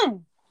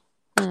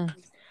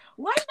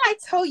 Why did I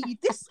tell you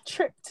this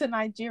trip to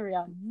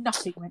Nigeria?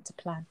 Nothing went to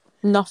plan.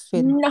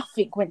 Nothing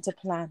went to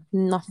plan.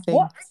 Nothing.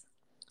 What?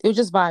 It was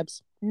just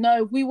vibes.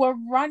 No, we were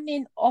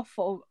running off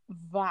of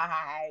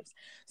vibes.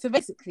 So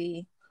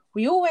basically,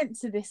 we all went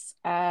to this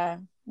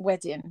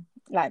wedding,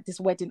 like this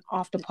wedding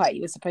after party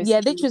was supposed to be.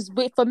 Yeah, which was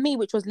for me,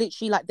 which was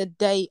literally like the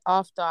day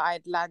after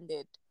I'd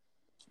landed.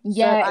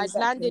 Yeah, so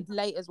exactly. I'd landed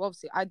late as well.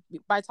 Obviously,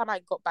 by the time I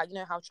got back, you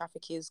know how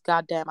traffic is.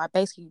 Goddamn, I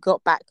basically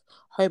got back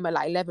home at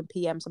like 11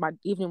 p.m. So my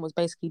evening was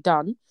basically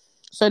done.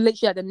 So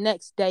literally, like, the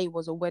next day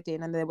was a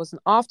wedding, and there was an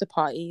after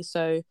party.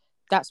 So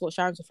that's what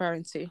Sharon's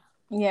referring to.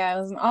 Yeah,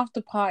 it was an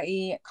after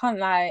party. Can't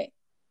lie,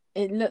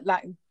 it looked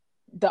like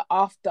the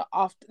after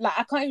like,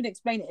 I can't even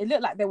explain it. It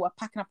looked like they were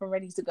packing up and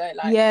ready to go.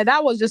 Like, yeah,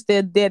 that was just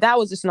that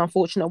was just an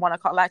unfortunate one. I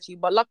can't lie to you,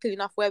 but luckily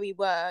enough, where we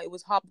were, it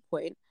was Harbour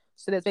Point.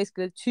 So there's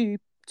basically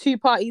two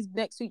parties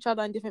next to each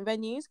other in different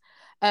venues.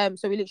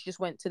 So we literally just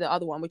went to the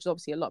other one, which is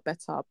obviously a lot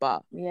better.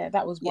 But yeah,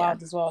 that was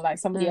wild as well. Like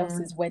somebody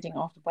else's wedding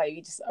after party,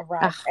 we just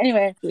arrived.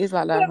 Anyway, it is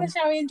like that.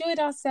 We enjoyed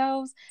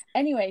ourselves.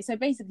 Anyway, so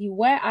basically,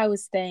 where I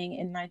was staying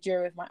in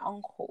Nigeria with my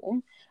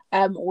uncle,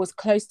 was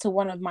close to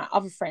one of my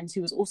other friends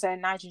who was also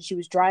in Nigeria, and she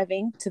was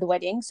driving to the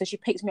wedding, so she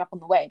picked me up on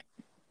the way.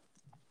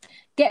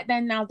 Get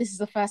there now, this is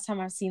the first time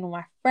I've seen all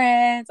my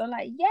friends. I'm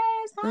like,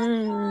 yes,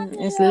 hi,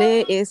 it's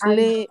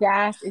lit.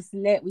 Yes, it's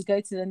lit. We go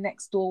to the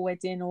next door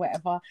wedding or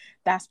whatever,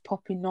 that's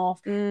popping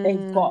off.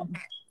 We've got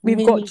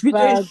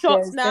doing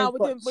shots now.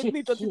 We've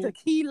moved on to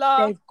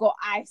tequila. They've got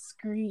ice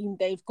cream.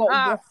 They've got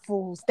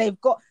waffles. They've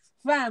got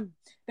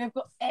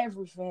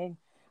everything.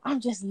 I'm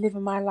just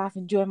living my life,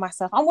 enjoying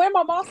myself. I'm wearing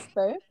my mask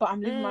though, but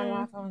I'm living my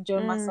life. I'm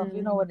enjoying myself.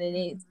 You know what it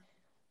is.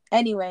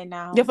 Anyway,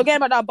 now you're forgetting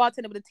about that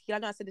bartender with the tequila. I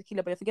know I said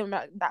tequila, but you're forgetting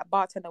about that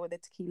bartender with the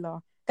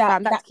tequila.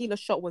 That tequila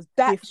shot was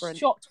different. That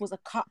shot was a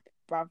cup,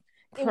 bruv.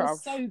 It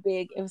was so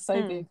big. It was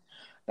so big.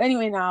 But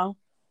anyway, now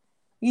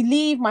we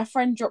leave. My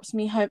friend drops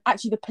me home.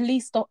 Actually, the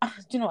police stop. Do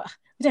you know what?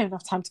 We don't have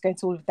enough time to go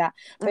into all of that.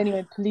 But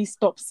anyway, police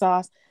stops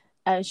us,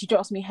 and she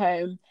drops me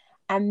home.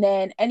 And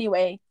then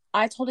anyway,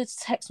 I told her to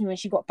text me when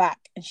she got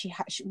back, and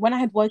when I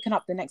had woken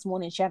up the next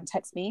morning, she hadn't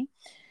texted me.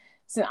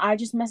 So I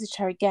just messaged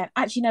her again.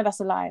 Actually, no,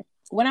 that's a lie.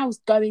 When I was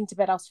going to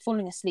bed, I was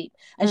falling asleep,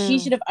 and it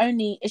should have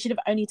only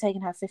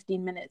taken her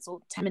 15 minutes or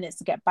 10 minutes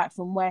to get back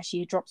from where she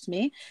had dropped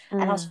me.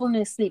 And I was falling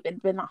asleep.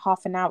 It'd been like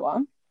half an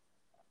hour,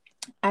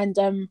 and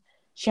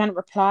she hadn't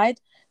replied.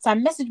 So I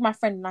messaged my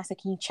friend and I said,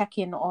 can you check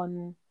in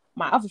on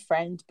my other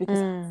friend, because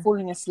I'm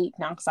falling asleep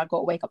now because I got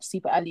to wake up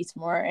super early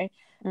tomorrow.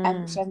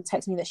 And she hasn't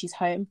texted me that she's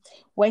home.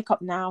 Wake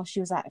up now. She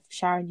was like,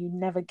 Sharon, you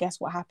never guess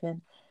what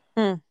happened.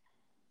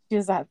 She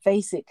was like,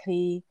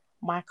 basically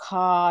my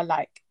car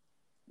like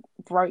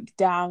broke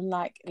down,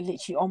 like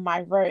literally on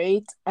my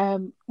road.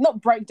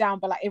 Not broke down,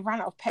 but like it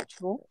ran out of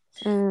petrol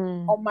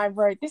on my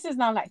road. This is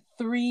now like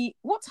 3.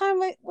 What time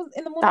was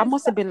in the morning? That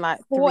must have been like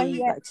 3,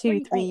 like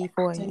 2, 3,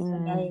 4. I don't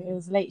even know. It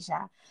was late,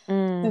 yeah.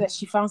 So that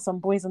she found some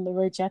boys on the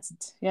road. She had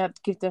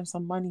to give them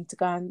some money to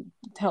go and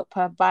help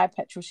her buy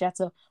petrol. She had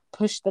to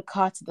push the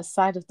car to the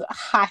side of the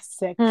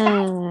said,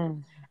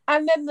 and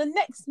then the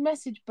next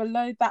message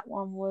below that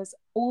one was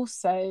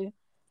also,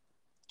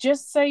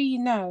 just so you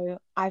know,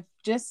 I've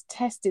just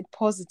tested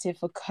positive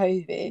for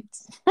COVID.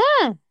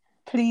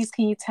 Please,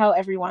 can you tell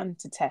everyone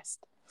to test?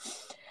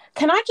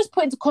 Can I just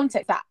put into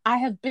context that I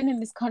have been in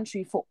this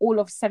country for all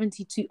of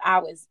 72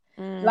 hours?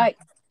 Like,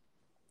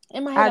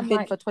 In my head, I'd I'm been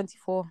like, for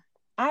 24.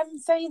 I'm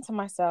saying to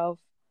myself,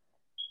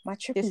 my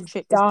trip This is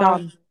trip is done.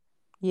 done.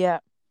 Yeah.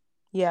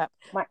 Yeah.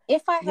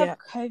 If I have Yeah.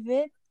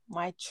 COVID,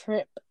 my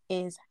trip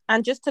is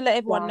And just to let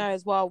everyone done. know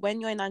as well, when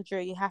you're in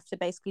Nigeria, you have to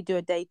basically do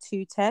a day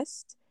 2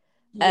 test.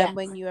 Yeah.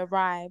 When you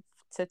arrive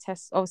to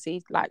test,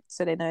 obviously, like,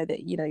 so they know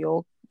that, you know,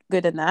 you're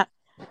good in that.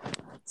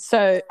 So,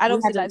 and We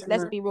obviously, hadn't like, done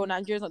let's that. be real,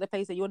 Nigeria's not the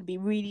place that you want to be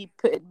really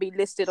be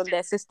listed on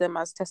their system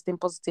as testing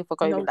positive for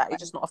COVID. No Like, way.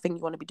 it's just not a thing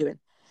you want to be doing.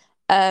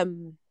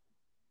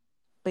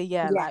 But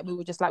yeah, like, we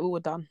were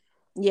done.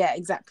 Yeah,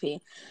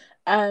 exactly.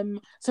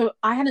 So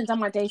I hadn't done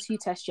my day 2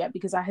 test yet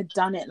because I had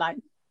done it like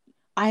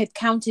I had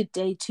counted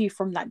day 2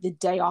 from like the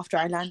day after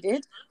I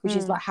landed, which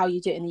is like how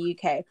you do it in the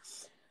UK.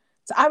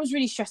 So I was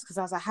really stressed because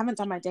I was like, I haven't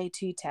done my day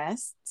 2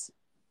 tests,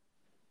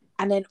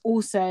 and then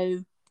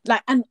also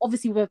like, and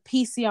obviously with a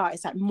PCR,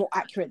 it's like more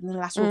accurate than the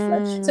lateral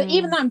flow. So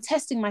even though I'm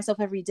testing myself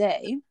every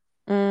day,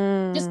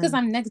 just because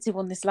I'm negative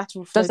on this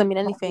lateral flow doesn't mean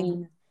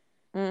anything.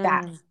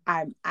 That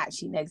I'm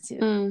actually negative.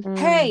 Mm.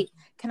 Hey,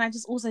 can I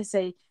just also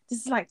say this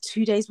is like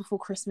 2 days before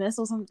Christmas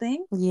or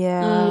something?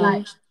 Yeah.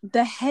 Like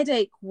the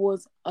headache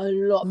was a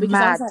lot because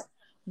I was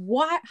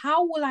like,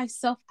 how will I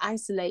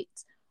self-isolate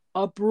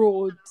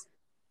abroad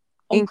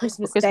on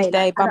Christmas Day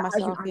by I don't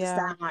myself? even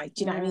understand, like,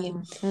 do you know what I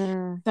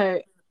mean?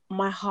 So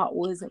my heart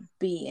was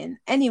beating.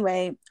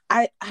 Anyway,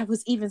 I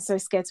was even so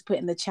scared to put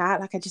in the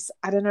chat. Like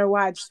I don't know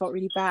why, I just felt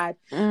really bad.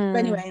 But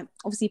anyway,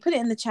 obviously put it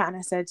in the chat and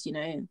I said, you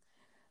know,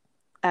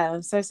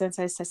 so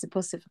tested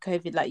positive for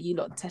COVID, like you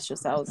lot test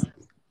yourselves.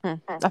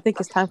 I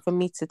think it's time for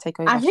me to take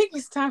over. I think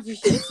it's time for you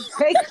to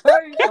take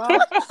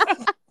over.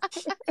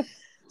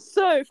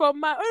 So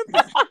from my own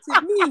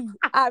perspective,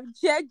 I've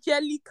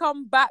jelly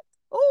come back.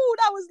 Oh,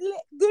 that was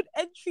good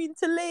entry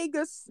into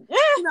Lagos.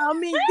 You know what I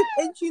mean?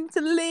 Good entry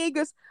into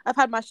Lagos. I've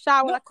had my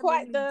shower. Not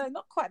quite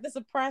the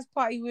surprise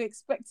party we were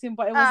expecting,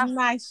 but it was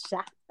nice.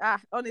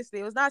 Honestly,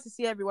 it was nice to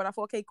see everyone. I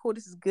thought, okay, cool,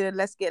 this is good.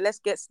 Let's get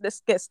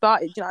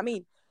started. Do you know what I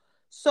mean?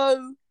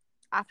 So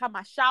I've had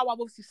my shower. I've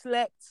obviously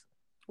slept,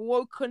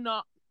 woken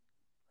up,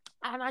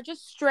 and I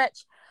just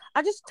stretch.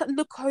 I just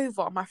look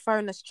over. My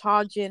phone is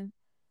charging,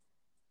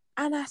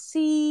 and I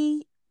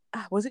see.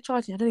 Was it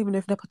charging? I don't even know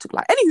if Nepa took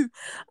light. Anywho,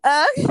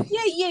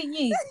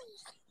 yeah.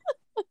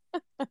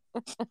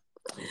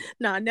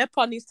 Nah,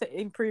 Nepa needs to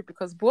improve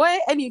because boy.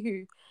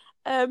 Anywho,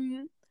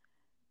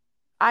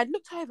 I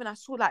looked over and I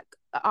saw like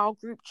our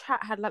group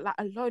chat had like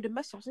a load of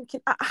messages. I was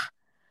thinking,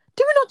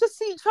 did we not just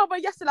see each other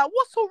yesterday? Like,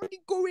 what's already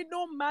going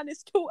on, man?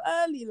 It's still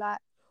early. Like,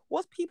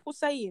 what's people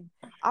saying?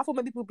 I thought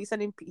maybe people would be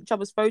sending each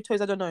other's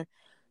photos. I don't know.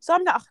 So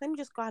I'm like, let me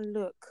just go and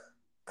look.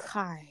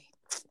 Kai.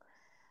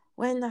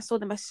 When I saw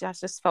the message, I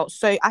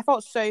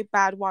felt so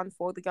bad, one,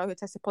 for the girl who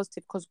tested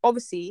positive, because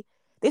obviously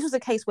this was a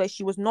case where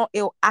she was not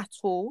ill at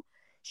all.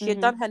 She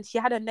had she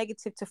had a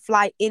negative to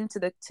fly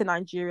to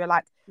Nigeria,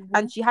 like,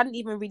 and she hadn't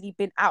even really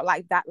been out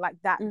like that.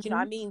 Do you know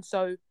what I mean?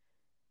 So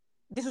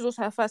this was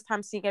also her first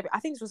time seeing I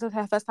think this was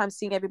her first time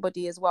seeing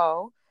everybody as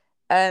well.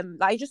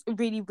 Like, it's just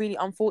really, really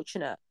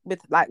unfortunate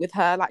with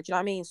her, like, do you know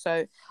what I mean?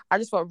 So I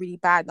just felt really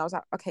bad, and I was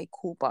like, okay,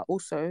 cool, but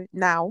also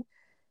now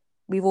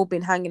we've all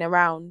been hanging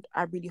around.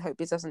 I really hope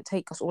this doesn't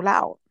take us all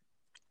out.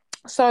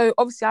 So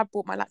obviously I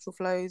bought my lateral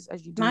flows,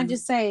 as you do. Can I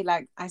just say,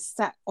 like, I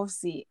sat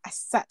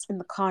in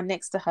the car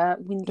next to her,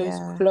 windows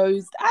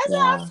closed. I said,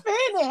 I'm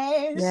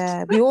finished.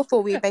 Yeah, we all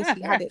thought we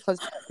basically had it because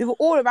we were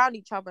all around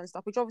each other and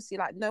stuff, which obviously,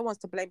 like, no one's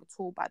to blame at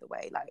all, by the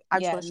way. Like, I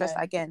just want to stress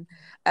that again.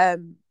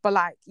 But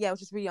like, yeah, it was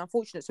just really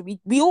unfortunate. So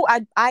we all,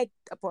 I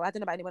don't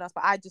know about anyone else,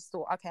 but I just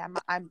thought, okay,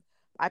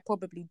 I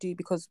probably do,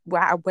 because we're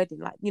at a wedding.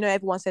 Like, you know,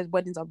 everyone says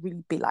weddings are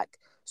really big, like,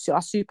 so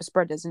are super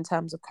spreaders in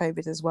terms of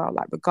COVID as well,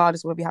 like,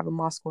 regardless of whether you have a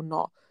mask or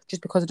not,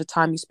 just because of the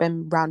time you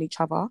spend around each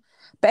other.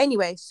 But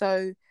anyway,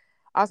 so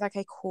I was like,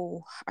 okay,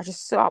 cool. I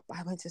just stood up.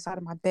 I went to the side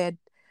of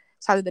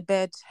the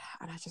bed,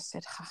 and I just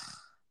said,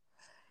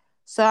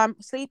 So I'm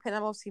sleeping.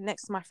 I'm obviously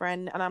next to my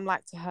friend, and I'm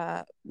like to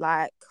her,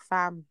 like,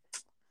 fam,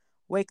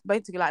 wake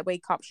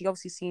up. She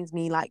obviously sees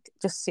me, like,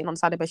 just sitting on the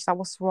side of the bed. She's like,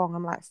 what's wrong?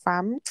 I'm like,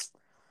 fam,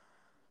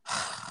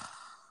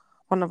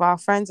 one of our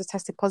friends has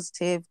tested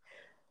positive.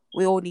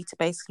 We all need to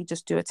basically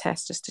just do a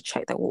test just to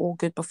check that we're all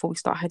good before we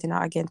start heading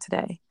out again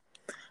today.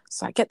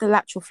 So I get the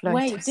lateral flow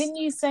test. Wait, didn't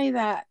you say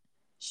that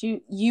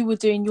you were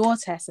doing your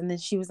test and then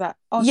she was like,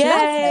 oh,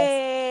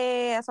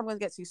 yeah, that's what I'm going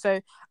to get to.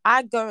 So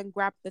I go and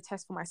grab the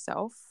test for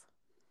myself.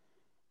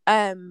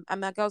 And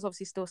my girl's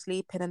obviously still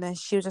sleeping, and then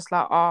she was just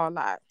like, oh,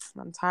 like,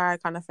 I'm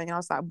tired, kind of thing. And I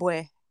was like,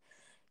 boy,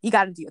 you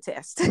got to do your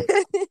test.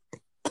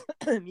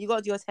 You got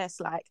to do your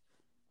test, like,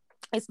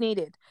 it's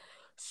needed.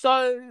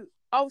 So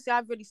obviously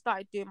I've really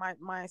started doing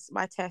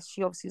my test.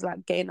 She obviously is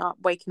like getting up,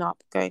 waking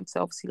up, going to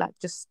obviously like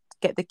just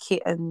get the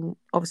kit and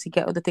obviously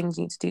get all the things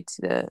you need to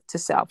do to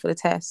set up for the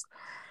test.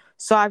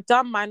 So I've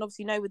done mine.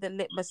 Obviously, you know, with the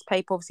litmus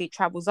paper, obviously it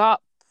travels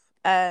up.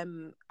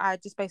 I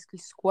just basically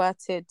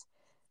squirted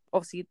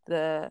obviously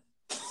the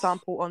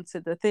sample onto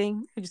the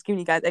thing, just giving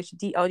you guys extra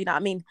detail, you know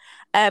what I mean?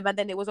 And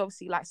then it was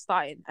obviously like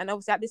starting, and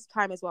obviously at this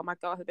time as well, my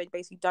girl had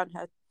basically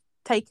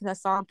taken her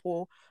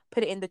sample,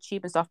 put it in the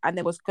tube and stuff, and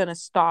then was gonna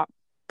start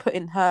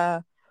putting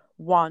her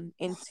one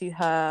into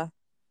her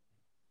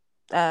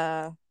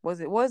what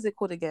is it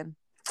called again?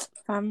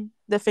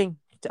 The thing.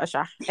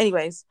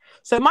 Anyways,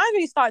 so mine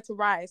really started to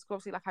rise because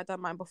obviously like I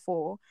done mine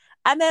before,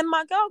 and then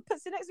my girl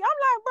puts it next to me. I'm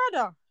like,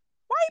 brother,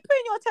 why are you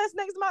putting your test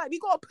next to mine? You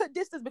gotta put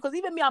distance because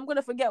even me, I'm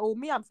gonna forget, or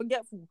me, I'm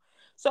forgetful.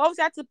 So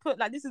obviously I had to put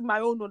like, this is my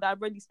own one that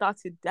I've already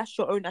started. That's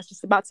your own. That's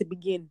just about to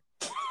begin.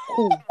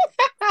 Cool.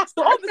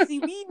 So obviously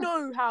we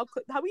know how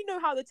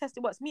the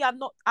testing works. Me,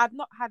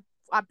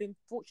 I've been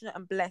fortunate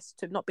and blessed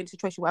to have not been in a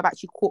situation where I've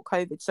actually caught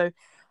COVID. So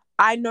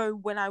I know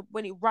when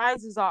it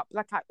rises up,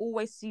 like I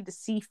always see the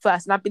C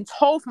first. And I've been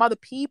told from other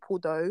people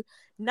though,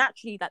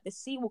 naturally that the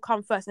C will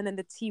come first and then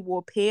the T will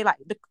appear. Like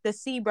the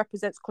C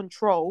represents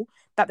control,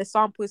 that the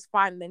sample is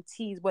fine, and then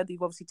T is whether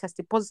you've obviously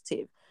tested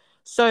positive.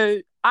 So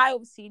I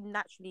obviously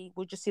naturally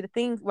will just see the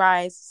thing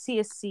rise, see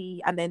a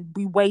C, and then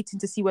be waiting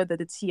to see whether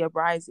the T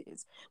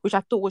arises, which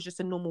I thought was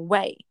just a normal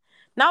way.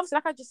 Now, obviously,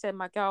 like I just said,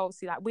 my girl,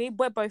 obviously, like we're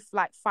both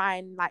like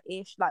fine, like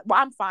ish, like well,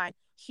 I'm fine.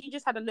 She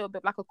just had a little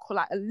bit like a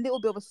little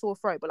bit of a sore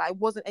throat, but like it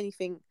wasn't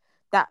anything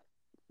that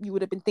you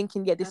would have been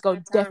thinking, yeah, this girl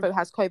defo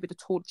has COVID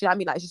at all. Do you know what I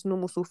mean? Like it's just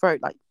normal sore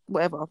throat, like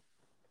whatever.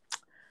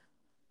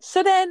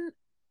 So then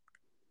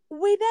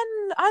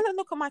I don't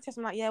look at my test.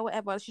 I'm like, yeah,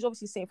 whatever. She's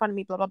obviously sitting in front of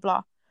me, blah blah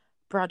blah.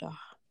 Brother,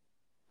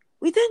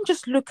 we then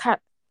just look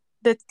at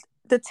the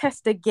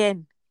test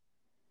again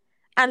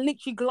and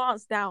literally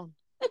glance down.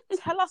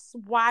 Tell us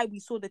why we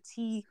saw the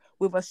T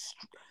with a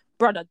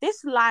brother.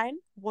 This line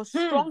was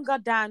stronger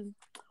than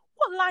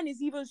what line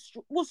is even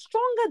was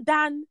stronger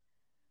than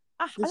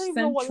I don't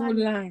even know what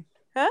line.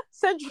 Huh?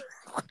 Central.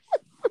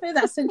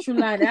 That central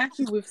line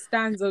actually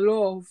withstands a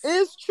lot of.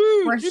 It's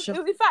true. Pressure.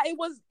 In fact, it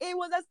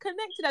was as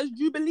connected as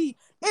Jubilee.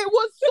 It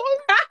was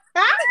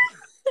so.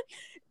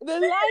 The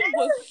line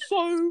was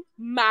so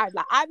mad.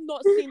 Like I've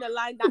not seen a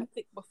line that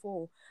thick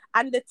before,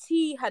 and the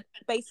T had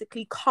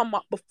basically come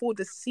up before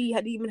the C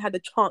had even had a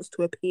chance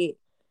to appear.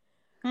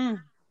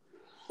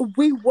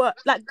 We were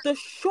like the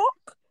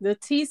shock. The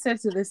T said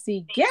to the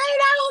C, "Get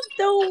out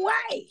the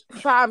way,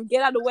 fam!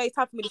 Get out of the way. It's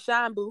time for me to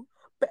shine, boo."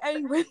 But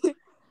anyway,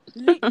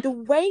 the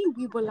way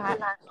we were like,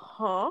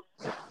 huh?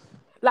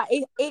 Like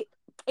it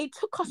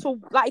took us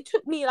it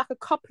took me like a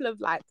couple of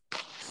like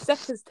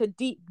seconds to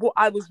deep what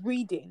I was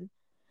reading.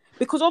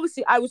 Because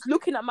obviously I was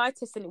looking at my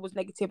test and it was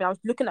negative, and I was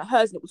looking at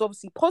hers and it was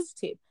obviously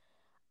positive.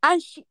 And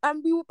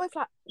we were both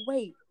like,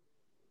 wait,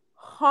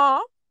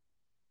 huh?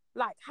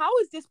 Like, how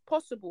is this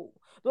possible?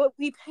 But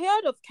we've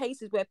heard of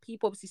cases where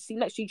people obviously sit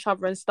next to each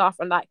other and stuff,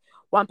 and like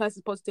one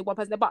person's positive, one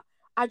person, but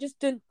I just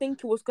didn't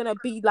think it was gonna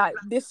be like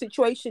this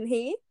situation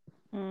here.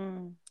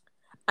 And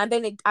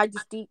then I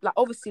just deep like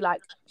obviously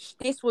like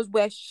this was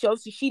where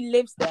she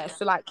lives there,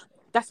 so like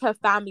that's her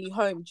family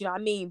home. Do you know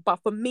what I mean?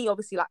 But for me,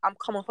 obviously, like I'm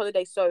coming on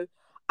holiday, so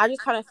I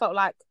just kind of felt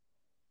like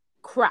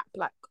crap.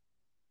 Like,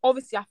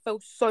 obviously, I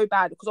felt so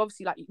bad because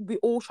obviously, like, we're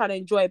all trying to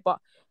enjoy it. But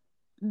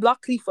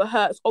luckily for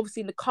her, it's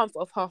obviously in the comfort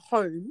of her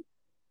home.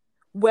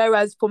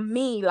 Whereas for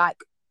me,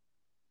 like,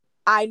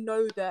 I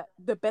know that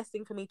the best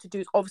thing for me to do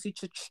is obviously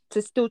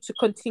to still to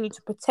continue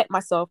to protect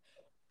myself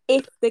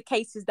if the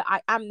case is that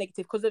I am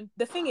negative. Because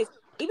the thing is,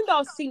 even though I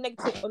was seeing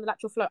negative on the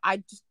lateral flow,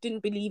 I just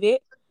didn't believe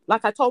it.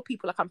 Like, I told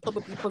people, like, I'm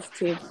probably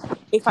positive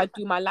if I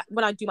do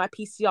when I do my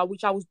PCR,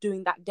 which I was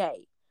doing that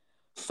day.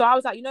 So I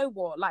was like, you know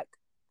what? Like,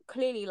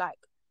 clearly, like,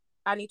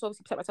 I need to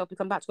obviously protect myself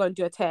because I'm about to go and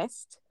do a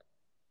test.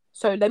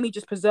 So let me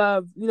just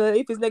preserve, you know,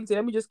 if it's negative,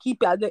 let me just keep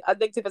it as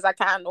negative as I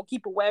can, or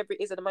keep it wherever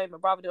it is at the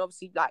moment, rather than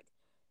obviously, like,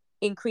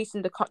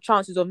 increasing the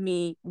chances of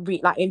me,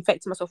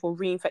 infecting myself or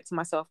reinfecting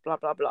myself, blah,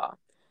 blah, blah.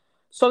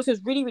 So it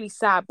was really, really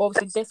sad. But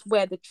obviously, that's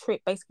where the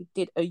trip basically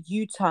did a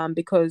U-turn,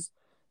 because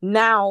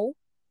now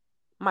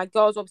my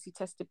girl's obviously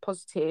tested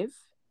positive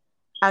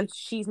and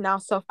she's now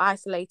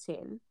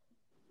self-isolating.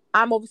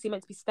 I'm obviously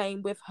meant to be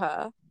staying with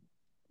her.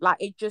 Like,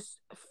 it just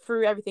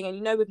threw everything. And,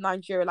 you know, with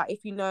Nigeria, like,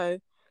 if you know,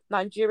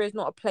 Nigeria is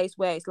not a place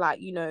where it's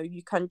like, you know,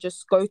 you can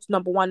just go to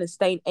number one and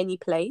stay in any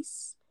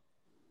place,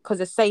 because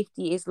the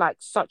safety is, like,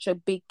 such a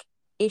big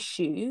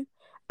issue.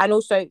 And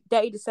also,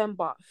 Detty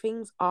December,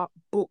 things are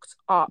booked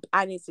up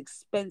and it's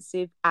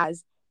expensive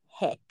as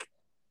heck.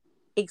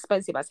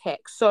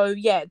 So,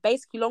 yeah,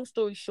 basically, long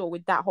story short,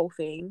 with that whole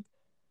thing,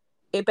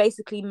 it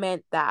basically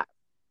meant that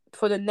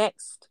for the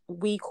next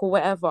week or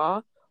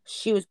whatever,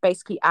 she was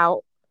basically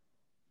out,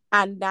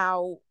 and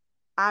now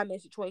I'm in a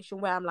situation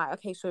where I'm like,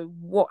 okay, so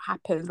what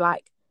happens?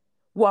 Like,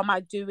 what am I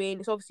doing?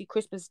 It's obviously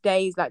Christmas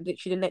days, like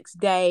literally the next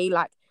day.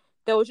 Like,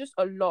 there was just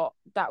a lot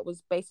that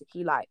was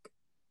basically like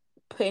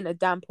putting a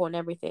damper on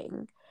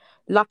everything.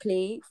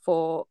 Luckily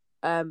for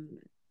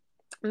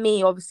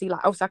me, obviously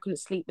I couldn't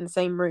sleep in the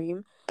same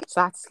room,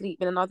 so I had to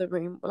sleep in another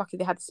room. Luckily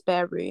they had a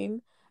spare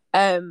room.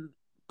 But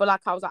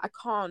like I was like,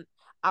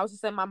 I was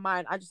just in my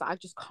mind, I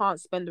just can't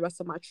spend the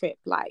rest of my trip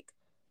like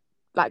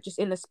just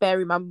in the spare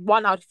room.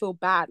 I'd feel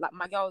bad. Like,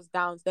 my girl's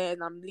downstairs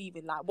and I'm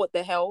leaving. Like, what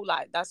the hell?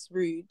 Like, that's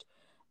rude.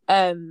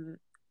 And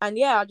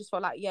yeah, I just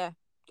felt like, yeah,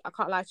 I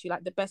can't lie to you.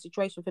 Like, the best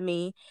situation for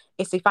me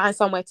is to find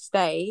somewhere to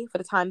stay for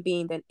the time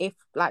being. Then if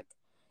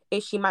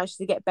if she manages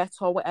to get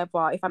better or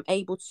whatever, if I'm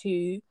able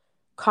to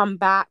come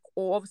back,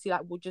 or obviously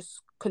like we'll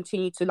just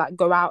continue to like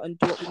go out and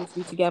do what we need to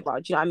do together.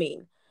 Do you know what I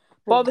mean?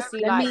 But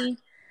obviously, let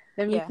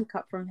me yeah. pick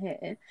up from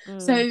here.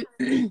 So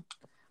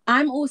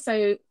I'm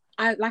also,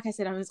 like I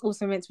said, I was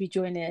also meant to be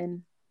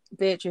joining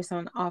Beatrice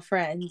on Our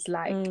Friends,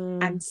 like,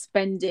 and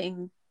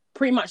spending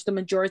pretty much the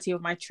majority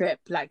of my trip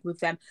like with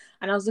them,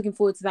 and I was looking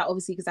forward to that,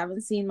 obviously, because I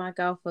haven't seen my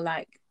girl for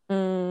like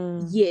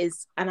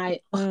years, and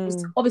I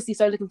was obviously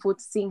so looking forward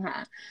to seeing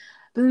her.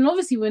 But then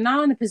obviously we're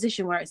now in a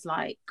position where it's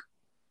like,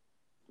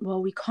 well,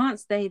 we can't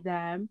stay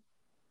there,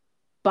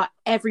 but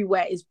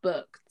everywhere is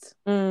booked.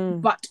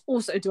 But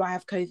also, do I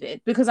have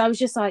COVID? Because I was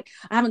just like,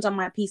 I haven't done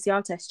my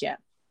PCR test yet.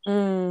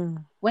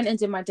 Went and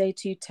did my day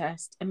 2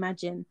 test.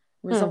 Imagine,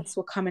 results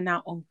were coming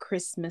out on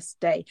Christmas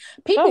Day.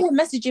 People were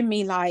messaging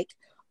me like,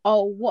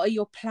 oh, what are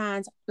your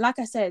plans? Like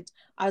I said,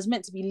 I was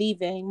meant to be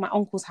leaving my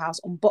uncle's house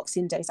on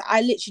Boxing Day. So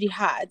I literally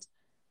had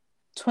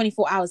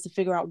 24 hours to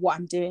figure out what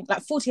I'm doing,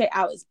 like 48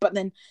 hours. But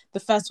then the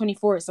first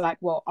 24 is like,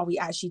 well, are we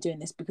actually doing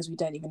this? Because we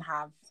don't even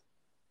have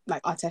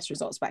like our test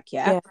results back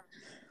yet. Yeah.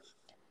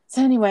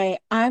 So anyway,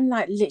 I'm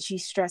like literally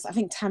stressed. I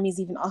think Tammy's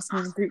even asking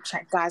in the group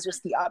chat, guys,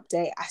 what's the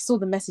update? I saw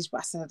the message,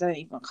 but I said, I can't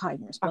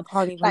even respond.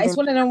 Like, it's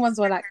one of those ones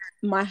where like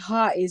my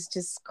heart is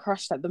just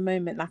crushed at the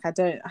moment. Like I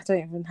don't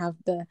even have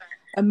the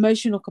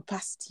emotional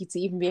capacity to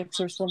even be able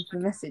to respond to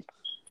the message.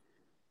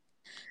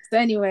 So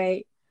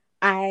anyway,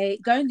 I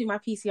go and do my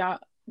PCR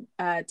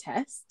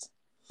test.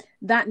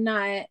 That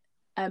night,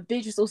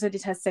 Beatrice also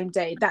did her same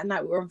day. That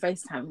night we were on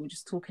FaceTime. We were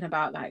just talking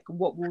about like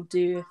what we'll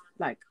do,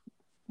 like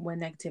we're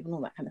negative and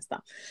all that kind of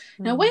stuff.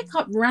 Now I wake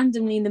up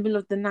randomly in the middle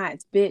of the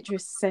night,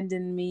 Beatrice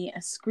sending me a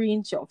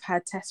screenshot of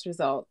her test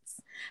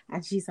results,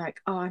 and she's like,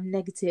 oh, I'm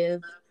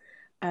negative,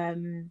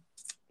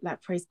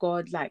 like praise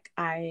God, like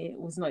I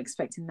was not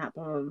expecting that,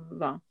 blah blah blah,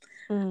 blah.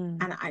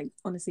 And I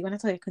honestly, when I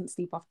tell you I couldn't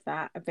sleep after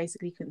that, I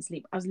basically couldn't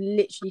sleep. I was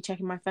literally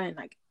checking my phone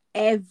like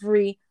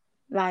every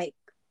like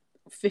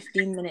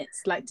 15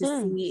 minutes, like to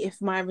see if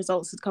my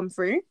results had come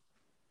through.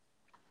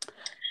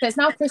 So it's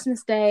now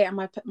Christmas Day, and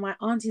my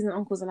aunties and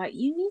uncles are like,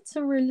 you need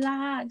to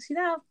relax, you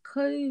don't have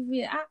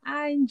COVID,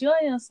 I enjoy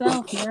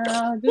yourself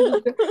now. I'm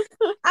like,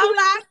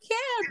 I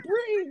can't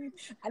breathe.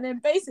 And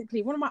then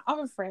basically one of my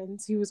other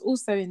friends who was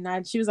also in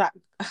there, she was like,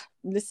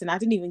 listen, I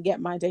didn't even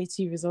get my day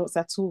 2 results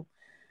at all.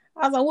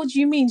 I was like, what do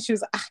you mean? She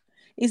was like,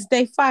 it's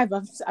day 5,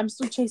 I'm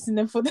still chasing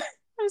them for the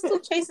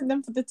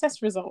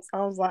test results.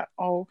 I was like,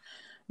 oh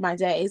my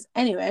days.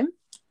 Anyway,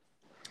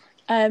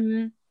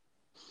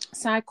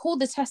 so I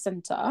called the test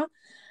center,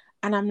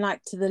 and I'm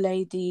like to the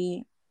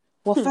lady,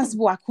 well, first of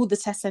all, I called the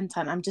test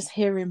center and I'm just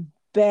hearing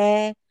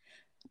bare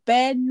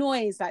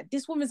noise. Like,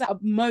 this woman's at a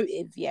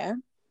motive, yeah?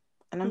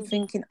 And I'm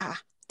thinking,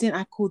 didn't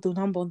I call the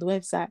number on the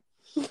website?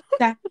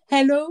 That,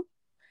 hello?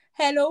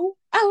 I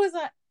was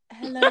like,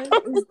 hello?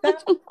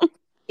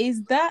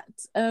 Is that,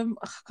 I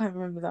can't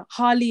remember that.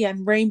 Harley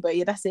and Rainbow,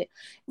 yeah, that's it.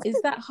 Is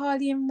that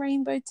Harley and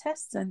Rainbow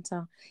Test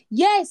Center?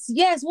 Yes,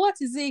 what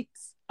is it?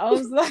 I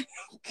was like,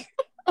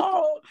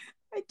 oh,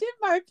 I did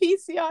my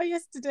PCR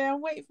yesterday.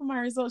 I'm waiting for my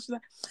results. She's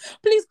like,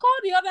 please call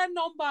the other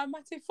number. I'm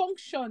at a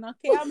function.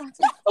 Okay, I'm at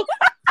a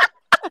function.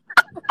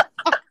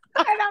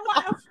 And I'm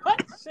at a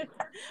function.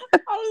 I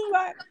was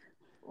like,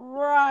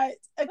 right,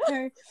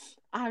 okay.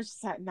 I was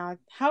just like, nah,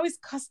 how is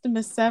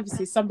customer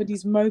services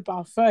somebody's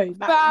mobile phone?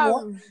 Like,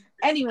 what?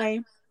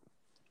 Anyway,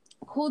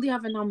 call the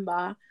other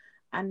number.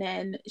 And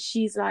then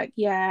she's like,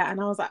 yeah.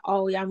 And I was like,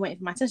 oh, yeah, I'm waiting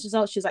for my test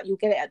results. She was like, you'll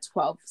get it at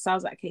 12. So I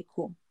was like, okay,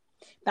 cool.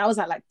 That was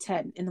at like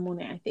 10 in the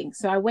morning, I think.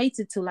 So I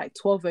waited till like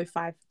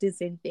 12:05, didn't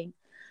say anything.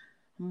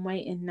 I'm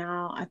waiting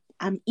now.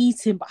 I'm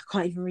eating, but I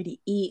can't even really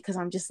eat because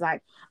I'm just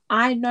like,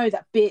 I know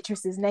that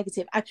Beatrice is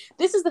negative.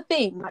 This is the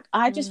thing. Like,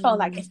 I just felt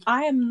like if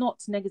I am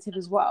not negative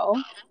as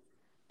well,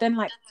 then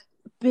like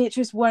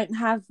Beatrice won't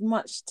have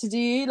much to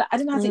do. Like, I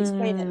didn't have to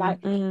explain it. Like,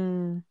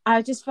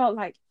 I just felt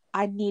like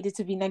I needed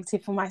to be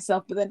negative for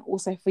myself, but then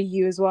also for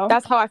you as well.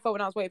 That's how I felt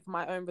when I was waiting for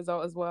my own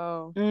result as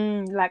well.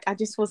 Like, I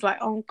just was like,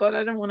 oh God,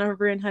 I don't want to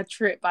ruin her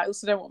trip, but I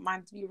also don't want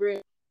mine to be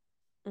ruined.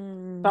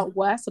 Felt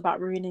worse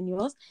about ruining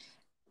yours.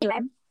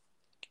 Anyway.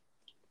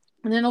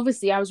 And then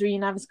obviously I was really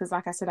nervous because,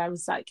 like I said, I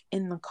was like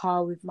in the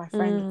car with my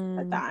friend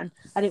like that, and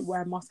I didn't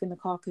wear a mask in the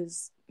car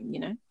because, you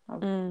know, I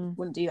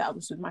wouldn't do that. I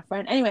was with my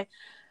friend. Anyway,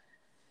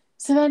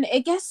 so then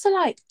it gets to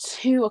like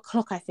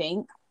 2:00, I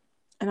think,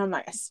 and I'm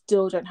like, I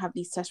still don't have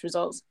these test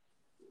results.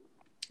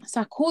 So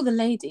I call the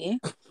lady,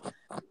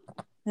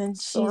 and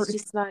she's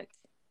just like,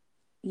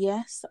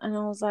 yes. And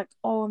I was like,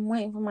 oh, I'm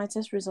waiting for my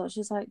test results.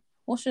 She's like,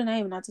 what's your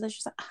name? And I told her,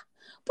 she's like,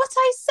 but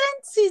I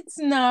sent it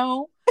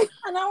now.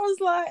 And I was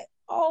like,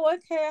 oh,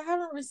 okay, I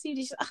haven't received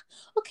it. She's like,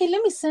 okay,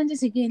 let me send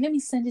it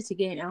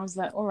again. And I was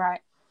like, all right,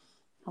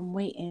 I'm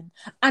waiting.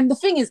 And the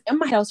thing is, in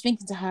my head, I was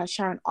thinking to her,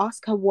 Sharon,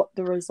 ask her what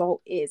the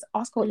result is.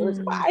 Ask her what the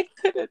result is. But I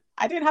couldn't.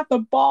 I didn't have the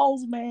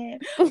balls, man.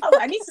 I was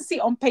like, I need to see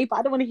it on paper.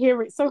 I don't want to hear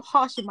it so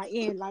harsh in my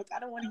ear. Like, I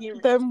don't want to hear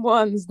it. Them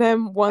ones,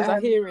 I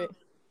hear it.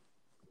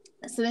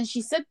 So then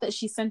she said that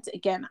she sent it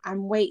again.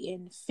 I'm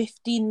waiting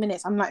 15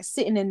 minutes. I'm like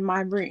sitting in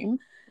my room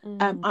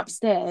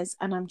upstairs,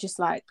 and I'm just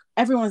like,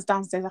 everyone's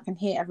downstairs. I can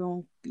hear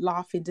everyone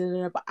laughing,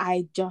 but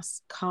I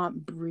just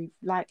can't breathe.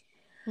 Like,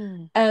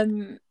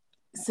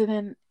 so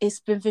then it's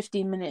been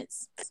 15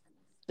 minutes,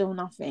 still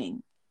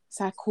nothing.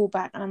 So I call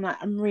back and I'm like,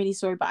 I'm really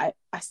sorry, but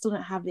I still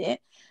don't have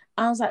it.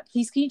 I was like,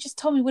 please, can you just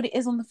tell me what it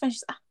is on the phone?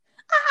 She's like,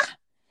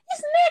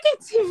 it's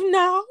negative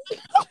now.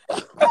 I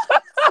was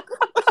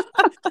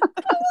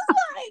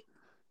like,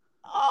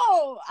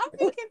 oh, I'm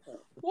thinking,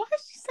 why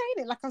is she saying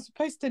it like I'm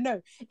supposed to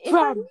know? If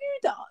I knew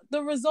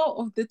the result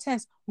of the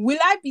test, will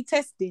I be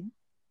testing?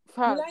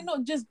 Will I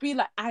not just be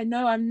like, I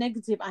know I'm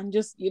negative and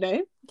just,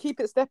 keep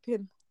it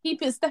stepping?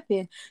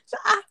 So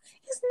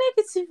it's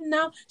negative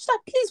now. She's like,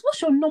 please,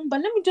 what's your number?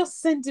 Let me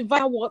just send it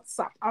via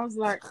WhatsApp. I was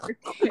like,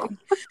 okay.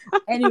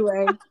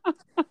 Anyway,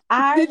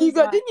 didn't you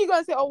go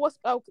and say,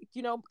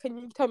 can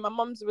you tell my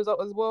mum's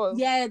result as well?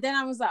 Yeah, then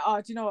I was like,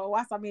 oh, do you know what?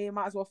 Whilst I'm here,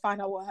 might as well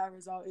find out what her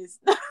result is.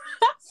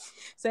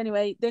 So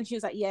anyway, then she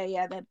was like,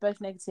 yeah, they're both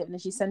negative, and then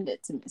she sends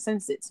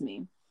it to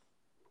me.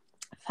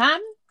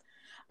 Fam,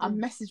 our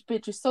message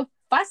bitch was so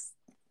fast.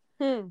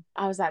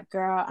 I was like,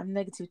 girl, I'm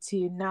negative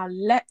too. Now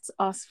let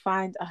us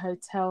find a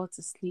hotel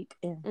to sleep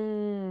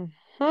in.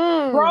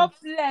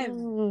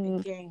 Problem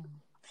again.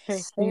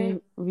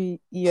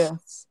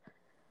 Yes.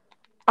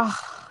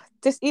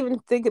 Just even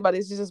think about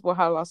this is just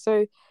wahala.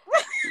 So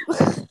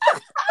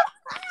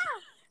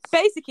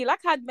basically, like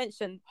I had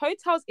mentioned,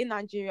 hotels in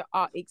Nigeria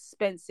are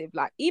expensive.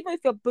 Like, even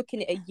if you're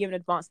booking it a year in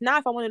advance, now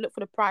if I want to look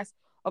for the price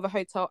of a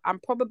hotel, I'm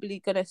probably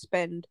gonna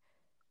spend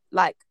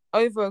like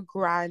over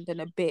 $1,000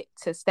 and a bit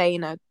to stay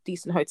in a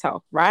decent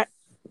hotel, right?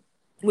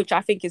 Which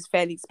I think is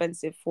fairly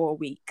expensive for a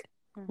week,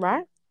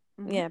 right?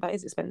 Yeah, that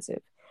is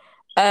expensive.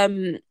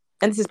 And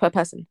this is per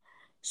person.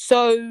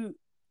 So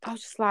I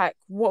was just like,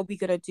 what are we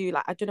gonna do?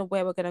 Like, I don't know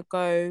where we're gonna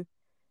go.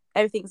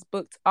 Everything's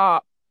booked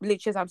up.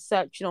 Literally, as I'm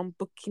searching on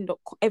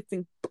booking.com,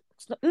 everything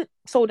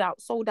sold out.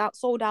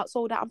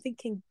 I'm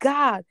thinking,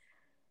 God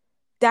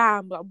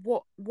damn, like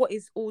what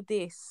is all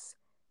this?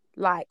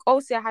 Like,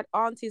 obviously I had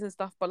aunties and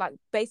stuff, but like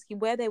basically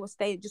where they were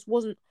staying just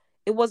wasn't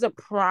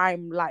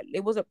prime. Like,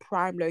 it wasn't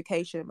prime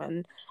location,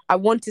 and I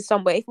wanted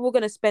somewhere, if we were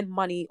going to spend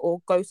money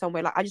or go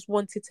somewhere, like I just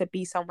wanted to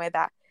be somewhere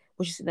that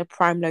was just in a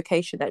prime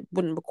location that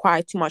wouldn't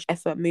require too much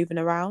effort moving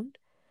around,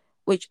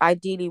 which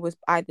ideally was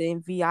either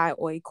in VI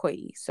or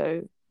Ikoyi.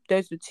 So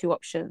those were two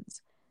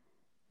options.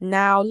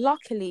 Now,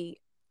 luckily,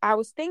 I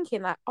was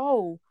thinking like,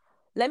 oh,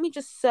 let me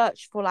just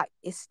search for like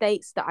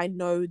estates that I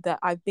know that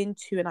I've been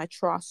to and I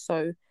trust.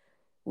 So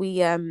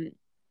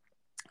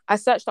I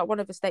searched up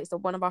one of the estates that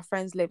one of our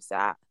friends lives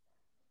at,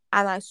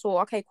 and I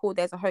saw, okay, cool,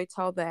 there's a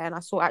hotel there, and I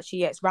saw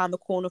actually, it's around the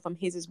corner from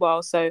his as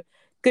well, so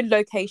good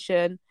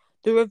location.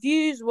 The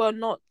reviews were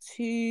not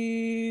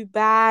too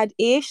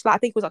bad-ish. Like, I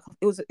think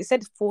it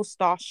said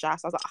 4-star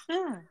Shas. I was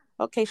like,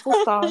 okay,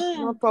 4 stars,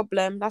 no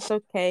problem, that's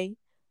okay.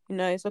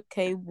 It's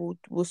okay.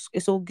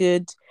 It's all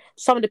good.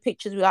 Some of the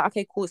pictures were like,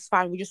 okay, cool, it's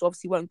fine. We just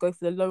obviously won't go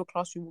for the lower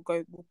class room.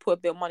 We'll put a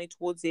bit of money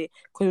towards it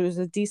because it was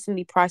a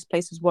decently priced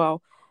place as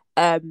well.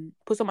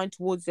 Put some money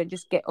towards it and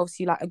just get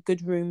obviously like a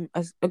good room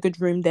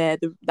there.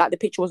 The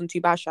picture wasn't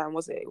too bad, Sharon,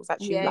 was it? It was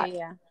actually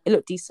it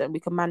looked decent. We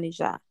could manage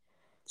that.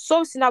 So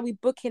obviously now we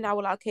book in. I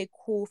was like, okay,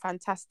 cool,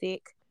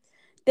 fantastic.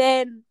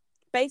 Then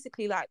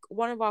basically, like,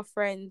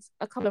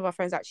 a couple of our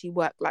friends actually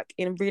work like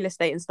in real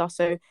estate and stuff.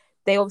 So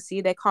they obviously,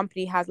 their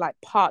company has like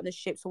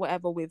partnerships or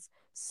whatever with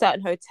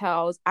certain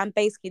hotels. And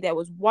basically there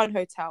was one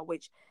hotel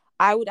which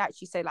I would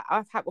actually say, like,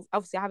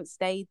 obviously I haven't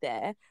stayed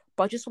there,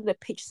 but just from the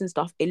pictures and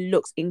stuff, it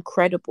looks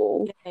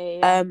incredible.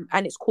 And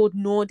it's called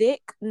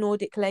Nordic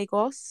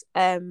Lagos.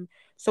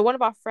 So one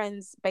of our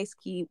friends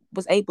basically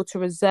was able to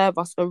reserve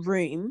us a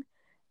room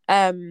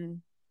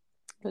in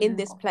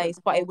this place,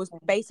 but it was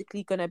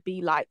basically gonna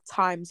be like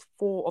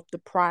 ×4 of the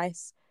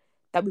price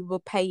that we were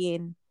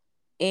paying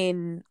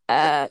in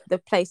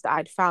the place that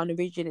I'd found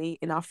originally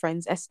in our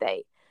friend's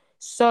estate.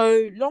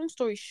 So long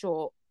story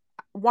short,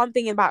 one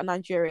thing about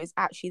Nigeria is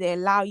actually they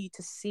allow you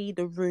to see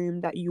the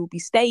room that you'll be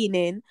staying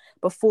in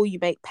before you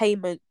make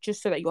payment,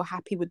 just so that you're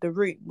happy with the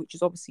room, which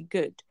is obviously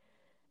good.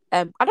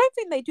 I don't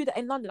think they do that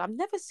in London. I've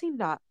never seen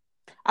that.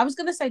 I was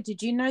gonna say,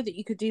 did you know that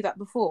you could do that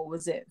before?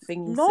 Was it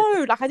things?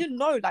 No, like I didn't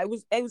know. Like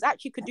it was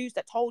actually Kudus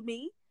that told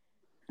me.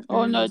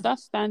 Oh no,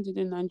 that's standard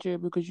in Nigeria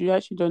because you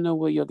actually don't know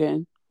what you're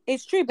getting.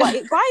 It's true, but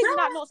why isn't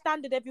that not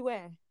standard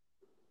everywhere?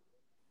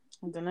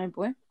 I don't know,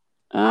 boy.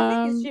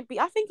 I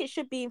think it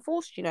should be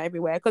enforced,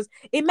 everywhere, because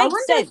it makes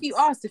sense. I wonder if you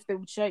asked if they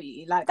would show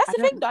you. Like, that's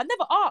the thing, though. I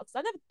never asked.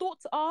 I never thought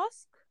to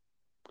ask.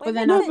 But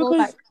then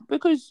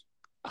because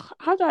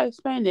how do I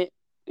explain it?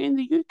 In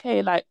the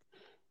UK, like,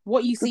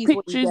 what you see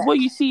what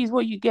you see is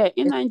what you get.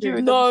 In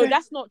Nigeria, no,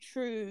 that's not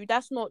true.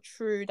 That's not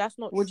true.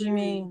 What do you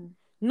mean?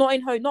 Not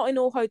in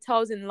all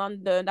hotels in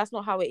London. That's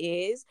not how it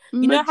is.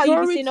 You know how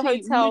you see in a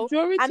hotel.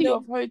 Majority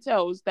of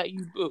hotels that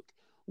you book,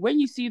 when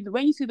you see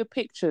the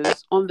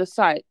pictures on the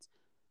site,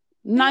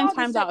 9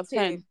 times out of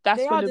 10, that's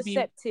They are going to be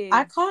deceptive.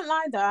 I can't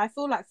lie though. I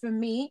feel like for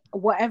me,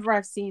 whatever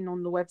I've seen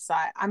on the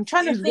website, I'm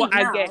trying to is think what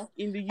I now. get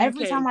in the UK.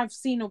 Every time I've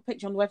seen a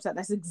picture on the website,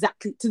 that's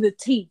exactly to the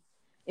T.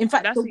 In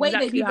fact, That's the way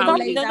exactly they've even how it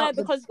laid is. out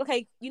Because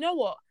okay, you know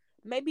what?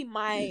 Maybe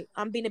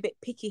I'm being a bit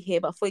picky here,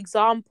 but for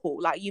example,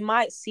 like you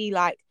might see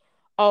like,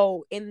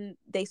 oh,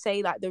 they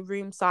say like the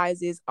room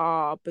sizes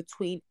are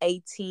between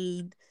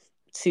 18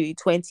 to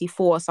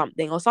 24 or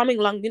something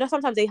long. You know,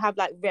 sometimes they have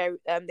like they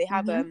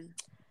have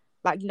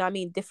like, you know what I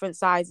mean, different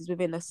sizes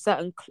within a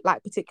certain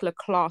like particular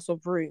class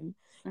of room.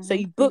 So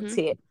you booked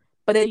it,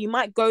 but then you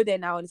might go there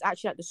now and it's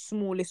actually like the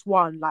smallest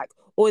one, like,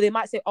 or they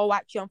might say, oh,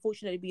 actually,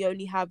 unfortunately, we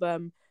only have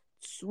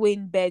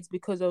twin beds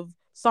because of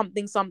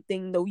something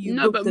though you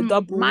booked the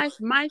double.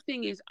 My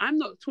thing is, I'm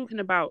not talking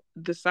about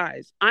the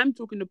size. I'm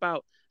talking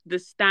about the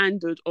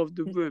standard of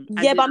the room.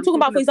 Yeah, but I'm talking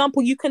about, for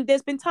example,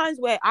 there's been times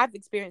where I've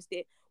experienced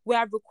it where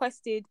I've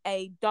requested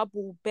a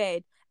double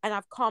bed and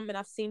I've come and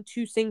I've seen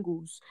 2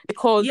 singles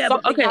because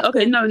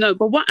okay, no.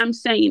 But what I'm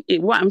saying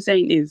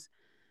is,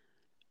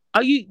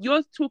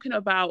 you're talking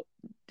about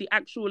the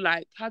actual,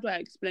 like, how do I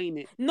explain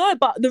it? No,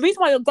 but the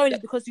reason why you're going is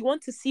because you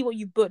want to see what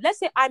you booked. Let's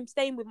say I'm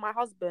staying with my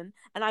husband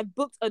and I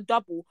booked a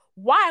double.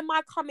 Why am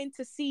I coming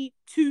to see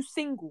 2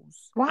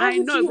 singles? Why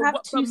would you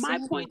have two my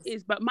singles?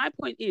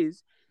 point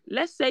is,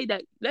 let's say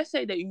that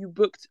you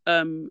booked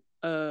a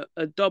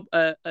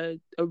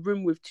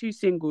room with 2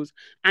 singles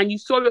and you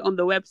saw it on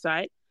the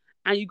website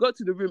and you got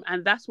to the room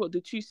and that's what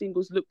the 2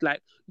 singles looked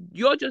like.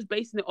 You're just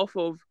basing it off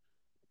of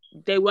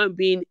they weren't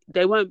being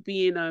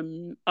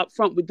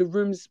upfront with the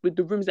rooms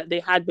that they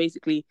had.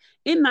 Basically,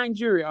 in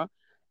Nigeria,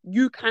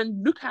 you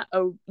can go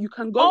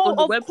on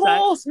the website. Of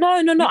course, no,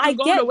 I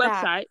get that.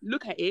 Website,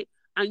 look at it,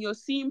 and you're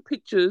seeing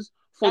pictures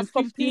from That's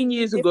 15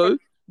 years different.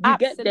 ago. You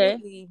get there,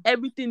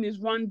 everything is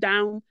run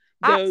down.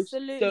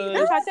 Absolutely,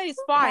 that's why I said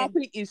it's fine.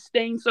 Carpet is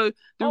stained. So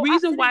the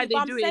reason why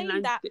they do it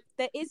in that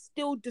there is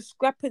still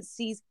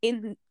discrepancies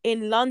in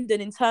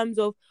London in terms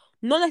of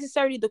not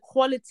necessarily the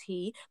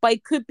quality, but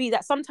it could be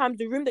that sometimes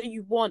the room that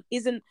you want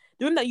isn't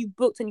the room that you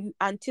booked and you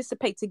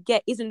anticipate to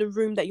get isn't the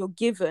room that you're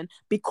given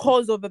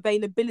because of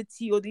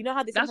availability, or do you know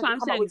how this? That's what I'm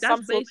saying.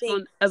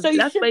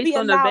 That's based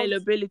on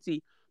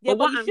availability. Yeah,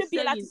 but you should be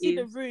allowed to see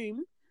the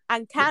room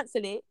and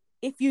cancel it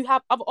if you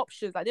have other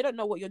options. Like, they don't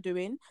know what you're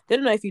doing. They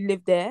don't know if you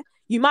live there.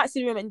 You might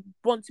see the room and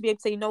want to be able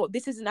to say, you know what,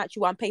 this isn't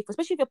actually what I'm paying for,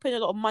 especially if you're putting a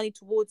lot of money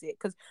towards it.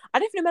 Because I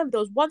definitely remember there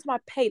was one time I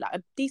paid like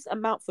a decent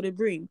amount for the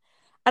room.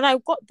 And I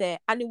got there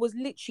and it was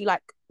literally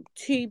like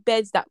 2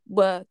 beds that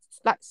were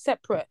like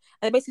separate.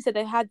 And they basically said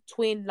they had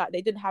twin, like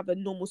they didn't have a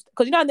normal...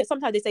 Because you know,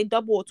 sometimes they say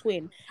double or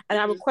twin. And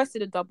I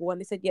requested a double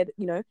and they said, yeah,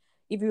 you know,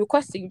 if you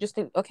request it, you just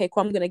think, okay,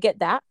 cool, I'm going to get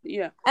that.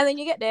 Yeah. And then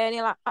you get there and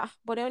you're like,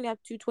 but they only have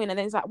 2 twin. And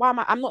then it's like, why am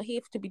I'm not here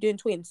to be doing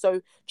twins. So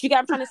do you get what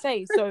I'm trying to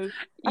say? So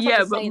that's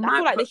what I'm saying. I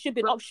feel like there should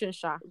be an option,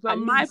 Sha. But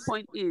my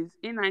point is,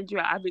 in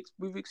Nigeria,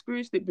 we've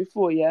experienced it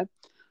before, yeah,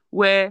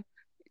 where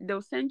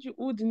they'll send you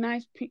all the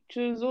nice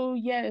pictures. Oh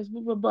yes,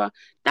 blah blah blah.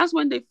 That's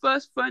when they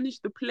first furnish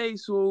the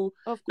place, or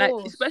like,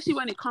 especially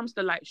when it comes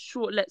to like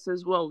short lets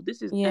as well.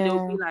 And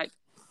it'll be like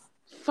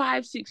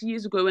 5-6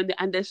 years ago,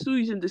 and they're still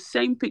using the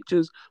same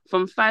pictures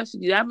from 5-6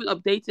 years. They haven't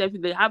updated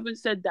everything. They haven't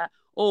said that,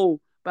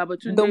 oh,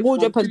 Babatunde, the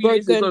wardrobe has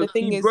broken. The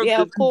thing is,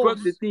 yeah, of course,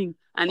 broke the thing,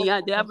 and they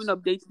haven't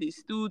updated it. It's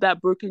still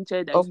that broken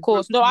chair. Of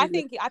course, no, I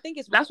think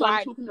it's that's what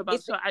I'm talking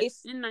about.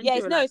 In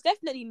Nigeria, it's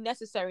definitely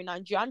necessary in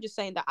Nigeria. I'm just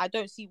saying that I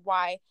don't see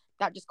why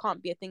that just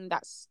can't be a thing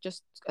that's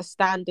just a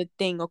standard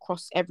thing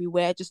across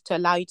everywhere, just to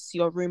allow you to see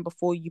your room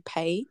before you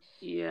pay.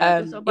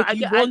 Yeah, but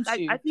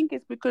I think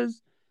it's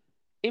because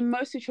in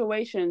most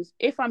situations,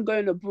 if I'm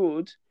going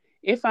abroad,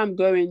 if I'm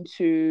going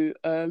to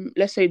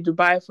let's say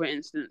Dubai, for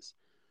instance,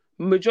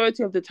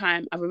 majority of the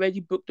time I've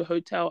already booked the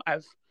hotel.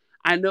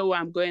 I know where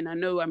I'm going. I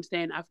know where I'm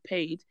staying. I've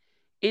paid.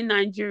 In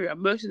Nigeria,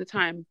 most of the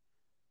time,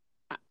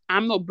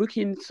 I'm not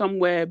booking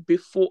somewhere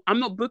before. I'm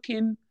not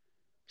booking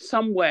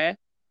somewhere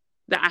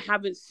that I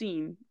haven't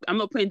seen. I'm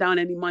not putting down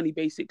any money,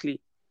 basically.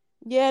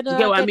 Yeah, no, you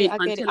get what I mean?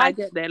 Until I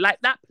get there. Like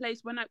that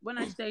place, when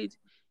I stayed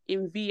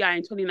in VI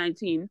in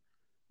 2019,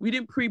 we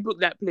didn't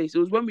pre-book that place. It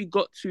was when we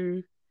got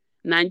to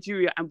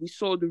Nigeria and we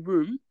saw the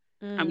room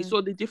and we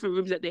saw the different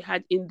rooms that they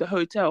had in the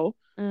hotel.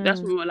 That's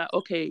when we were like,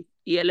 okay,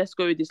 yeah, let's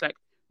go with this. Like,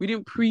 we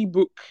didn't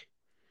pre-book.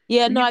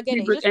 Yeah, no, I get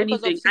it. Just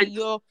because obviously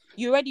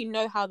you already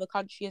know how the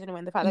country is,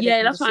 and the fact that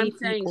that's what I'm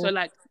saying. People. So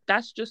like,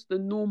 that's just the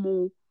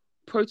normal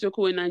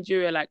protocol in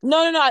Nigeria. Like,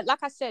 no, like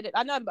I said,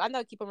 I know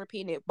I keep on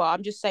repeating it, but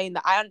I'm just saying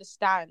that I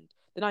understand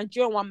the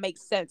Nigerian one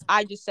makes sense.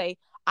 I just say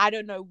I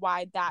don't know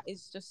why that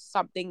is just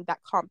something that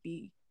can't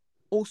be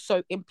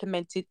also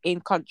implemented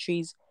in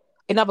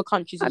other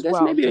countries as well. I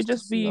guess maybe it would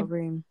just be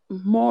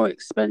more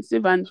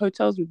expensive and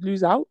hotels would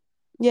lose out.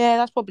 Yeah,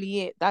 that's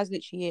probably it. That's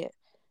literally it.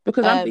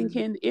 Because I'm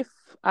thinking, if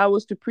I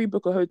was to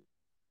pre-book a hotel,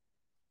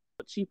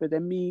 cheaper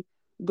than me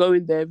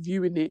going there,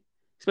 viewing it,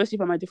 especially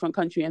if I'm in a different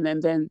country, and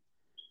then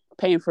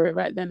paying for it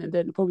right then and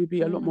then, it'd probably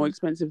be a lot more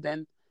expensive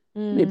than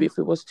maybe if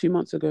it was 2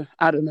 months ago.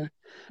 I don't know.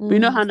 But you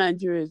know how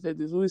Nigeria is, that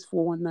there's always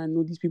 419,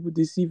 all these people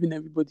deceiving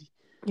everybody.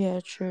 Yeah,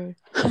 true.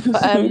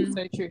 But It's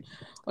so true.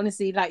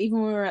 Honestly, like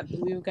even when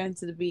we were going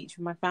to the beach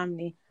with my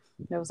family,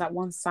 there was like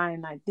one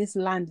sign like this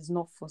land is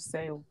not for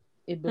sale.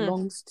 It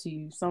belongs to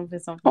you, something.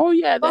 Oh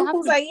yeah, they But have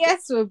was to. like,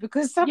 yes, well,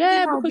 because something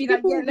Yeah, I'll because be like,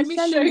 people yeah, will let be me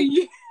show selling it.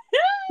 you.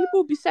 People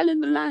will be selling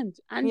the land,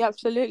 and yeah,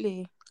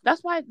 absolutely.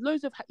 that's why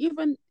loads of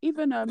even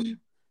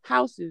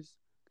houses,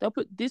 they'll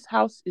put this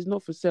house is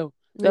not for sale.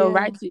 They'll Yeah.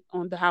 write it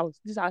on the house.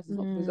 This house is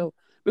not for sale,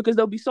 because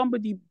there'll be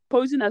somebody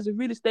posing as a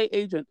real estate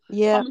agent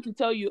coming to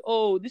tell you,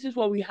 oh, this is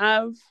what we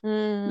have.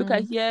 Look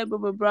at here, blah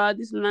blah blah.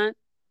 This land.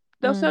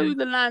 They'll sell you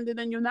the land, and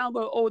then you now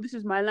go, oh, this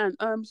is my land.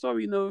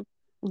 Sorry, no,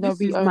 They'll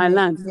this is my reown it.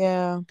 land.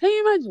 Yeah. Can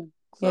you imagine?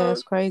 Yeah, So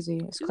it's crazy.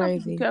 It's you have to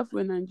be crazy. careful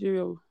in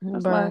Nigeria.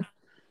 That's Bruh. why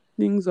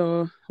things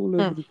are all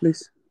over the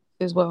place.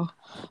 As well.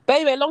 But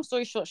anyway, long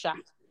story short, Sha,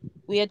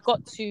 we had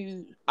got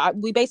to.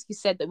 We basically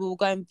said that we will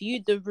go and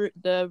view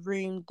the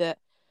room that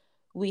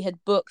we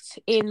had booked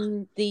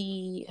in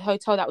the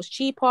hotel that was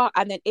cheaper,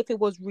 and then if it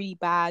was really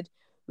bad,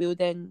 we would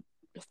then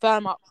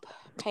firm up,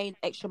 pay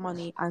extra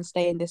money, and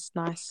stay in this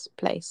nice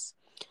place.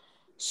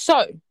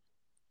 So,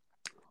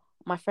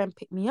 my friend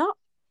picked me up.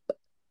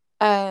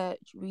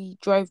 We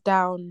drove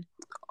down.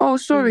 Oh,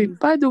 sorry.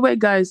 By the way,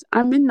 guys,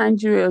 I'm in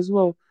Nigeria as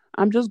well.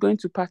 I'm just going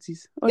to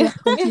parties. Oh yeah,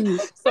 continue.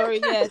 Sorry,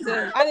 yeah.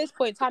 So at this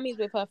point, Tammy's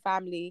with her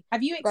family.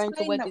 Have you going to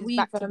explained that weddings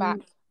back to back?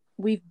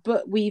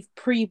 we've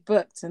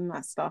pre-booked and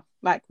that stuff?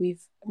 Like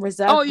we've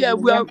reserved. Oh yeah,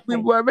 we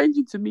were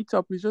arranging to meet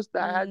up. It's just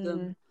that I had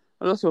a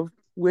lot of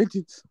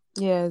weddings.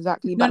 Yeah,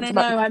 exactly. No.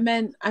 I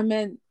meant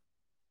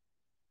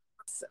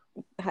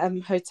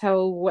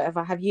hotel,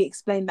 whatever. Have you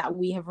explained that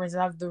we have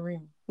reserved the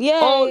room?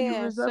 Yeah.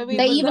 You reserved. So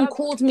they even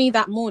called me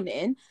that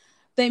morning.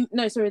 They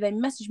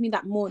messaged me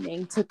that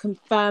morning to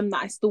confirm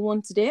that I still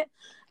wanted it.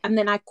 And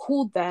then I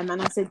called them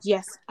and I said,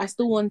 yes, I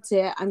still want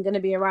it. I'm going to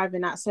be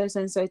arriving at so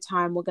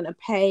time. We're going to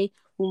pay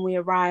when we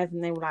arrive.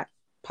 And they were like,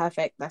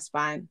 perfect, that's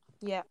fine.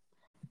 Yeah.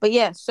 But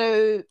yeah,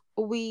 so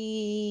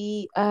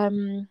we,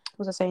 what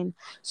was I saying?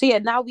 So yeah,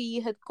 now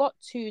we had got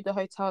to the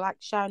hotel, like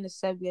Sharon has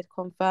said, we had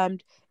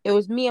confirmed. It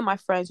was me and my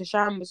friend. So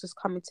Sharon was just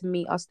coming to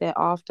meet us there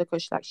after,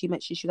 because she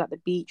mentioned she was at the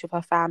beach with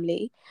her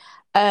family.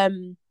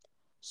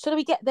 So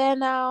we get there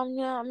now, you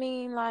know what I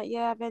mean? Like,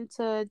 yeah, I've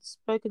entered,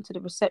 spoken to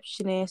the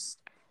receptionist.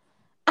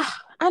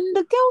 And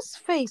the girl's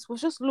face was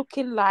just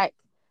looking like,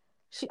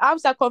 I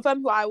was like,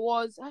 confirmed who I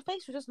was. Her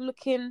face was just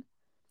looking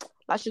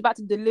like she was about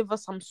to deliver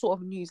some sort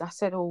of news. I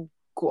said, oh,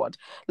 God.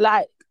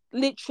 Like,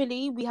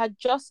 literally, we had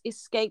just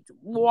escaped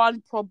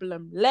one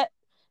problem. Let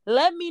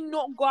me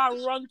not go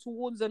and run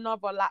towards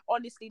another. Like,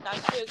 honestly,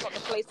 Nigeria is not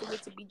the place for me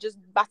to be just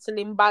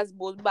battling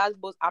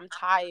basballs. I'm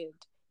tired.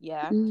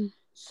 Yeah.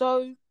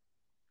 So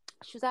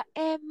she was like,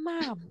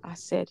 ma'am. I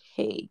said,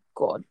 hey,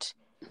 God.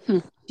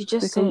 She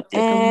just said,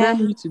 they can man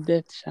you to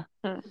death, Sha.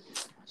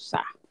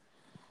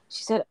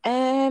 She said,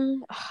 I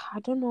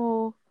don't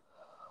know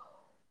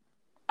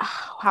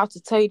how to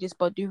tell you this,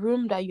 but the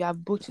room that you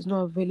have booked is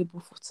not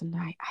available for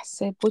tonight. I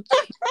said, but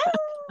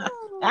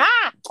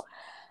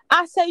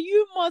I said,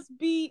 you must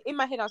be, in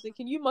my head I was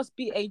thinking, you must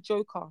be a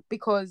joker,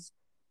 because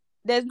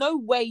there's no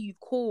way you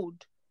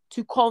called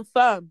to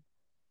confirm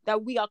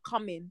that we are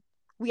coming.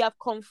 We have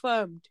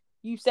confirmed.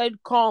 You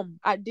said come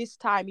at this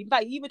time. In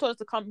fact, you even told us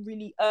to come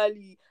really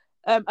early,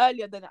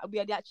 earlier than we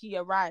had actually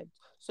arrived.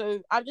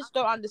 So I just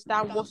don't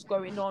understand what's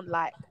going on.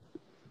 Like,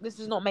 this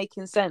is not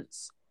making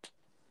sense.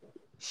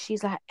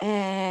 She's like,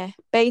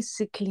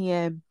 basically,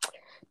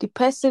 the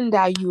person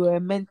that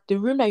the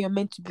room that you're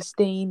meant to be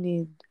staying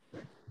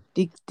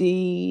in,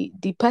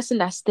 the person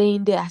that's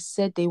staying there, I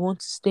said they want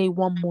to stay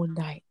one more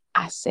night.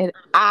 I said,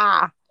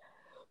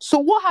 so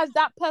what has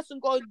that person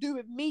got to do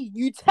with me?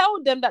 You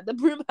tell them that the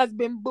room has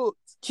been booked.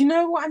 Do you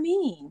know what I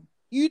mean?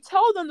 You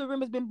tell them the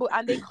room has been booked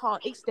and they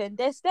can't extend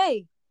their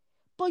stay.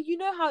 But you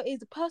know how it is.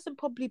 The person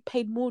probably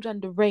paid more than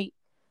the rate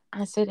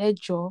and said, hey,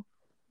 Joe,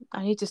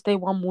 I need to stay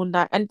one more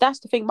night. And that's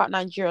the thing about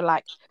Nigeria.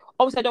 Like,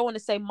 obviously, I don't want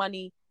to say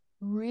money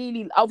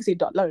really, obviously,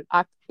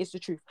 it's the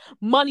truth.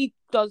 Money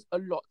does a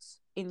lot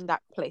in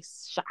that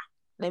place. Sha.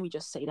 Let me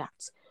just say that.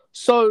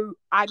 So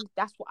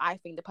that's what I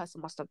think the person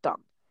must have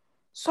done.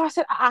 So I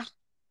said,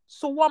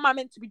 so what am I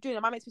meant to be doing?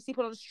 Am I meant to be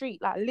sleeping on the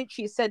street? Like,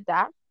 literally said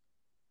that.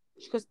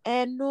 She goes,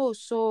 no.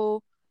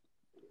 So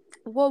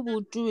what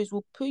we'll do is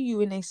we'll put you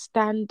in a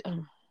standard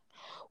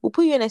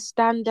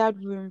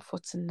room for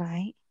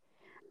tonight,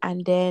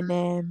 and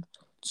then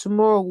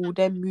tomorrow we'll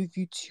then move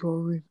you to your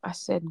room. I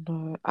said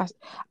no.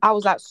 I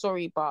was like,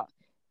 sorry, but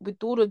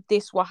with all of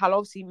this,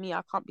 obviously me,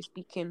 I can't be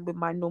speaking with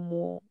my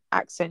normal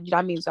accent. You know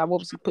what I mean? So I've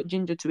obviously put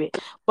ginger to it.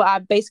 But I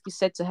basically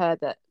said to her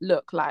that,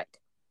 look, like,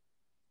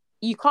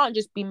 you can't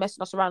just be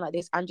messing us around like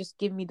this and just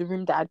give me the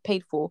room that I'd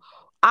paid for.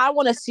 I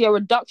want to see a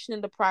reduction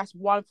in the price,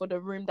 one, for the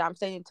room that I'm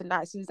staying in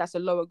tonight, since that's a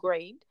lower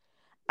grade.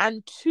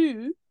 And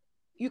two,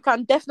 you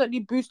can definitely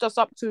boost us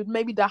up to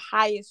maybe the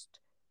highest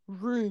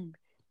room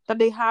that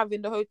they have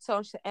in the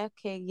hotel. She said,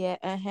 okay, yeah,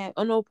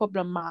 oh, no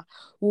problem, ma.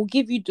 We'll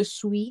give you the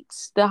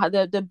suites,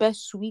 the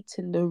best suite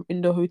in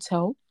the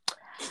hotel.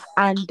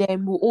 And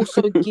then we'll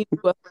also give you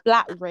a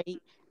flat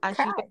rate. And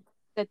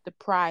said the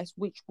price,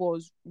 which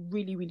was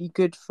really, really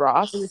good for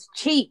us. It was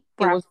cheap.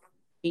 It was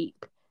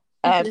cheap.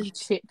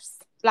 Chips.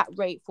 Flat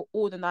rate for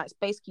all the nights.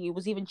 Basically, it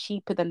was even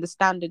cheaper than the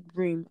standard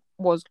room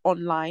was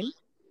online.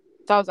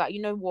 So I was like,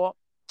 you know what?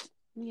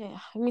 Yeah,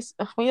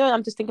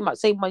 I'm just thinking about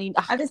saving money.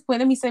 At this point,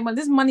 let me say,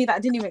 this money that I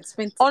didn't even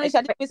expect.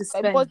 Honestly,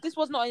 this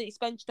was not an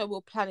expenditure we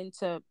were planning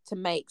to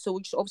make. So we're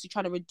just obviously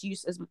trying to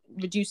reduce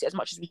it as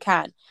much as we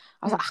can.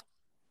 I was like,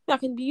 I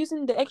can be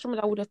using the extra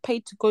money I would have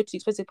paid to go to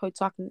expensive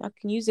hotel. I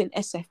can use it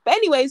in SF. But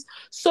anyways,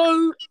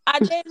 so I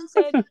then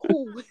said,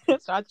 cool.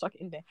 So I chuck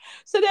it in there.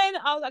 So then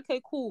I was like,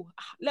 okay, cool.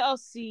 Let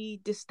us see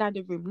the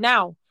standard room.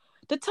 Now,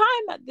 the time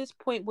at this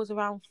point was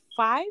around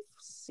 5,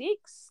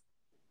 6.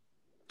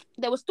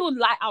 There was still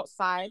light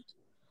outside.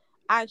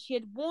 And she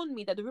had warned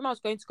me that the room I was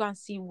going to go and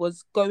see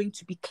was going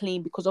to be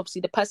clean because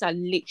obviously the person had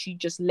literally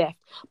just left.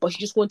 But she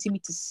just wanted me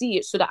to see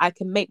it so that I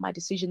can make my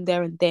decision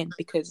there and then.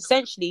 Because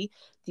essentially,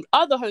 the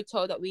other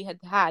hotel that we had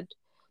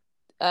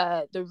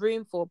the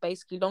room for,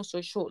 basically, long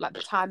story short, like the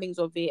timings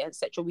of it,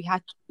 etc., we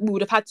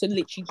would have had to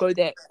literally go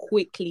there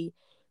quickly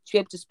to be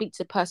able to speak to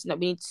the person that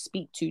we need to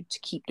speak to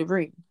keep the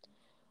room.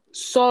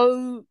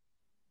 So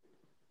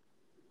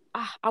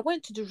I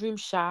went to the room,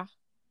 Sha.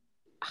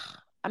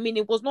 I mean,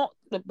 it was not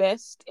the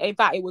best. In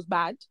fact, it was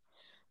bad.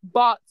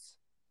 But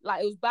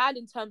like, it was bad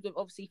in terms of,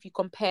 obviously, if you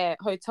compare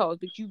hotels,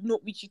 which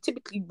you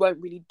typically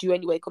won't really do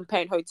anyway,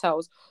 comparing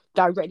hotels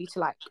directly to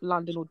like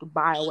London or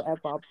Dubai or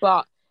whatever.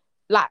 But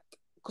like,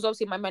 because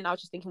obviously my man, I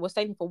was just thinking, we're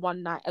staying here for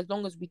one night, as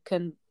long as we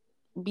can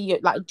be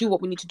like, do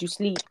what we need to do,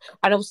 sleep.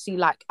 And obviously,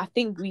 like, I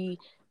think we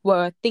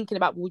were thinking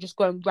about we'll just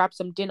go and grab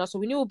some dinner. So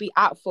we knew we'll be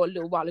out for a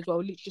little while as well,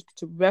 literally just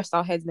to rest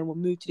our heads, and then we'll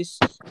move to this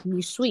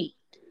new suite.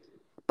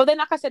 But then,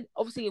 like I said,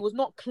 obviously it was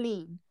not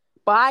clean.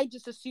 But I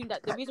just assumed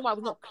that the reason why it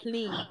was not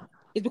clean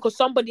is because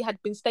somebody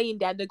had been staying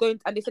there, and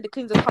they said the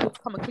cleaners are coming to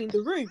come and clean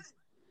the room.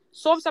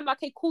 So obviously I'm like,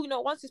 okay, cool,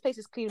 once this place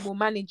is clean, we'll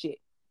manage it.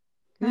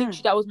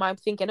 Literally, that was my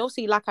thinking.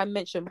 Also, like I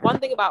mentioned, one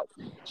thing about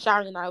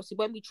Sharon and I, obviously,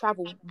 when we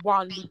travel,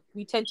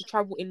 we tend to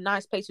travel in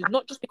nice places,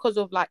 not just because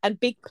of like, and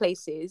big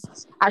places.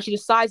 Actually,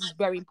 the size is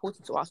very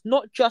important to us,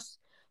 not just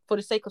for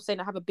the sake of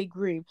saying I have a big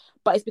room,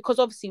 but it's because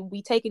obviously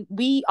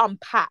we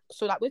unpack.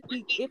 So like,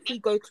 if we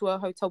go to a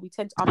hotel, we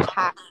tend to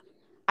unpack.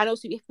 And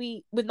also,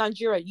 with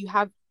Nigeria, you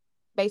have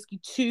basically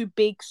 2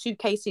 big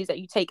suitcases that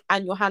you take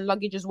and your hand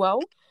luggage as well.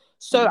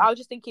 So I was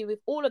just thinking, with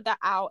all of that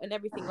out and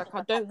everything, like,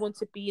 I don't want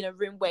to be in a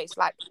room where it's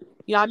like,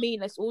 you know what I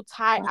mean? It's all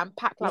tight and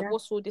packed. Like,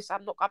 what's all this?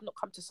 I've not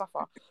come to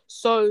suffer.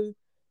 So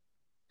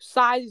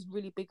size is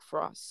really big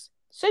for us.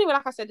 So anyway,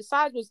 like I said, the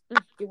size was,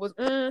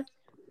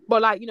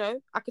 but like,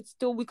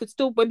 we could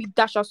still, when we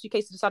dash our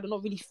suitcase to the side,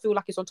 not really feel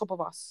like it's on top of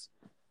us.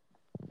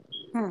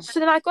 So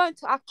then I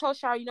tell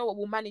Shara, you know what,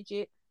 we'll manage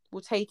it.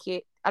 We'll take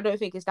it. I don't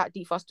think it's that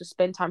deep for us to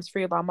spend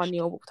 ×3 of our money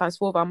or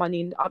 ×4 of our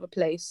money in the other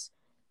place.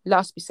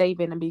 Let us be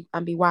saving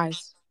and be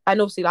wise. And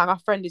obviously, like, our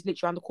friend is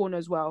literally around the corner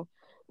as well,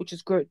 which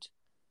is good.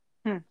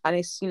 And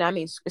it's, you know what I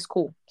mean, it's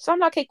cool. So I'm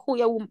like, okay, cool,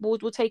 yeah,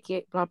 we'll take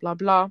it, blah blah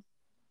blah.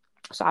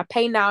 So I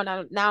pay now.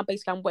 Now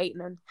basically I'm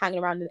waiting and hanging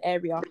around in the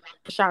area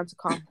for Sharon to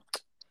come.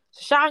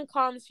 So Sharon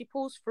comes, she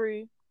pulls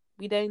through.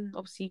 We then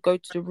obviously go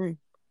to the room.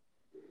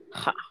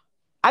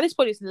 At this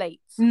point, it's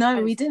late.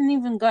 No, we didn't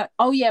even go.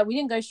 Oh yeah, we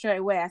didn't go straight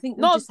away. I think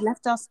we just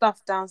left our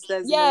stuff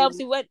downstairs. Yeah,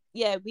 obviously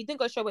we didn't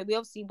go straight away. We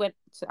obviously went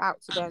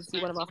out to go and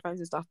see one of our friends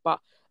and stuff. But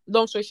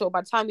long story short,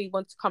 by the time we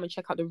went to come and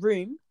check out the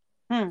room,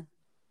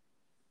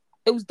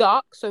 it was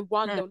dark. So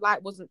one, the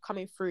light wasn't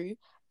coming through,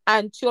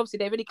 and 2, obviously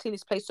they really cleaned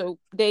this place. So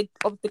the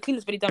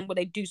cleaners really done what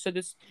they do. So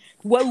this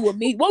what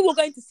we were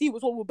going to see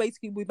was what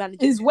we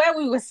managed. Is where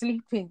we were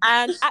sleeping.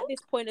 And at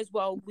this point as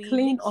well, we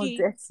clean or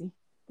dirty.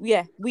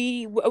 Yeah,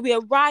 we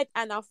arrived,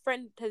 and our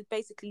friend has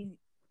basically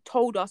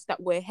told us that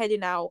we're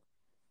heading out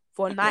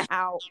for a night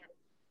out,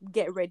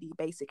 get ready,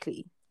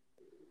 basically.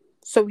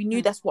 So we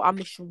knew that's what our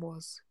mission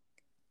was.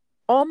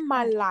 On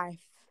my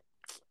life,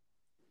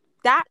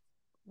 that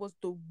was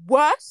the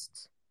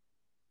worst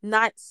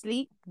night's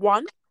sleep,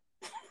 one.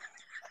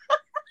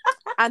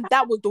 And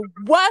that was the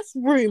worst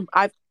room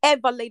I've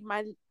ever laid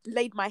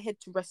my head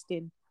to rest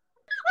in.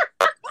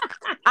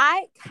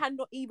 I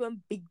cannot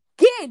even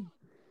begin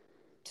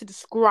to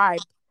describe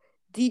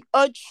the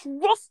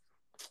atrocity.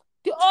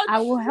 I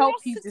will help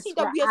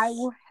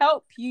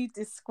you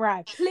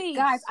describe. Please,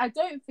 guys. I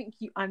don't think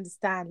you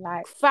understand.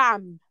 Like,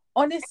 fam,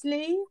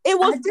 honestly, it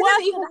was I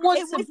didn't even want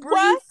to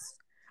breathe.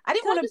 I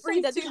didn't want to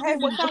breathe too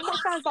heavy. What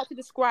sounds about to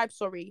describe,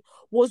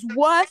 was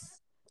worse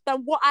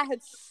than what I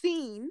had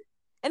seen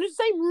in the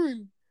same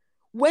room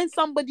when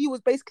somebody was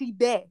basically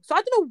there. So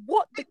I don't know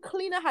what the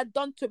cleaner had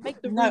done to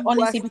make the room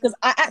honestly, worse. Because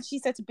I actually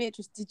said to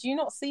Beatrice, did you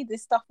not see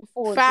this stuff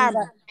before? Fam,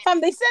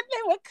 they said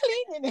they were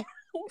cleaning it.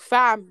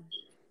 Fam,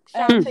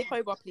 take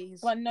over,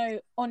 please. But no,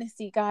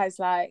 honestly, guys,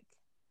 like,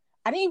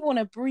 I didn't even want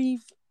to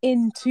breathe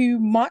in too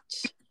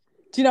much.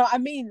 Do you know what I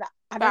mean? Like,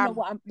 I don't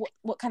know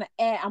what kind of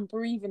air I'm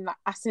breathing. Like,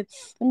 I said,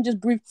 let me just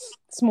breathe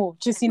small.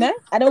 Just,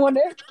 I don't want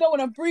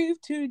to breathe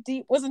too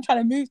deep. Wasn't trying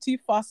to move too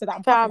fast so that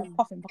I'm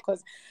puffing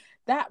because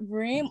that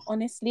room,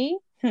 honestly,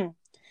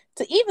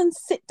 To even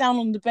sit down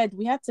on the bed,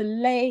 we had to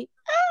lay.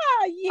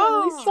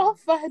 We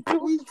suffered.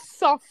 We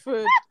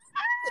suffered.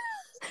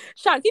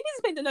 Shan, can you just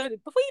explain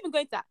before you even go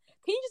into that?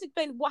 Can you just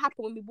explain what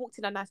happened when we walked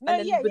in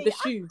the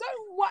shoe?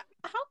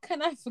 How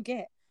can I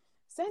forget?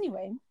 So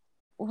anyway,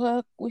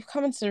 we've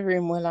come into the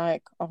room. We're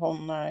like, oh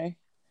no.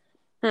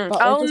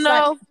 But Oh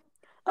no.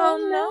 Like,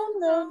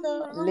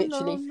 no.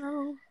 Literally.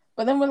 No.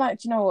 But then we're like,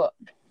 do you know what?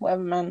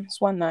 Whatever, man.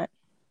 It's one night.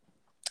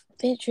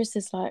 Beatrice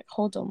is like,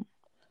 hold on.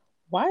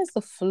 Why is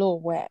the floor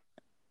wet?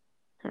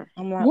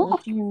 I'm like,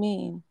 what do you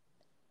mean?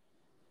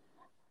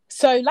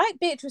 So, like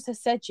Beatrice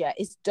has said, yeah,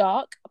 it's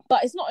dark,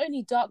 but it's not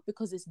only dark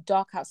because it's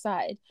dark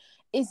outside.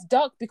 It's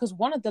dark because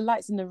one of the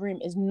lights in the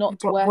room is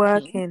not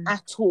working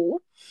at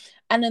all.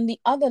 And then the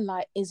other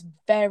light is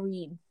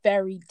very,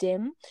 very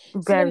dim.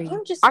 Very. So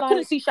I'm just I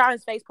couldn't see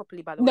Sharon's face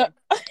properly, by the way.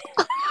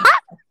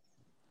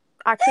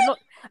 I could not,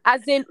 I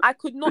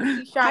could not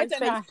see Sharon's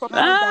face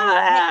properly.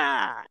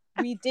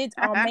 We did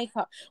our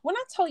makeup. When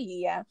I tell you,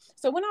 yeah,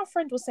 so when our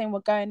friend was saying we're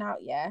going out,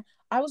 yeah,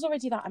 I was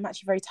already like, I'm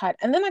actually very tired.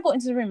 And then I got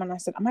into the room and I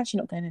said, I'm actually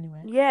not going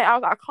anywhere. Yeah, I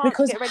was like, I can't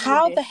because get ready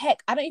how with the this.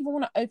 heck, I don't even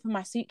want to open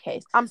my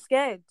suitcase. I'm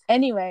scared.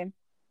 Anyway,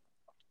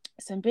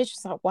 so bitch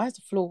was like, why is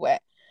the floor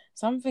wet?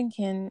 So I'm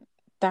thinking,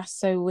 that's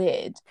so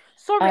weird.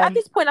 Sorry, at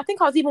this point, I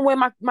think I was even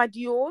wearing my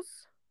Dior's.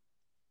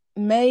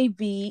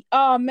 Maybe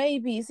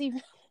it's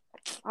even.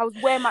 I was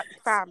wearing my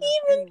fam.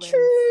 Even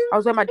true. I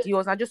was wearing my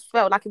Dior's and I just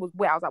felt like it was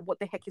wet. I was like, what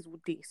the heck is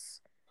with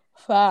this?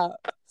 Fab.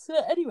 So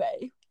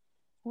anyway,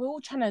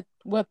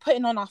 we're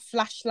putting on our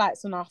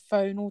flashlights on our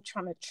phone, all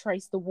trying to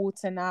trace the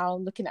water now,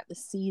 looking at the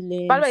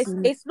ceiling. By the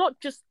way, it's not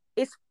just,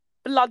 it's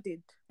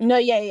flooded. No,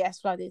 yeah, it's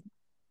flooded.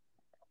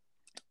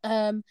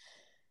 Then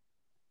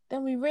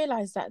we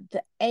realised that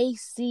the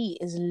AC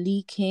is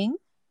leaking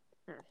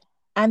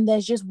and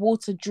there's just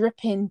water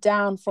dripping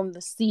down from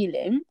the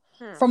ceiling,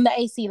 from the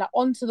AC, like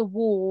onto the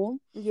wall.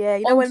 Yeah,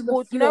 you know when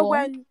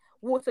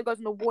water goes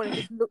on the wall and it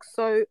just looks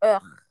so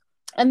ugh.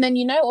 And then,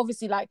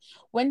 obviously, like,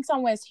 when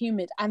somewhere's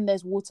humid and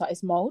there's water,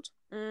 it's mold.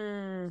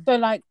 So,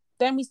 like,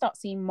 then we start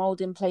seeing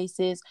mold in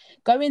places.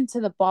 Go into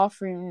the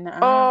bathroom now.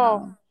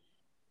 Oh,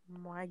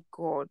 my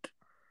God.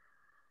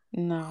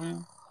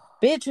 No.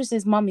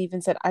 Beatrice's mum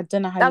even said, I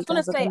don't know how I was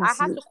going to say, I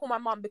had to call my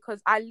mum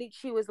because I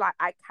literally was like,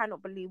 I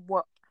cannot believe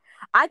what...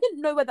 I didn't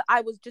know whether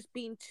I was just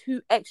being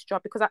too extra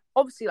because I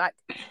obviously, like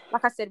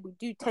I said, we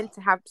do tend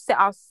to set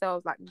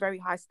ourselves, like, very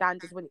high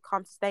standards when it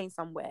comes to staying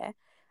somewhere.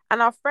 And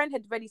our friend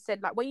had already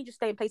said, like, when you just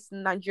stay in places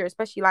in Nigeria,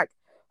 especially, like,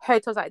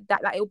 hotels like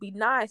that, like, it'll be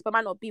nice, but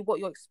might not be what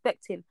you're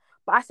expecting.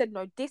 But I said,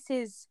 no, I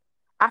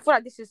feel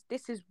like this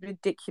is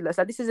ridiculous.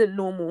 Like, this isn't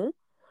normal.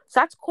 So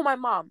I had to call my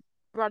mum,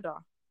 brother.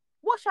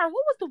 Sharon,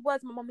 what was the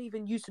words my mum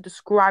even used to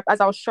describe as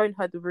I was showing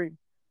her the room?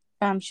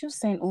 She was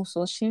saying all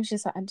sorts. She was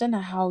just like, I don't know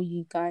how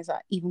you guys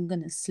are even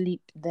going to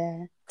sleep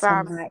there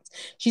tonight.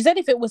 She said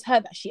if it was her,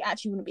 that she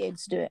actually wouldn't be able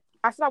to do it.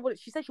 I said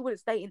she said she wouldn't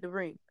stay in the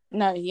room.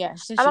 No, yeah.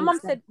 And my mum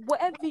said,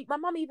 my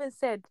mum even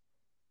said,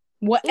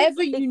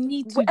 whatever you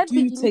need to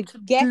do to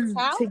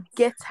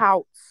get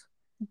out.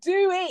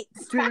 Do it.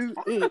 Do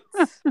it.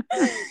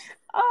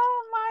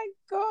 Oh my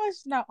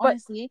gosh. No,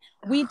 honestly,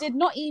 we did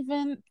not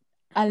even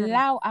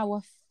allow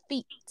our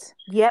feet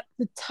to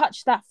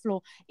touch that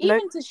floor.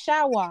 Even to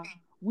shower.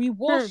 We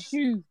wore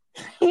shoe.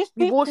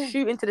 We wore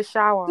shoe into the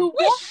shower. To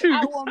wash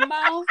our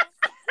mouth.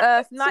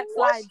 Night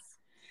slides.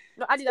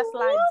 No, Adidas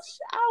slides. Wash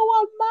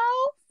our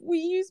mouth. We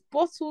use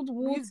bottled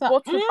water.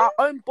 Our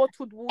own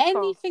bottled water.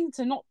 Anything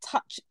to not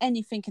touch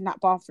anything in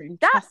that bathroom.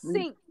 That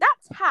sink, that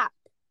tap.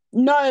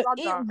 No,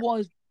 it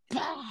was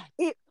bad.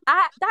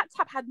 That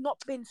tap had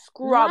not been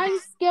scrubbed. Line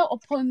scale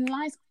upon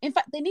lines. In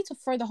fact, they need to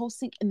throw the whole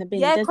sink in the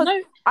bin. Yeah,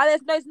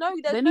 there's no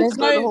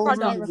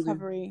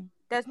recovery.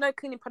 There's no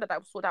cleaning product that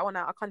will sort that one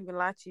out. I can't even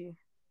lie to you.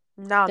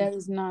 None. There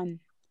is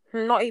none.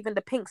 Not even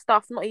the pink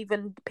stuff. Not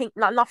even pink.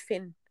 Like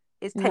nothing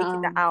is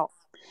taking that out.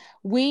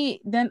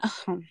 We then.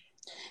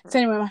 So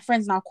anyway, my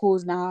friend's now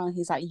calls now.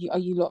 He's like, "Are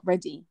you lot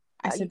ready?"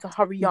 I said, to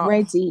hurry up.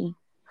 Ready.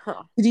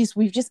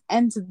 We've just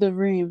entered the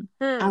room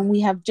and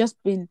we have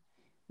just been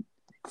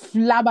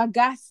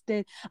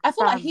flabbergasted. I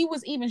feel like he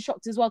was even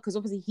shocked as well because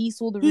obviously he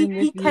saw the room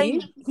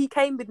He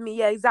came with me,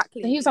 yeah,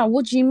 exactly. So he was like,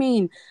 what do you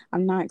mean?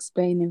 I'm not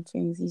explaining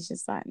things. He's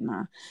just like,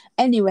 nah.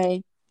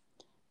 Anyway,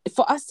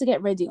 for us to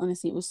get ready,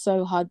 honestly, it was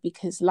so hard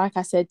because, like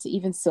I said, to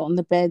even sit on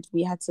the bed,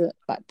 we had to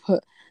like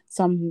put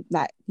some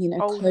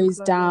clothes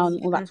down,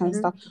 all that kind of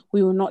stuff.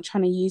 We were not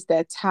trying to use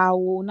their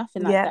towel,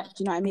 nothing like that.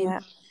 Do you know what I mean? Yeah.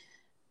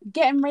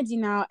 Getting ready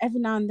now, every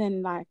now and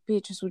then, like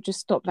Beatrice would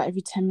just stop like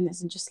every 10 minutes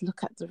and just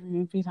look at the room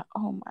and be like,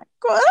 oh my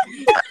God.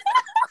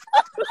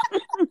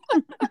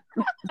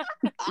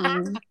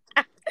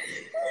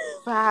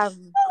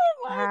 Fam.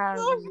 Oh my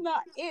gosh, no,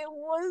 it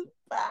was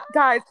bad.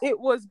 Guys, it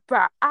was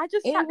bad.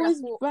 It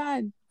was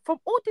bad. From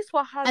all this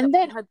and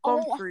then had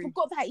gone through. I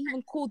forgot that I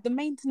even called the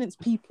maintenance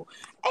people.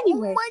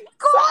 Anyway, oh my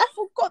God. So I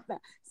forgot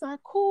that. So I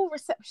call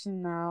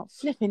reception now,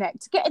 flipping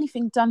it. To get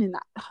anything done in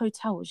that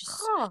hotel was just...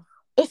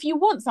 If you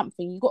want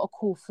something, you got to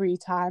call 3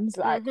 times.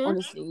 Like,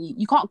 honestly,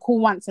 you can't call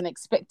once and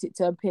expect it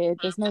to appear.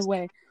 There's no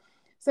way.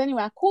 So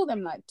anyway, I called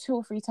them like 2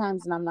 or 3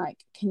 times, and I'm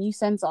like, "Can you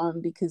send someone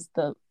because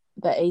the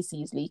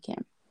AC is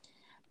leaking?"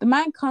 The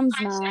man comes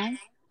now.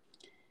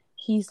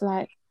 He's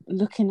like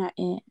looking at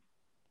it.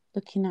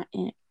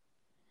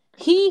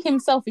 He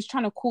himself is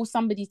trying to call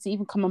somebody to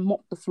even come and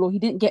mop the floor. He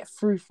didn't get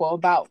through for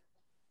about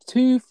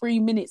 2-3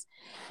 minutes.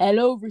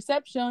 Hello,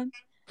 reception.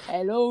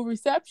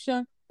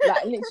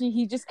 Like literally,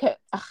 he just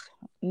kept.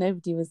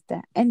 Nobody was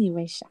there.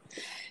 Anyway,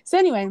 so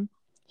anyway,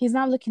 he's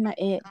now looking at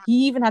it.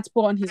 He even had to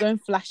put on his own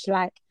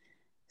flashlight.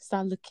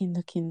 Start looking.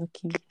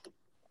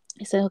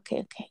 He said,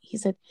 okay. He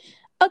said,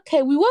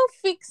 okay, we won't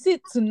fix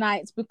it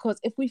tonight because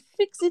if we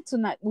fix it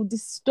tonight, we'll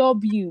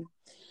disturb you.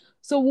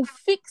 So we'll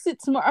fix it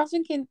tomorrow. I was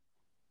thinking,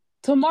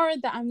 tomorrow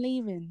that I'm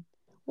leaving,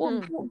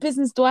 what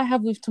business do I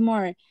have with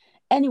tomorrow?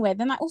 Anyway,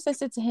 then I also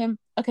said to him,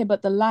 okay,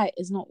 but the light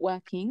is not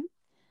working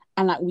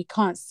and like we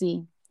can't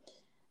see.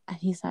 And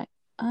he's like,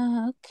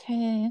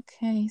 okay.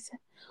 He said,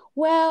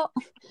 well,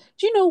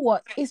 do you know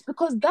what? It's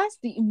because that's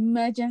the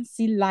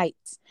emergency light.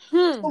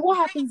 So what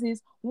happens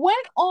is when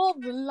all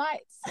the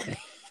lights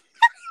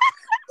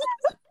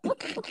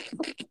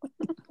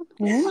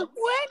when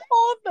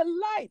all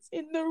the lights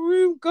in the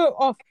room go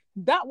off,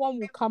 that one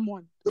will come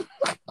on.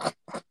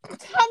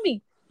 Tell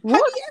me, have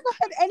you ever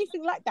heard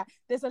anything like that?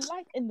 There's a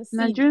light in the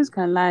ceiling. Nigerians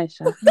can lie,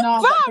 Sha.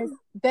 No, but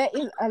there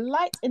is a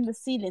light in the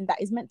ceiling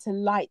that is meant to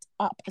light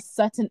up a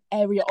certain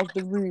area of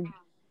the room.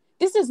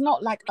 This is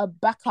not like a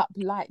backup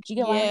light. Do you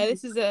get what I mean?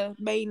 This is a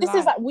main This light.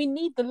 is like, we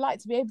need the light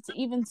to be able to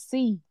even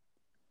see.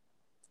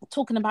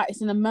 Talking about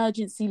it's an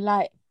emergency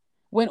light.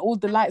 When all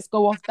the lights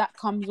go off, that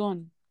comes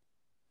on.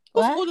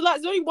 What's Right? all the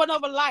lights? There's only one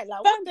other light.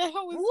 Like, what the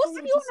hell is What's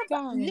going he on on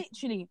about? with this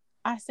Literally,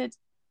 I said,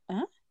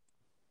 huh?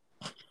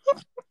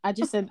 I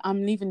just said,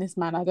 I'm leaving this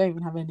man. I don't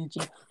even have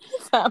energy.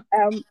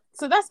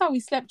 So that's how we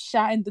slept,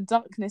 Sha, in the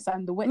darkness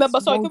and the wet. No,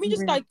 but sorry, can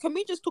room.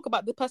 we just talk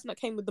about the person that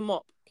came with the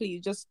mop,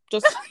 please? Just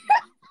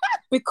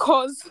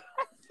because,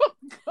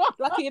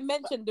 like you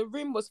mentioned, the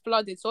room was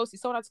flooded, so obviously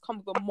someone had to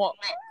come with a mop.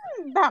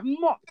 That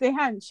mop, they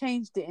hadn't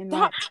changed it in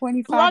like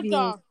 25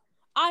 years.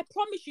 I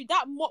promise you,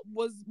 that mop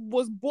was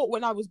bought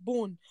when I was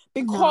born,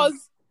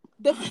 because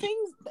the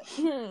things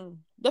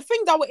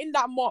that were in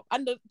that mop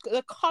and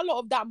the color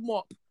of that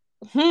mop.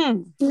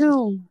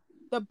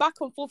 The back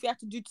and forth you have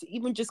to do to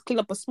even just clean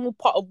up a small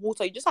pot of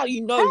water. Just how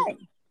you know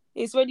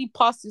it's already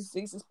past its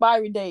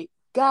expiry date.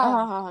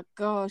 God. Oh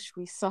gosh,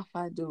 we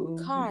suffered.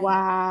 God.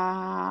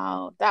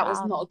 Wow, that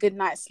was not a good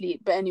night's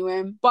sleep. But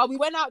anyway, but we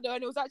went out there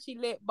and it was actually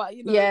lit. But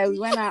you know, yeah, we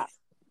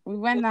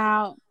went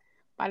out.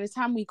 By the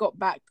time we got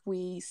back,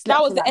 we slept.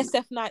 That was the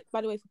SF night,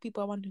 by the way, for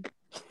people are wondering.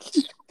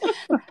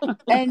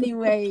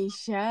 Anyway,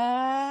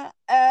 Sha.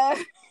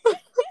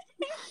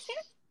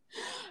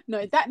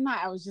 No, that night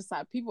I was just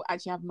like, people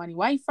actually have money.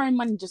 Why are you throwing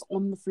money just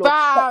on the floor?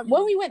 But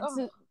when we went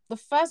to the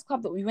first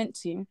club that we went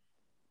to,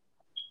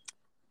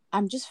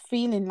 I'm just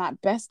feeling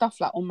like bare stuff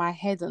like on my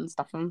head and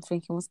stuff. I'm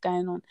thinking, what's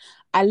going on?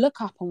 I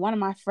look up and one of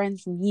my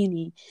friends from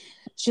uni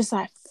is just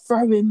like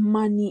throwing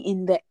money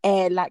in the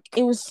air. Like,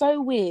 it was so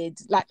weird.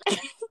 Like,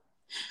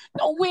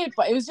 not weird,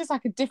 but it was just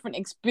like a different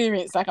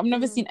experience. Like, I've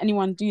never seen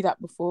anyone do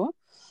that before.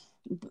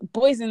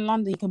 Boys in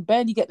London, you can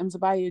barely get them to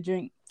buy you a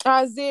drink.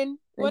 As in,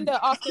 when they're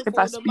asking for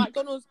the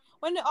McDonald's,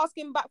 when they're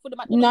asking back for the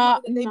McDonald's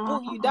money that they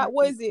bought you, that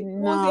was it.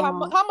 What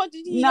was it? How much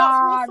did he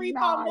ask for?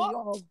 £3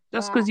 what?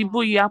 Just because he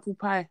bought you apple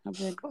pie.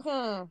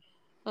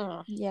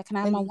 Yeah, can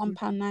I have my £1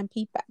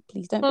 9p back,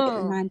 please? Don't forget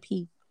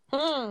the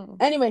 9p.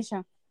 Anyway,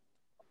 Sha.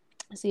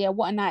 So yeah,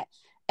 what a night.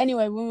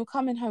 Anyway, when we were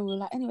coming home, we were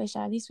like, anyway,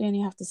 Sha, at least we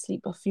only have to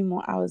sleep a few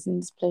more hours in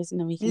this place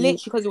and then we can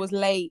literally, because it was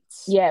late.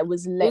 Yeah, it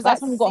was late. By the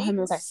time we got home,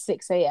 it was like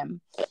 6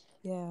 a.m.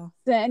 Yeah.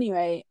 So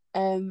anyway,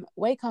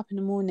 wake up in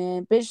the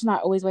morning. Bitch and I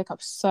always wake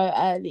up so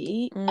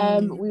early.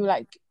 We were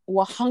like,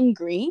 we're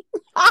hungry.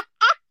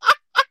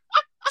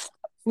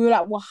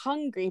 We're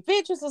hungry.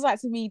 Beatrice was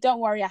like to me, don't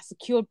worry, I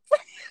secured.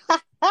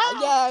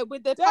 Yeah,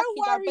 with the don't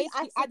package, worry,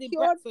 I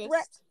secured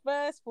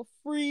breakfast for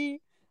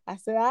free. I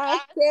said,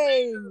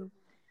 okay.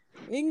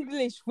 Full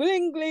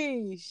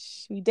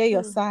English. We dare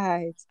your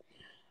side.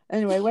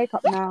 Anyway, wake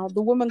up now.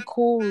 The woman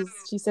calls.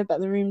 She said that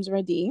the room's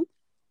ready.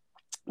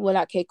 We're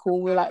like, okay,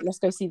 cool. We're like, let's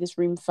go see this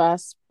room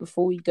first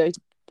before we go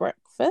to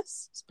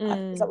breakfast.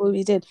 Is that what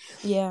we did?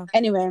 Yeah.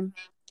 Anyway,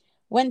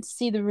 went to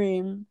see the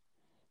room.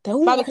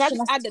 But can I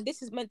just add that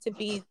this is meant to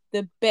be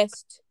the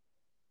best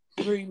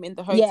room in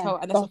the hotel,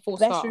 and that's a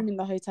 4-star. Best room in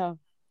the hotel.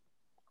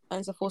 And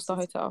it's a 4-star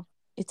hotel.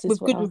 It is with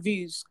good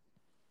reviews.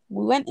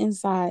 We went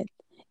inside.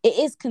 It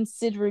is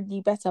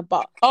considerably better,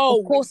 but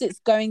of course it's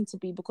going to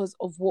be because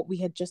of what we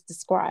had just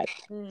described.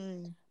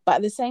 But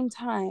at the same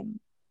time,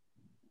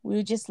 we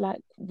were just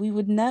like, we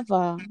would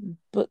never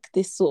book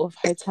this sort of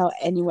hotel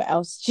anywhere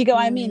else. Do you get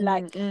what I mean?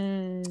 Like,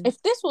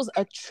 if this was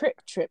a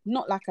trip,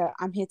 not like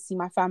I'm here to see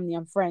my family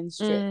and friends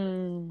trip,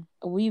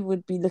 we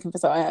would be looking for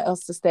somewhere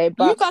else to stay.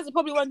 But you guys are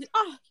probably wondering,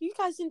 you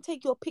guys didn't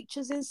take your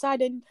pictures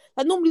inside, and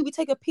like normally we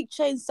take a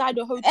picture inside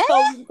the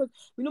hotel because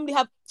we normally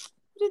have.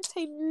 We didn't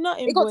take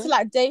nothing. It got to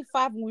like day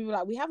 5 and we were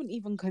like, we haven't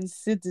even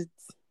considered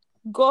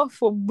God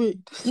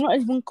forbid. Not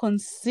even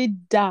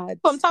considered.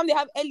 Sometimes they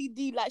have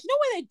LED lights. You know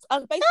when they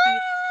basically,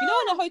 you know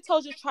when the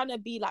hotel's just trying to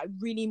be like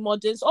really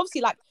modern. So obviously,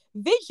 like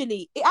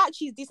visually, it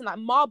actually is decent. Like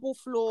marble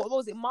floor. What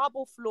was it?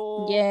 Marble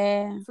floor.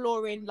 Yeah.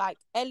 Flooring, like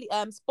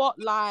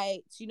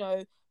spotlights. You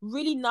know,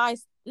 really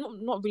nice.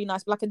 Not really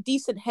nice, but like a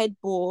decent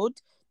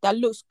headboard that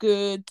looks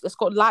good. It's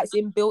got lights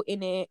built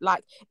in it.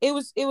 Like it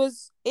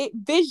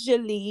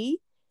visually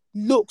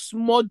looks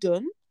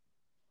modern.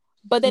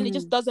 But then it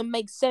just doesn't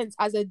make sense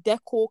as a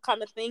decor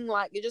kind of thing.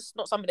 Like it's just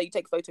not something that you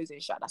take photos in.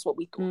 That's what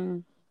we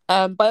thought.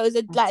 But it was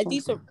a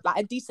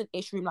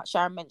decent-ish room, like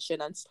Sharon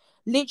mentioned, and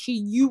literally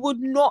you would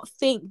not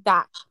think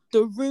that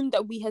the room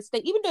that we had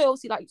stayed, even though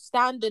obviously like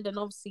standard and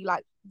obviously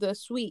like the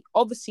suite,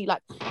 obviously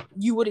like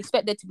you would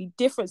expect there to be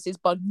differences,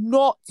 but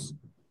not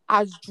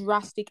as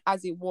drastic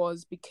as it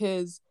was,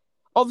 because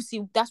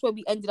obviously that's where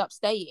we ended up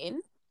staying.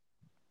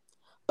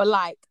 But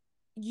like,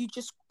 you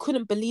just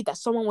couldn't believe that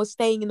someone was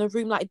staying in a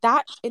room like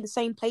that in the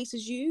same place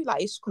as you.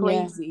 Like, it's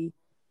crazy.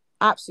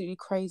 Absolutely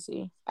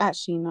crazy.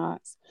 Actually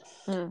nuts.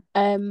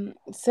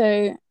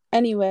 So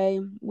anyway,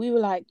 we were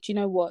like, do you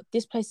know what,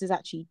 this place is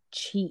actually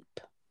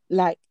cheap,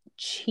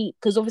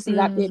 because obviously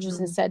like Beatrice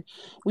has said,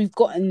 we've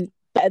gotten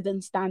better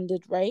than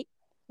standard rate.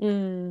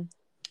 So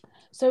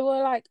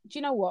we're like, do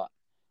you know what,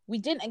 we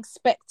didn't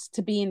expect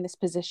to be in this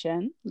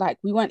position. Like,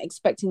 we weren't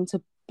expecting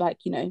to,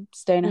 like, you know,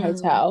 stay in a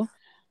hotel.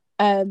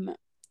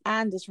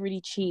 And it's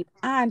really cheap,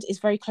 and it's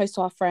very close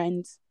to our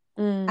friends,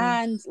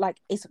 and like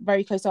it's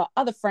very close to our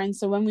other friends,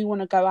 so when we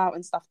want to go out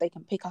and stuff, they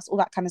can pick us, all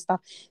that kind of stuff.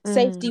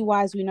 Safety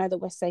wise, we know that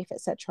we're safe,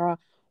 etc.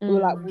 We were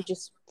like, we'll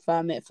just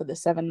firm it for the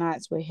 7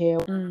 nights we're here.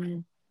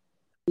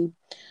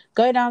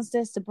 Go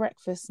downstairs to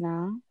breakfast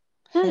now.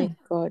 Hey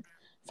God,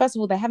 first of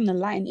all, they're having a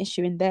lighting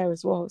issue in there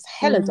as well. It's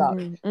hella dark.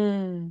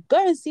 Go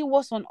and see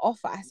what's on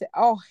offer. I said,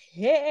 oh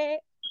hey,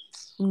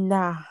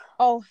 nah,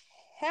 oh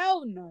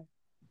hell no.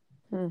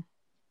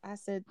 I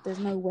said, there's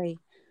no way.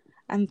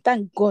 And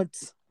thank God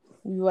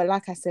we were,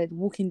 like I said,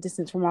 walking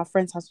distance from our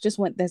friend's house. Just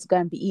went there to go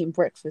and be eating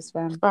breakfast,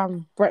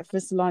 fam.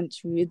 Breakfast,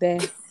 lunch, we were there.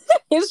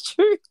 It's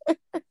true.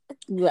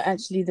 We were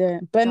actually there.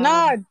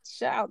 Bernard!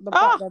 Shout out the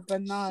butler,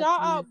 Bernard.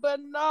 Shout out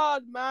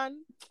Bernard, man.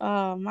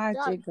 Oh, my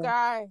that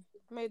guy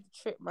made the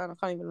trip, man. I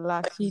can't even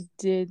lie. He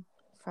did.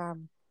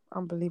 Fam.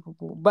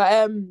 Unbelievable.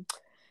 But,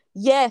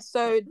 yeah,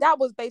 so that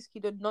was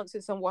basically the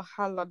nonsense and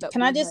wahala.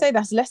 Can I just say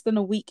that's less than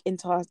a week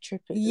into our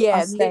trip?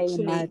 Yeah,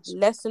 literally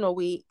less than a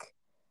week.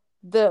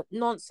 The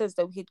nonsense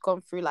that we had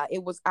gone through, like,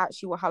 it was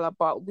actually wahala.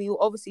 But we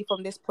were obviously,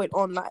 from this point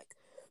on, like,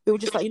 we were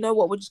just like, you know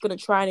what, we're just gonna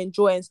try and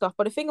enjoy and stuff.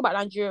 But the thing about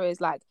Nigeria is,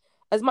 like,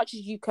 as much as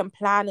you can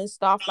plan and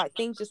stuff, like,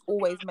 things just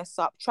always mess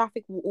up.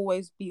 Traffic will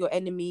always be your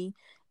enemy.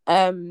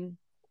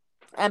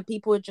 And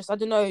people are just, I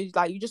don't know,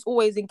 like, you just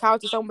always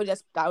encounter somebody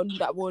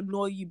that will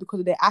annoy you because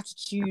of their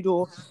attitude,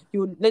 or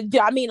you know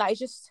what I mean? Like,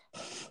 it's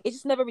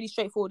just never really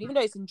straightforward. Even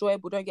though it's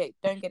enjoyable, don't get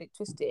it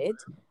twisted.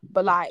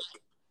 But like,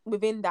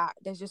 within that,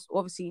 there's just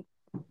obviously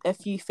a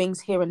few things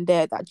here and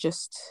there that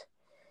just,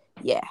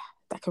 yeah,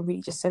 that can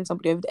really just send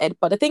somebody over the edge.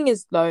 But the thing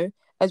is, though,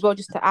 as well,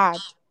 just to add,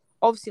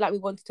 obviously, like, we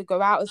wanted to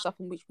go out and stuff,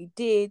 in which we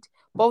did.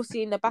 But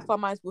obviously, in the back of our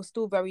minds, we were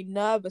still very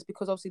nervous,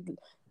 because obviously,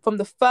 from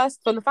the fact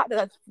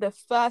that the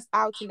first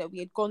outing that we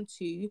had gone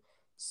to,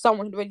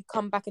 someone had already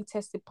come back and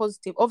tested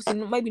positive.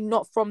 Obviously, maybe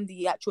not from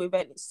the actual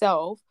event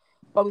itself,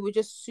 but we were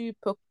just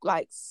super,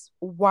 like,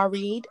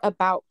 worried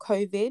about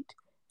COVID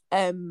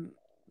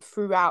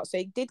throughout. So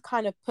it did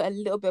kind of put a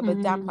little bit of a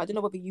damper. I don't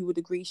know whether you would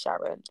agree,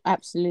 Sharon.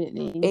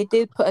 Absolutely. It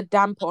did put a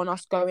damper on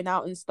us going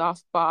out and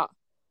stuff, but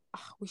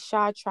we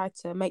shall try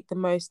to make the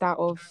most out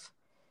of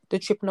the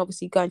trip, and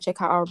obviously go and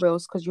check out our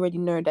reels, because you already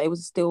know that it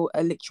was still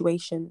a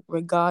lituation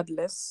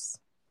regardless.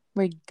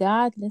 But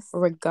damn,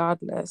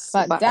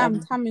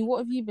 Tammy, what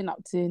have you been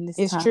up to in this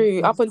time? It's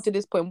true. Up until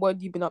this point, what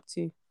have you been up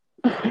to?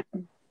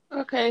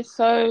 Okay,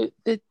 so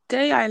the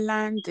day I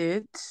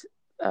landed,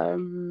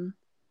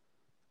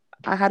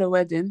 I had a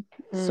wedding.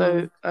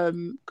 So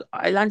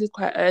I landed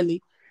quite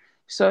early.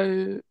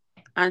 So,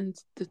 and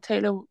the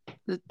tailor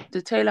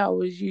I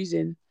was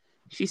using,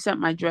 she sent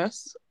my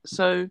dress.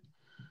 So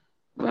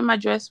when my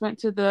dress went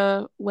to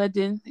the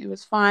wedding, it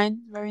was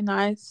fine, very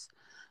nice.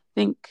 I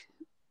think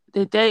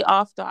the day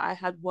after I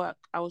had work,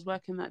 I was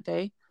working that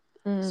day.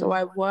 So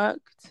I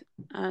worked,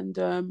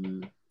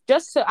 and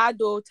just to add,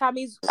 though,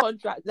 Tammy's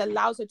contract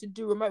allows her to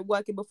do remote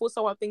working before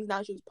someone thinks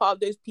now she's part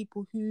of those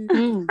people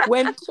who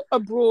went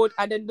abroad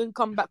and then didn't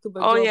come back with a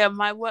job. Oh yeah,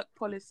 my work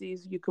policy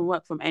is you can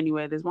work from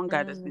anywhere. There's one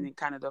guy that's been in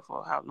Canada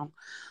for how long?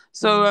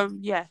 So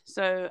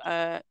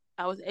I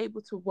was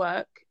able to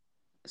work.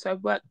 So I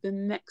worked the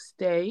next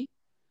day.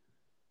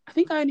 I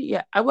think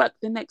I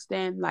worked the next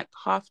day and like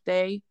half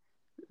day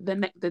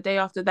the day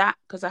after that,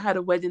 because I had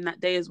a wedding that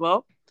day as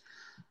well.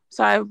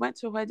 So I went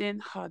to a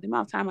wedding. The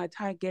amount of time I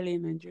tried gele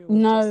in Nigeria.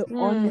 No,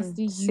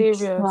 honestly, you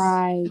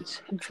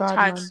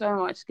tried so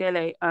much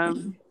gele.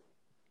 And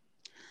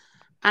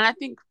I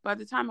think by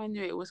the time I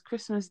knew it was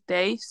Christmas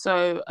Day,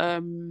 so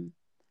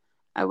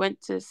I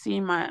went to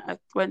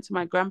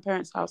my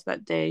grandparents' house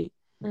that day,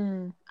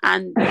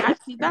 And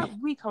actually, that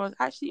week I was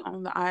actually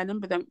on the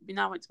island, but then we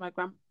now went to my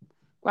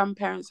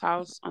grandparents'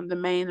 house on the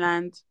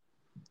mainland.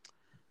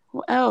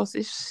 What else?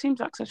 It seems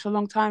like such a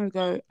long time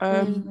ago.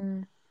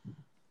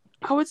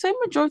 I would say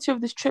majority of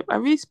this trip, I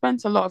really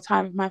spent a lot of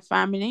time with my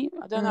family.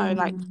 I don't know,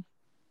 like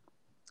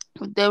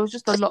there was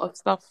just a lot of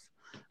stuff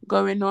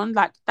going on.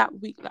 Like that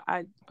week that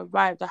I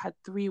arrived, I had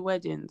 3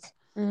 weddings,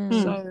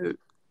 so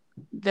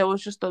there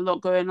was just a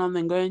lot going on.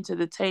 And going to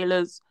the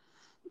tailors,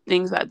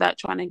 things like that,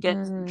 trying to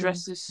get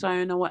dresses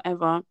sewn or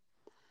whatever.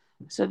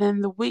 So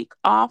then the week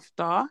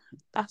after,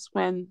 that's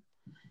when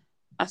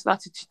I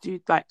started to do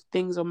like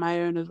things on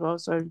my own as well.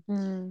 So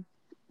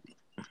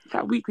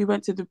that week we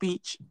went to the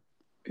beach.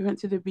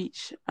 With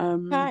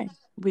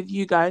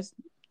you guys,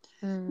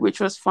 which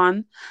was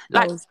fun.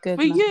 Like was good,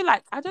 for man. you,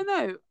 like I don't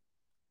know.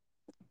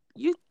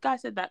 You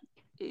guys said that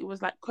it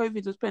was like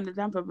COVID was putting the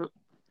damper, but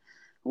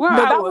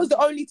that was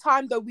the only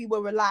time that we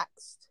were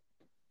relaxed.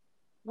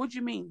 What do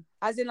you mean?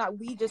 As in, like,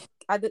 we just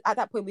at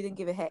that point we didn't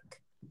give a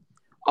heck.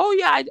 Oh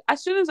yeah,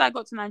 as soon as I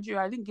got to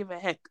Nigeria, I didn't give a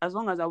heck as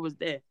long as I was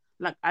there.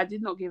 Like I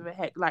did not give a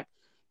heck. Like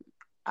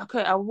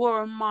okay, I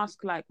wore a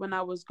mask like when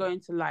I was going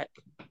to like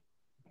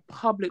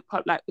public,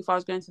 like if I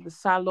was going to the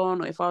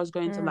salon or if I was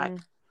going to like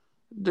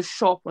the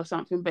shop or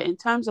something. But in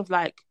terms of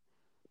like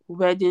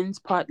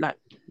weddings,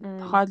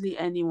 hardly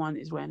anyone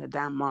is wearing a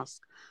damn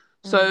mask.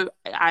 So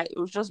it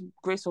was just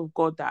grace of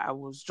God that I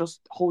was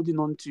just holding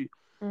on to.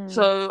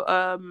 So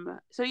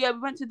yeah, we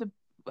went to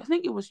I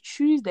think it was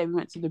Tuesday we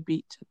went to the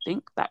beach, I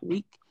think, that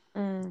week.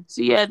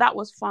 So yeah, that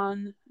was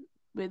fun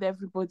with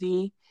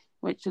everybody.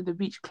 Went to the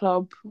beach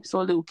club, saw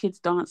little kids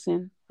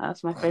dancing.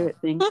 That's my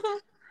favorite thing.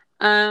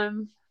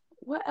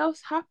 What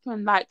else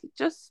happened? Like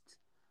just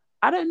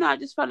I don't know, I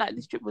just felt like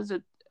this trip was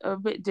a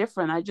bit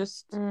different. I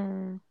just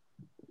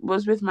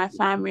was with my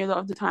family a lot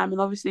of the time, and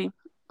obviously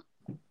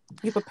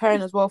you're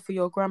preparing as well for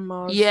your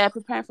grandma's. Yeah,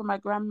 preparing for my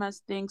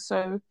grandma's thing.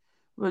 So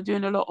we're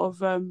doing a lot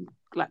of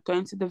like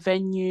going to the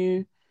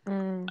venue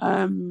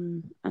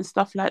and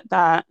stuff like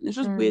that. It's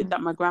just weird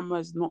that my grandma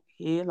is not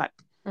here. Like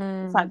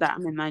it's like that. I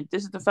mean,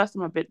 this is the first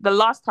time I've been. The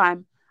last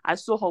time I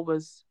saw her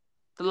was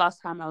the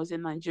last time I was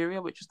in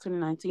Nigeria, which was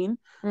 2019,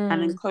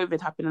 and then COVID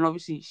happened, and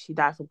obviously she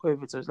died from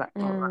COVID. So it's like,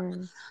 all right.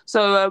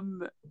 So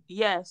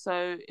yeah,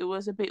 so it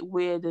was a bit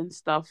weird and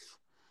stuff.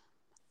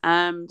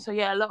 So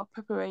yeah, a lot of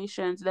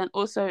preparations. Then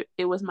also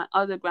it was my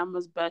other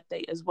grandma's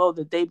birthday as well,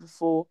 the day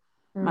before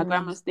my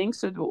grandma's thing.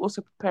 So they were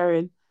also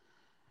preparing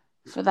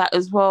for that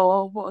as well.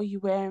 Oh, what are you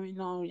wearing?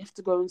 Oh, you have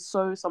to go and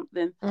sew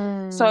something.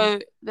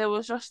 So there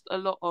was just a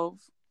lot of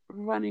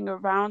running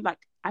around. Like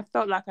I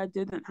felt like I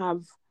didn't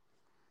have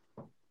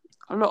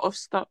a lot of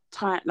stuff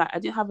time. Like I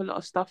didn't have a lot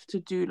of stuff to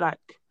do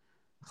like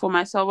for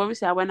myself.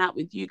 Obviously I went out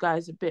with you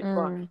guys a bit,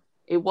 but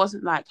it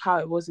wasn't like how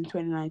it was in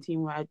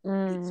 2019 where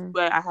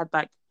I had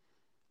like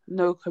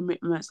no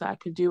commitments that I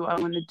could do what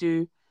I want to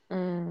do.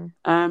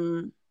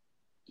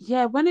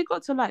 Yeah, when it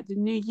got to like the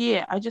new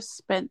year, I'd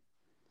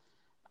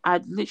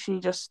literally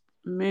just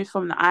moved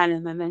from the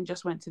island and then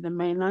just went to the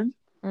mainland.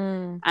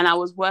 And I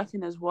was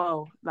working as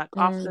well. Like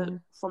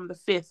after from the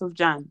 5th of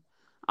Jan,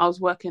 I was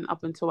working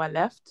up until I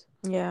left.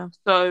 Yeah.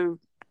 So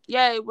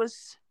yeah,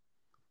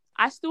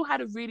 I still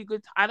had a really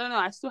good I don't know,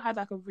 I still had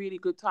like a really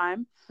good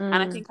time. And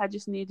I think I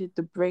just needed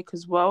the break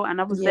as well. And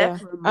I was there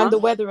for a month. And the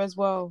weather as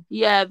well.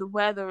 Yeah, the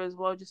weather as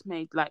well just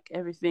made like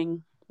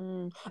everything.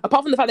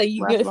 Apart from the fact that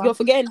you're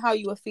forgetting how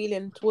you were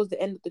feeling towards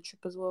the end of the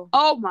trip as well.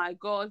 Oh my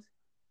God.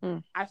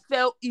 I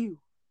felt ill.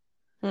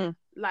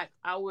 Like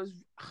I was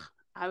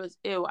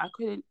ill. I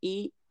couldn't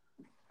eat.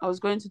 I was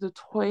going to the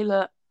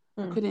toilet.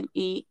 I couldn't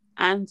eat.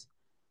 And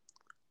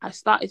I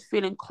started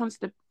feeling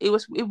constant. It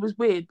was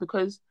weird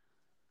because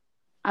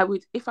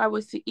if I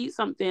was to eat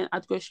something,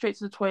 I'd go straight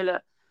to the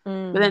toilet.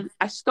 But then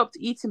I stopped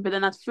eating, but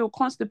then I'd feel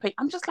constipated.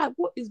 I'm just like,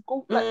 what is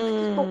going on? Like, I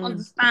just don't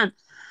understand.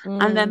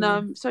 And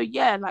then so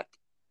yeah, like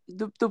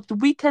the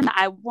weekend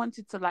I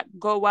wanted to like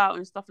go out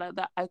and stuff like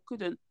that, I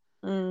couldn't.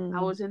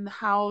 I was in the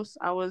house.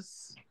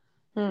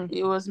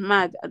 It was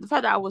mad. The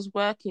fact that I was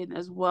working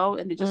as well,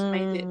 and it just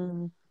made it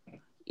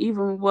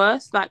even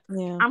worse. Like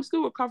I'm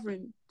still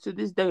recovering to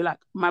this day. Like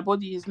my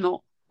body is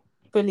not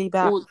fully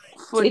back.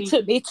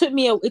 It took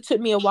me a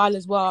while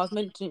as well. I was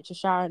mentioning to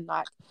Sharon,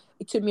 like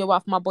it took me a while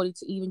for my body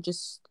to even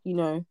just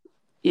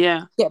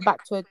get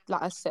back to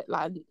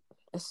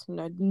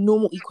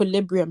normal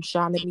equilibrium.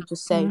 Sharon, let me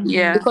just say,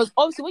 because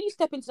obviously when you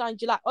step into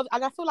Nigeria, like,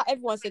 and I feel like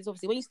everyone says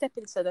obviously when you step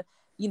into the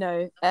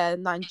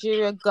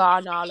Nigeria,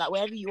 Ghana, like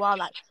wherever you are,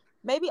 like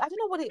maybe I don't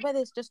know whether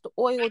it's just the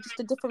oil or just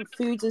the different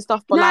foods and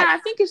stuff, but I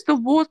think it's the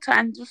water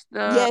and just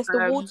it's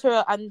the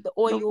water and the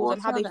oils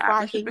and how they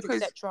fry things,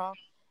 etc.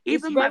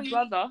 Even my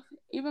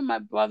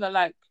brother,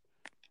 like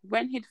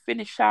when he'd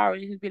finish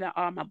showering, he'd be like,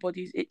 "Oh, my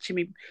body's itching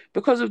me,"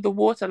 because of the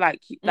water.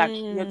 Like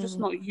you're just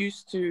not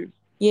used to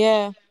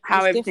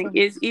how everything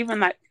is. Even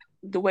like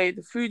the way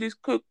the food is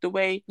cooked, the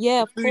way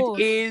the food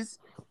is,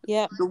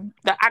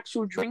 the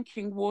actual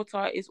drinking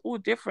water is all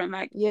different.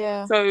 Like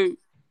so,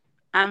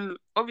 and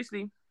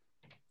obviously,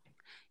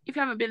 if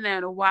you haven't been there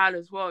in a while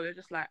as well, you're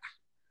just like,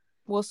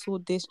 What's all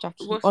this,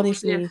 Jackie? What's all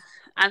Honestly. this?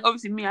 And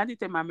obviously me, I did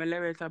take my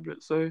malaria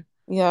tablet, so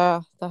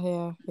Yeah. so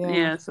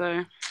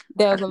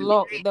There was a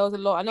lot.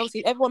 And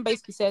obviously everyone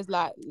basically says,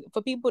 like,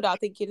 for people that are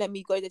thinking, let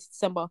me go this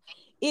December,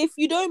 if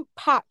you don't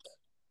pack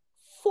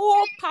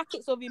 4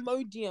 packets of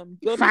Imodium,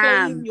 you're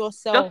playing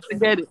yourself. Just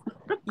forget it.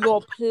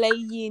 You're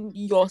playing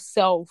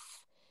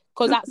yourself.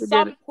 Because at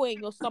some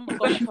point your stomach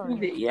gonna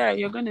turn. Yeah,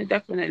 you're gonna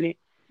definitely.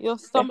 Your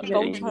stomach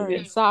gonna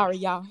turn. Sorry,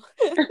 y'all.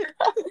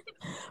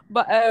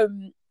 But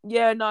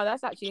yeah, no,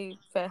 that's actually a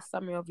fair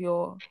summary of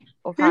how.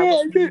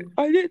 Yeah,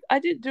 I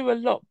did do a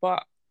lot,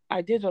 but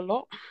I did a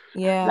lot.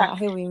 Yeah, like, I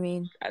hear what you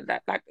mean.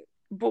 Like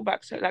bought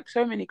back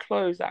so many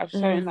clothes that I've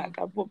sewn. Like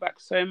I bought back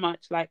so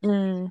much. Like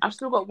I've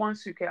still got one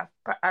suitcase.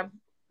 I've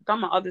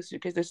done my other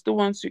suitcase. There's still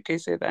one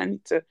suitcase here that I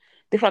need to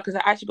differ because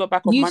I actually got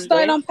back on Monday. You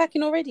started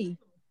unpacking already?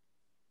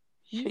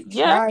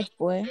 Yeah, tried,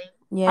 boy.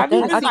 Yeah,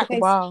 I took a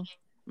while.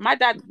 My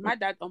dad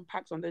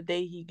unpacks on the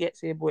day he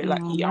gets here, boy.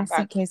 Like he my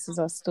unpacks. suitcases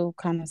are still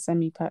kind of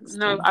semi-packed.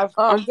 No, still. I've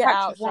unpacked get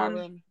out, one.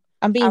 Sharon.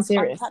 I'm being I've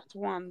serious. unpacked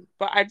one,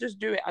 but I just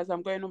do it as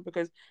I'm going on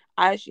because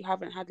I actually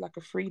haven't had like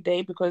a free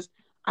day because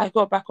I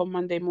got back on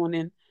Monday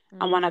morning,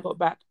 and when I got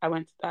back, I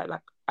went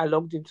I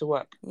logged into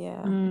work.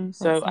 Yeah.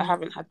 So I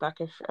haven't had like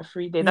a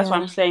free day. That's why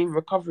I'm saying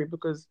recovery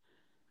because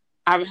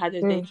I haven't had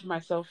a day to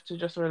myself to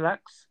just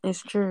relax.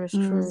 It's true. It's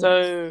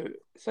true.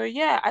 So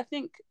yeah, I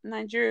think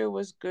Nigeria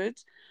was good.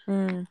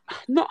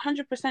 Not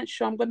 100%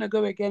 sure I'm gonna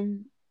go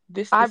again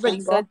this December. I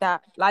already said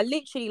that. Like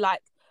literally,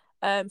 like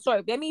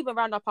sorry, let me even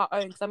round up our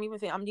own because I'm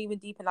even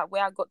deep in like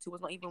where I got to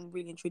was not even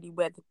really and truly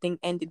where the thing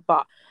ended.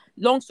 But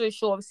long story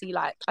short, obviously,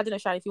 like I don't know,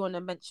 Shani, if you want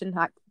to mention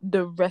like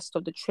the rest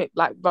of the trip,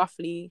 like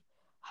roughly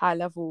high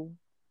level,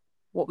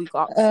 what we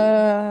got up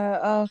to.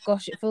 Oh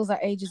gosh, it feels like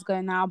ages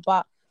ago now,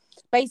 but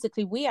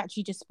basically we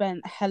actually just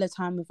spent a hella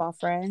time with our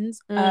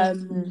friends.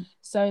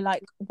 So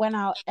like went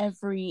out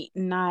every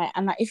night,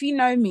 and like if you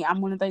know me,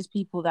 I'm one of those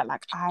people that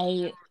like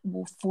I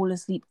will fall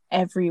asleep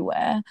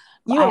everywhere.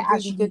 You were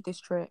really good this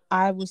trip.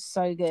 I was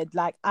so good.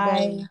 Like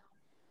I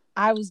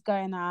was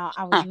going out.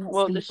 I was not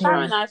sleeping. The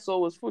Sharon I saw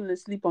was falling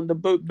asleep on the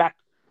boat back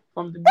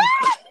from the beach.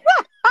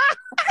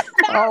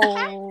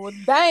 Oh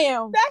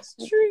damn, that's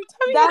true.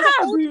 Tell me I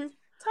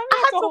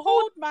had to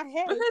hold my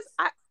head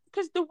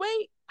because the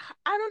way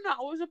I don't know,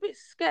 I was a bit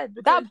scared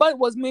because that boat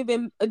was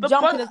moving,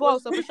 jumping as well.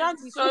 So for Sharon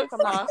to be so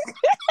fast,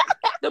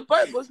 the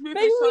boat was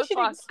moving so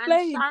fast,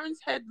 and Sharon's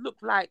head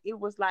looked like it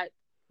was like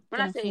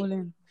when I say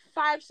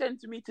 5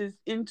 centimeters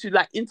into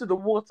the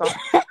water.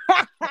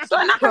 So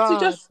and I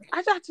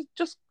had to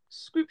just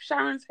scoop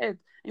Sharon's head,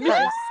 and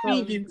she's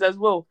feedings as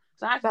well.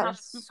 So I had to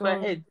scoop her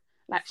head,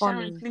 like funny.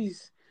 Sharon,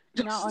 please.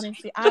 No,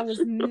 honestly, I was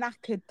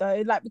knackered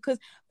though. Like because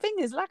thing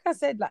is, like I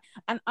said, like,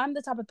 and I'm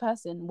the type of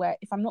person where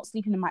if I'm not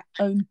sleeping in my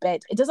own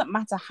bed, it doesn't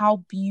matter how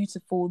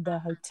beautiful the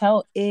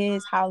hotel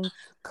is, how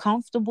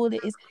comfortable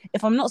it is.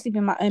 If I'm not sleeping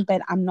in my own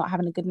bed, I'm not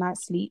having a good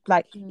night's sleep.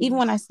 Like even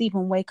when I sleep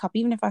and wake up,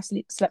 even if I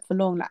slept for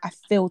long, like I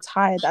feel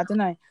tired. I don't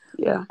know.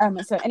 Yeah.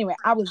 So anyway,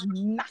 I was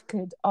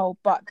knackered. Oh,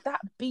 but that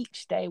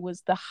beach day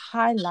was the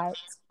highlight.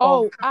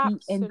 Oh,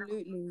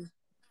 absolutely.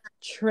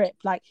 Trip.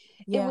 Like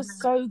it was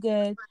so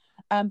good.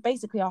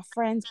 Basically our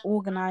friends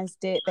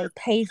organized it, they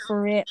paid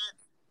for it,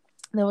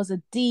 there was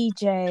a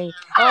DJ,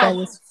 there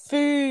was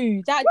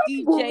food. That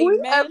DJ,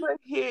 we ever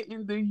here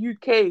in the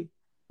UK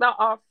that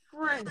our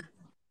friends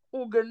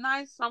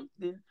organized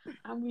something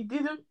and we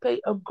didn't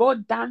pay a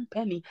goddamn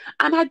penny?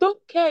 And I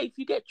don't care if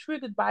you get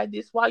triggered by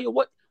this while you're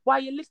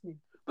listening,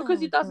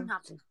 because it doesn't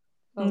happen.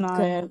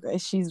 No,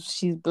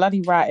 she's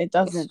bloody right. It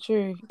doesn't. It's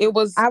true. It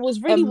was. I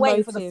was really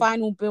waiting for the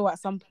final bill at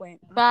some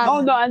point.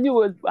 Oh no, I knew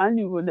we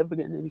were never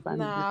getting any final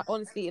bill. Nah,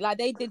 honestly, like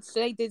they did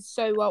so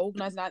well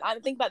organized. Like, I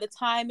think about the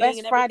timing Best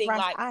and everything. Fried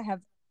rice like I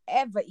have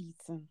ever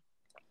eaten.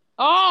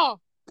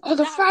 Oh,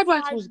 the fried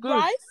rice was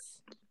good.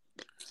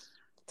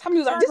 Tammy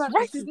was like, "This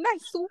rice is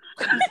nice." So.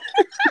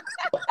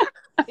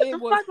 The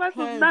fried rice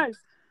was nice.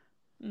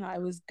 No,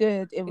 it was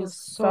good. It was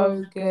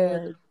so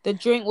good. The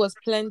drink was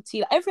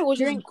plenty. Like, everything was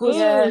just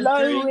good.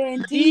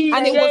 Flowing, DJ,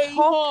 and it was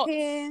hot.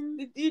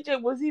 The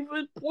DJ was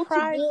even portable.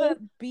 Private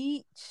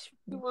beach.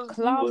 He was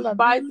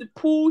by the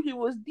pool. He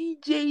was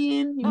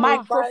DJing.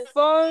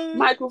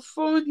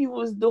 Microphone. He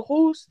was the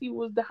host. He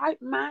was the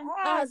hype man.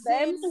 The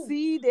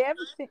MC. The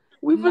everything.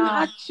 We even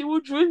had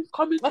children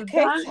coming to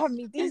dance. Tell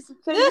me these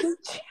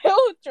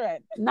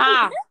children.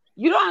 Nah,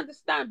 you don't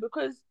understand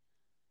because.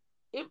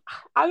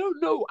 I don't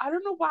know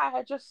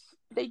why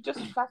they just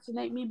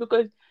fascinate me,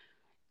 because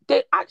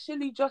they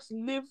actually just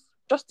live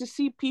just to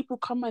see people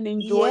come and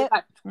enjoy.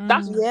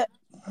 That's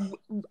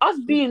us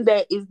being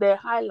there is their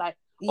highlight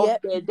of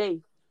their day,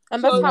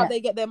 and that's how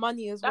they get their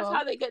money as well. That's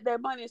how they get their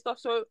money and stuff.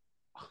 So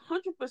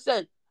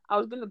 100%, I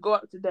was gonna go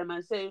up to them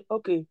and say,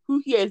 okay,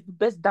 who here is the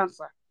best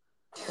dancer?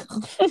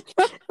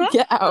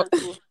 Get out.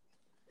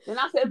 And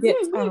I said, me.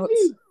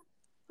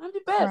 I'm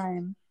the best.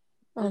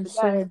 I'm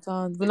so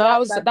done. But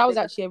no, that was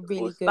actually a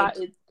really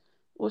good.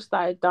 all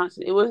started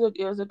dancing. It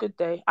was a good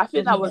day. I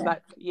think that was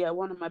like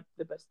one of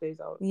the best days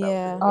out.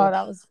 Yeah.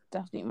 That was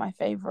definitely my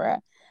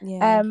favorite.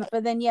 Yeah.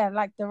 But then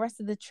like the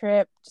rest of the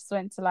trip, just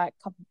went to like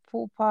a couple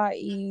pool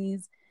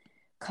parties,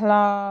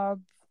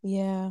 club.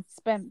 Yeah.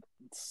 Spent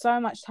so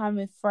much time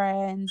with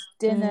friends,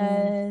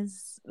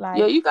 dinners. Yeah,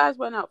 Like you guys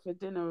went out for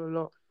dinner a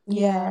lot.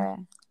 yeah,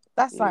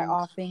 that's like Yeah.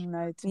 our thing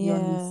though, to be Yeah.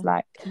 honest.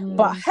 Like,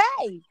 but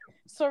hey,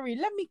 sorry,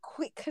 let me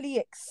quickly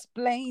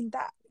explain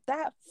that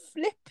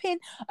flipping.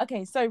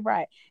 Okay, so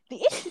right,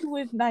 the issue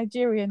with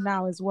Nigeria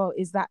now as well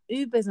is that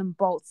Ubers and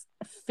Bolts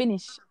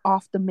finish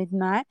after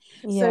midnight.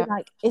 Yeah. So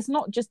like, it's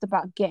not just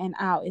about getting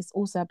out; it's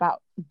also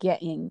about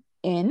getting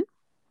in.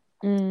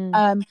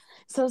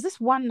 So it was this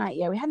one night,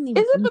 we hadn't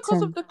even Is it eaten.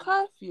 because of the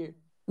curfew?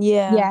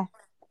 Yeah.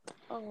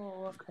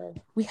 Oh,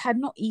 okay. We had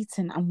not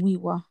eaten and we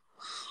were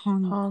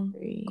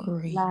hungry.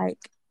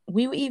 Like,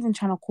 we were even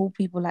trying to call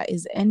people like,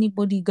 is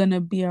anybody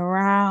gonna be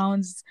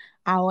around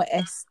our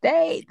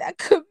estate that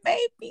could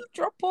maybe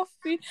drop off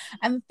food?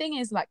 And the thing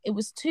is, like, it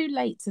was too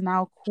late to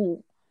now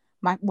call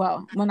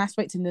when I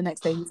spoke to him the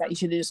next day, he was like, you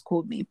should have just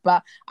called me.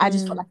 But I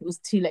just felt like it was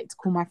too late to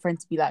call my friend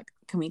to be like,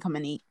 can we come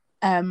and eat?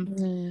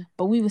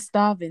 But we were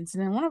starving. So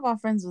then one of our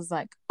friends was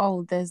like,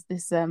 oh, there's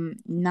this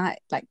nighttime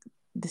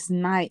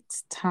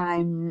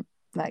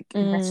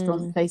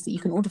restaurant place that you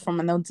can order from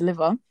and they'll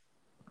deliver.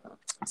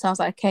 So I was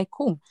like, okay,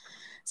 cool.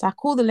 So I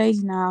call the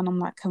lady now and I'm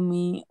like, can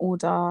we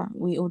order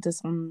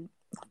some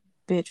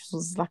bitch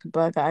was like a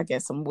burger, I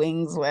guess some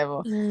wings,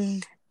 whatever.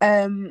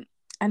 And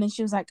then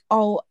she was like,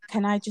 oh,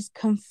 can I just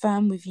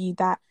confirm with you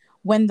that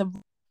when the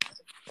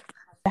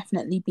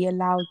definitely be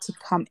allowed to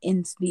come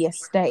into the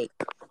estate?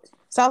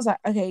 So I was like,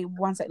 okay,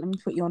 one sec, let me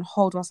put you on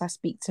hold whilst I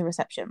speak to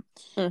reception.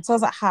 So I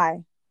was like,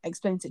 hi,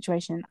 explain the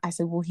situation. I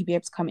said, will he be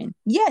able to come in?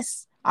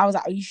 Yes. I was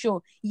like, are you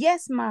sure?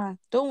 Yes, ma.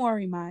 Don't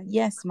worry, ma.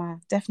 Yes, ma.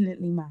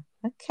 Definitely, ma.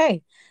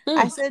 Okay.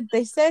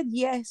 They said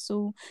yes.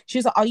 So she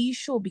was like, are you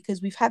sure?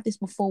 Because we've had this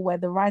before where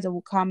the rider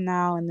will come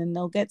now and then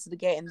they'll get to the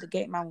gate and the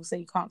gate man will say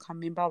you can't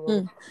come in, blah, blah,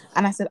 blah.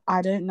 And I said,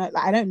 I don't know.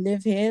 Like, I don't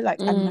live here. Like,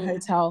 I'm in a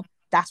hotel.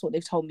 That's what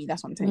they've told me.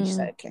 That's what I'm telling you. She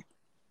said, okay.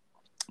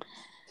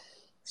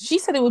 She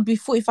said it would be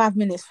 45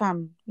 minutes,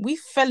 fam. We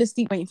fell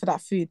asleep waiting for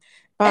that food.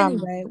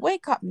 Anyway,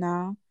 wake up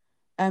now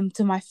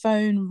to my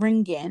phone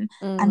ringing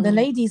and the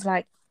lady's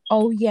like,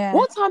 oh yeah.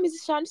 What time is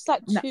it, Shan? It's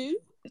like 2?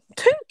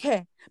 2K.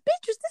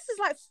 Bitch, this is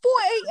like 4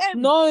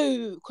 a.m.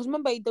 No, because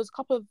remember there was a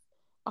couple of...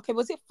 Okay,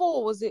 was it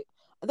 4? Was it...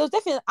 There was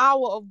definitely an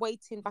hour of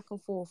waiting back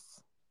and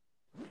forth.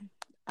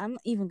 I'm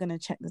not even going to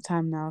check the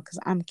time now because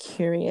I'm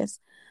curious.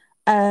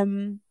 What's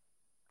the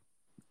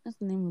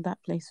name of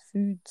that place?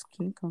 Foods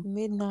Kinko.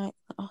 Midnight.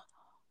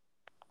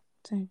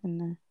 Don't even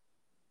know.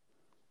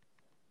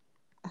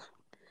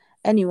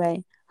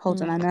 Anyway,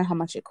 hold on. I know how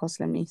much it costs.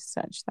 Let me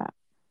search that.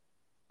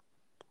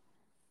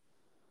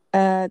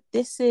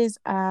 This is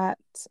at...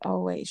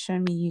 Oh, wait. Show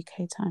me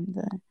UK time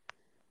there.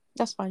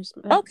 That's fine.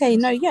 Okay,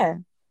 no, yeah.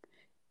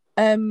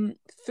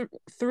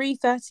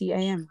 3:30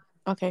 a.m.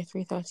 Okay,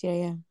 3:30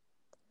 a.m.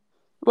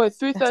 Wait,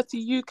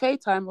 3:30 UK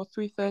time or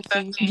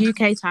 3:30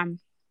 UK time?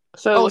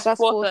 So that's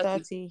 4:30.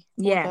 4:30.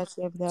 Yeah. 4:30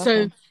 over there. So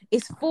okay.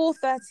 it's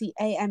 4:30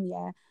 a.m.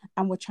 yeah,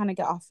 and we're trying to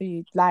get our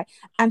food. Like,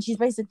 and she's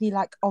basically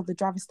like, "Oh, the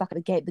driver's stuck at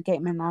the gate. The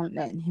gateman aren't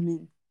letting him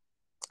in."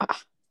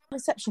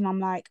 Reception. I'm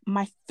like,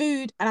 my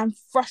food, and I'm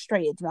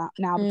frustrated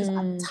now because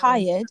I'm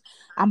tired,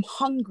 I'm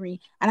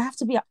hungry, and I have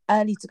to be up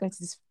early to go to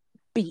this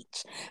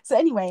beach. So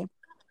anyway,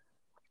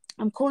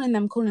 I'm calling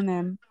them.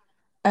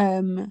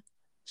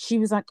 She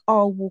was like,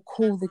 "Oh, we'll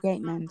call the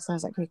gateman." So I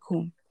was like, "Okay,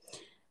 cool."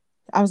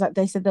 I was like,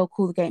 they said they'll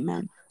call the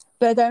gateman.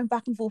 They're going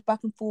back and forth.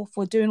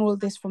 We're doing all of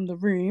this from the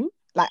room.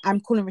 Like, I'm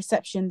calling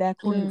reception, they're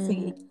calling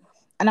thingy.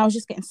 And I was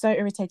just getting so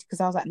irritated because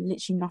I was like,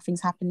 literally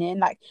nothing's happening.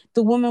 Like,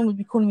 the woman would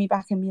be calling me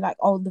back and be like,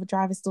 oh, the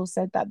driver still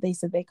said that they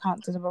said they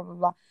can't do blah, blah,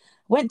 blah.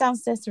 Went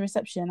downstairs to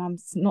reception. I'm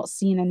not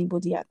seeing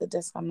anybody at the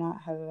desk. I'm like,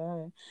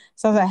 hello.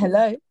 So I was like,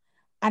 hello.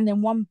 And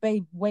then one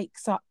babe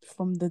wakes up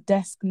from the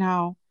desk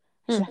now.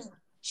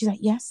 She's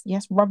like, yes,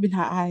 rubbing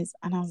her eyes.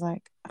 And I was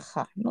like,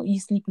 not you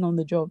sleeping on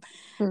the job.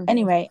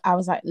 Anyway, I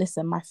was like,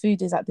 listen, my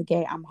food is at the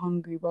gate. I'm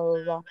hungry, blah,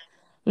 blah, blah.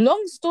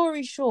 Long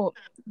story short,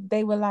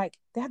 they were like,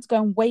 they had to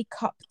go and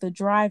wake up the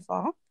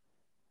driver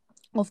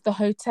of the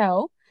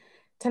hotel,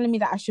 telling me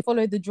that I should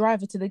follow the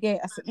driver to the gate.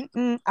 I said,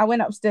 I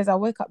went upstairs. I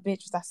woke up,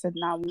 bitch. I said,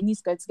 now we need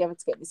to go together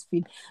to get this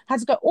food. I had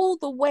to go all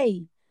the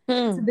way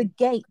to the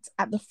gate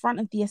at the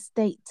front of the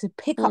estate to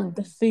pick up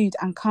the food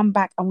and come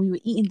back. And we were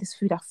eating this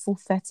food at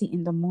 4:30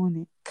 in the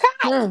morning.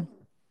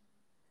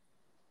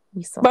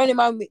 We saw. Bearing in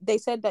mind, they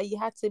said that you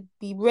had to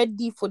be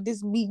ready for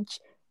this beach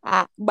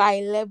by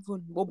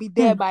 11. We'll be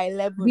there by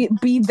 11.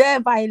 Be there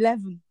by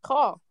 11.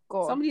 Oh,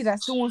 God. Somebody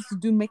that still wants to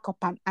do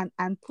makeup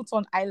and put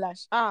on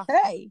eyelash.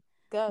 Hey,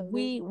 God,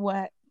 we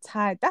were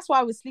tired. That's why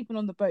I was sleeping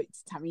on the boat,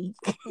 Tammy.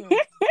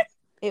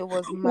 It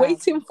was mad.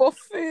 Waiting for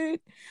food.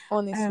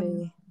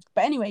 Honestly.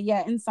 But anyway,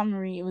 yeah, in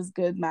summary, it was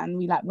good, man.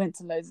 We like went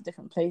to loads of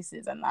different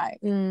places and like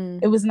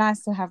it was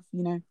nice to have,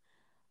 a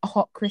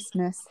hot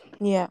Christmas.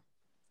 Yeah.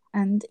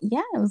 And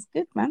yeah, it was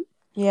good, man.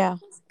 Yeah,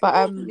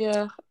 but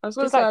Yeah, I was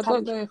gonna just say like I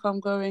don't know if I'm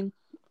going.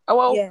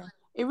 Well, yeah.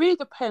 it really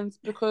depends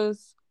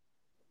because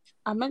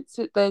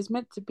there's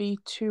meant to be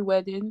 2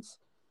 weddings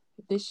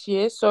this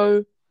year.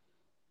 So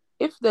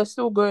if they're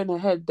still going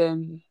ahead,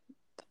 then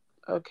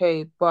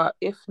okay. But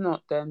if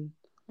not, then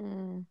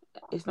Mm,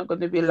 it's not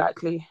going to be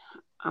likely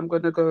I'm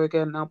going to go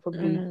again. I'll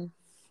probably mm,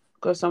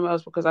 go somewhere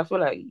else because I feel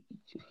like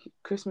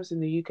Christmas in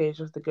the UK is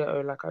just the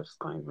ghetto. Like I just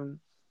can't even.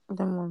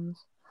 them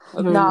ones.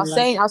 I don't No, even like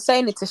I it. was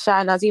saying it to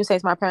Shan. I was even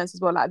saying to my parents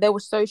as well. Like they were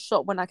so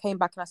shocked when I came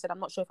back and I said, I'm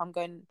not sure if I'm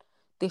going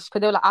this,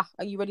 because they were like,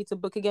 are you ready to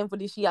book again for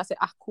this year? I said,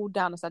 cool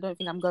down. I said, I don't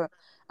think I'm going.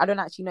 I don't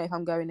actually know if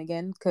I'm going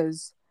again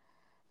because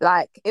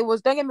like it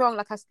was. Don't get me wrong.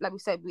 Like we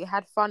said, we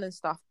had fun and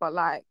stuff, but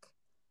like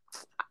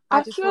I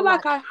I just feel feel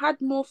like like I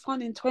had more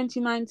fun in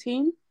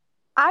 2019.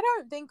 I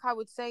don't think I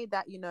would say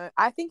that.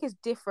 I think it's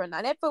different,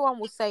 and everyone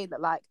will say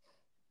that like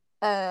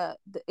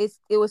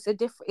it was a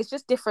different. It's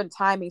just different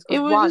timings It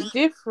because was one, just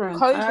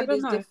different. I COVID don't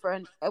is know.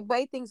 different. The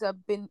way things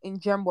have been in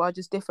general are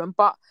just different.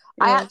 But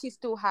I Yeah. actually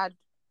still had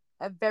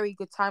a very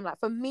good time. Like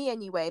for me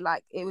anyway,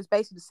 like it was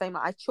basically the same.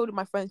 Like I chilled with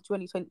my friends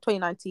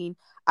 2019.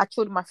 I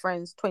chilled with my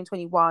friends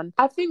 2021.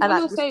 I think And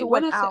like we still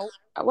went out.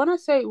 when I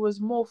say it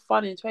was more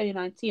fun in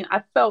 2019,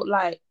 I felt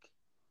like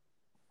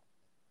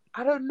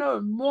I don't know,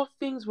 more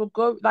things will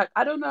go. Like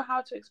I don't know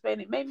how to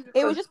explain it. Maybe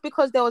It was because just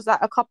because there was like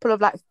a couple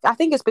of like I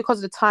think it's because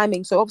of the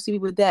timing. So obviously we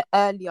were there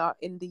earlier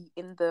in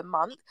the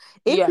month.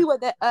 If yeah, we were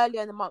there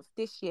earlier in the month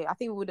this year, I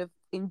think we would have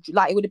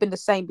like it would have been the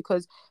same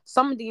because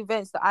some of the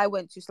events that I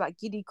went to, so like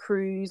Giddy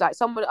Cruise, like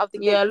some of the other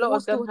things, yeah, a they lot of all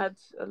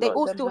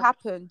them still had,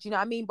 happened. Do you know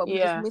what I mean? But we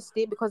just yeah, missed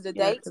it because of the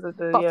yeah, dates. because of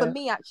the But for yeah,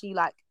 me, actually,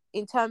 like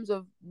in terms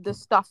of the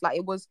stuff, like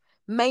it was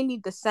mainly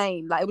the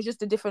same. Like it was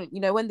just a different,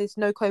 when there's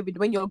no COVID,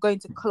 when you're going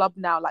to club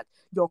now, like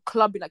you're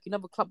clubbing like you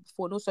never clubbed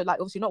before, and also like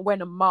obviously you're not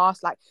wearing a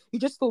mask, like you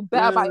just feel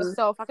better about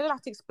yourself. Like I don't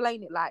have to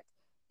explain it. Like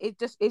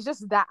it's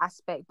just that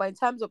aspect. But in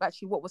terms of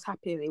actually what was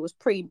happening, it was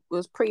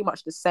pretty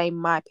much the same, in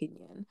my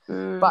opinion.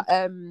 But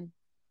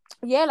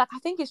yeah, like I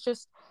think it's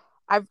just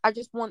I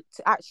just want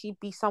to actually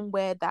be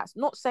somewhere that's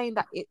not saying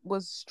that it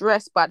was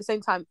stress, but at the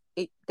same time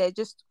there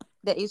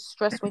is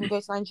stress when you go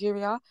to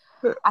Nigeria.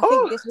 I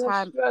think this the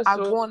time stress I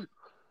of want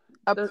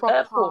a the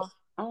airport. proper.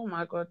 Oh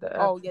my god, the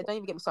Oh yeah, airport don't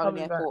even get me started on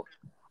the coming back. airport.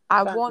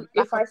 I Fam, want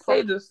like a proper.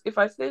 if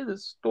I say the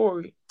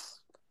story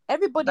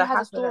Everybody that has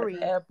a happened at the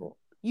story. airport,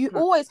 You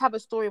always have a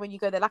story when you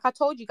go there. Like I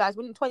told you guys,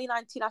 when in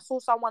 2019 I saw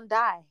someone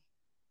die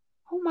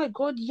oh my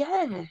god,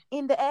 yeah.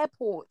 in the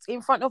airport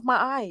in front of my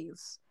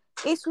eyes.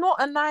 It's not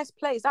a nice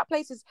place. That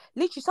place is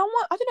literally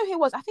someone. I don't know who it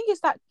was. I think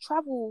it's that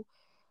travel.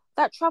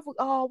 That travel.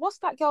 Oh, what's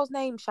that girl's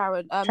name,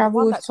 Sharon? The Travel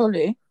one with that's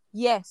Tolu.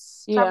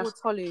 yes, Yeah. Travel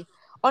with Tolu.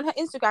 On her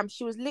Instagram,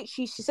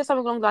 she said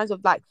something along the lines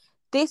of like,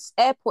 "This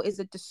airport is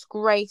a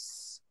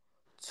disgrace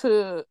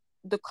to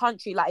the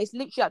country. Like it's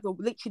literally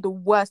literally the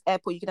worst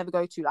airport you can ever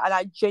go to. Like, and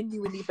I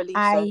genuinely believe so.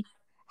 I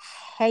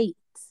hate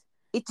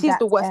It is that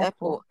the worst airport.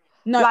 airport.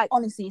 No, Like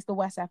honestly, it's the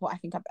worst airport I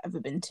think I've ever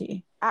been to.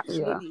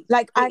 absolutely.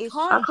 Like, It I is.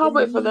 I can't can't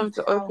wait for believe them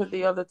to how open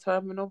the other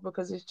terminal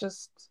because it's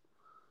just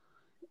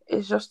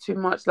too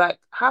much. Like,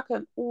 how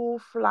can all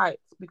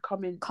flights be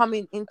coming?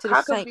 Coming into the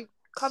How can same. be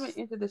coming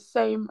into the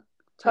same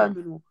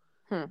terminal?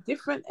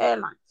 Different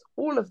airlines,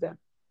 all of them.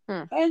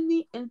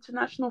 Any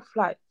international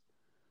flight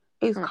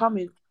is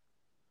coming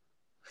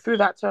through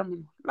that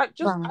terminal. Like,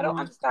 just I don't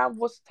understand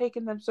what's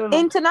taking them so long.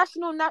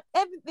 International, not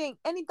everything,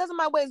 and it doesn't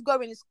matter where it's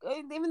going. It's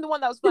even the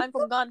one that was flying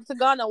from Ghana to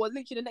Ghana was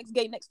literally the next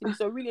gate next to me.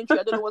 So really and truly,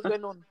 I don't know what's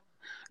going on.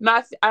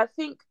 No, I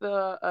think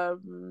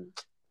The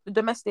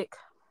domestic.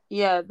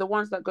 yeah, the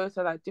ones that go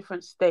to like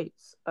different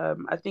states.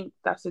 I think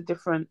that's a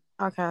different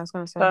Okay, I was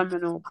gonna say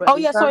terminal. But oh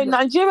yeah, sorry,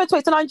 Nigeria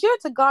to Nigeria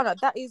to Ghana.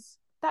 That is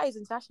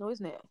international,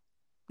 isn't it?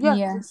 yeah,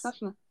 yes. it's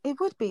international. It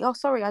would be. Oh,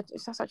 sorry,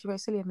 that's actually very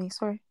silly of me.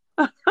 Sorry.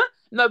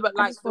 No, but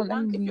like the thought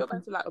one, if you're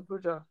going to like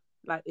Abuja,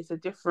 like it's a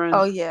different.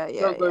 Oh yeah,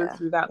 They'll go yeah.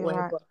 through that You're way,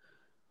 right. but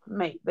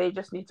mate, they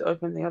just need to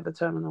open the other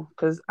terminal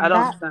because I don't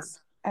understand.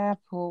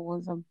 Airport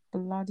was a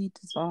bloody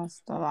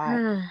disaster.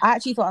 Like, I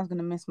actually thought I was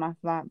gonna miss my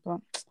flight,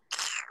 but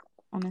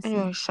honestly,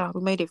 Anyway,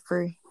 we made it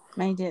through.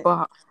 made it.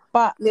 But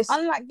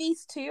unlike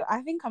these two,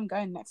 I think I'm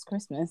going next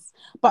Christmas.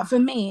 But for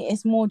me,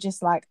 it's more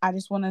just like I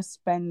just want to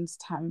spend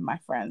time with my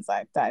friends.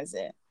 Like that is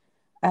it.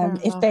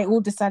 If they all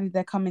decided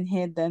they're coming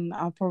here, then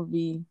I'll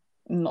probably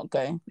not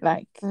go.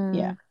 Like,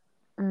 yeah.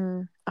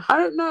 I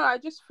don't know. I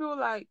just feel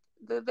like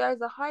there's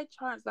a high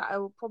chance that I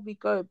will probably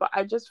go, but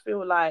I just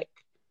feel like.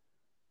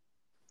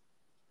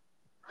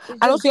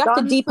 And also, you have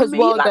to deep as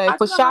well, though,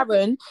 for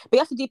Sharon. But you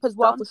have to deep as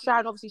well for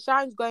Sharon. Obviously,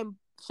 Sharon's going.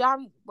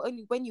 Sharon,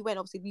 when you went,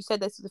 obviously, you said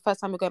this is the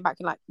first time you're going back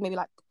in like maybe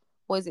like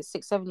what is it,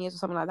 6-7 years or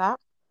something like that.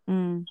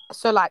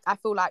 So like, I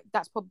feel like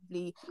that's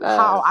probably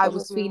how I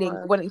was feeling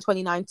when in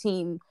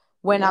 2019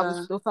 when I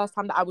was the first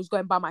time that I was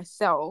going by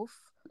myself.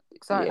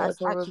 So I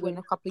actually went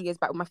a couple of years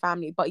back with my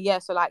family. But yeah,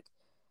 so like,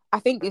 I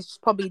think it's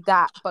probably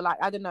that. But like,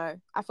 I don't know.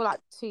 I feel like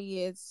 2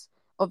 years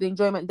of the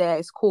enjoyment there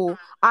is cool.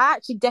 I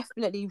actually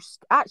definitely,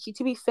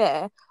 to be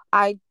fair,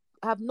 I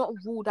have not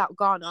ruled out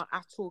Ghana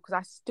at all, because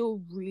I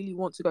still really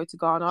want to go to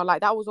Ghana.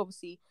 Like, that was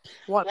obviously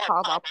one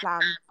part of our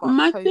plan, but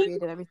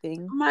COVID and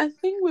everything. My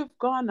thing with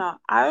Ghana,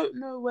 I don't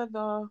know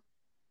whether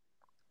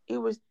it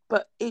was,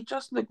 but it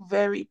just looked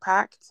very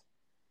packed.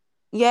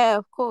 Yeah,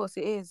 of course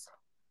it is.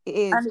 It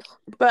is.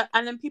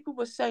 And then people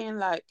were saying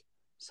like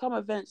some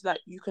events like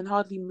you can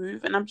hardly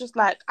move, and I'm just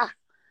like,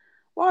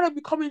 why would I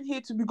be coming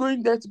here to be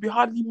going there to be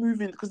hardly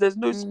moving because there's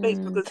no space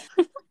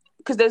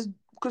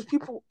because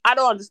people, I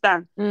don't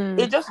understand.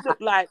 It just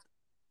looked like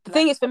the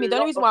thing is, for me, the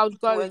only reason why I would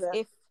go is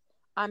if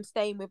I'm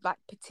staying with like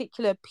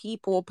particular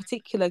people or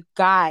particular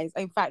guys.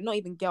 In fact, not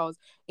even girls.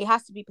 It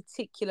has to be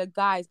particular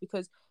guys,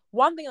 because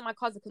one thing that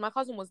because my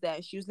cousin was there,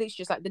 and she was literally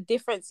just like, the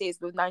difference is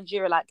with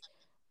Nigeria, like,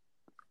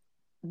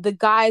 the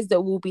guys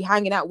that we'll be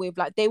hanging out with,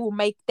 like, they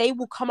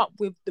will come up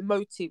with the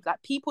motives.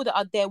 Like, people that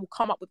are there will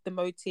come up with the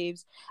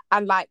motives,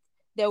 and like,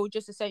 they will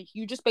just essentially,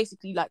 you just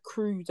basically like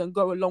cruise and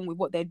go along with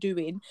what they're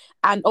doing.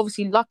 And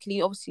obviously,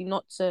 luckily, obviously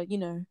not to, you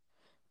know,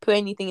 put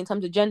anything in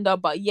terms of gender,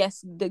 but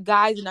yes, the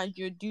guys in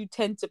Nigeria do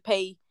tend to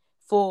pay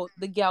for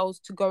the girls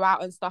to go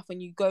out and stuff,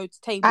 and you go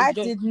to tables. I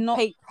did not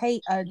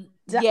pay a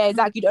yeah,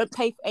 exactly. You don't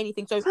pay for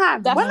anything, so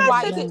that's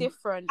why it's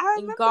different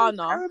in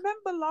Ghana. I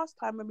remember last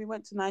time when we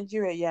went to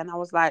Nigeria, yeah, and I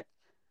was like,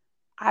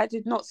 I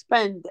did not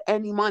spend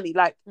any money.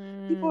 Like,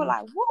 people were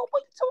like, what are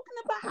you talking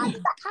about? How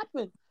did that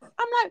happen?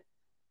 I'm like,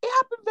 it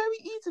happened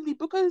very easily,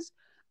 because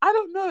I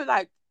don't know,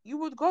 like, you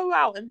would go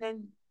out and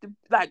then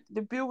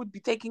the bill would be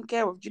taken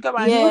care of. Do you get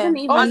what I mean? You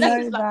wouldn't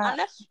even know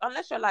that.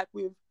 Unless you're like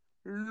with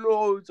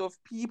loads of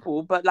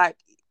people, but like,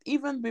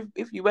 even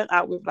if you went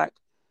out with like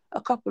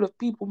a couple of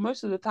people,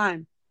 most of the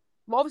time.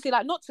 But obviously,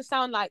 like, not to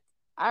sound, I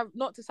don't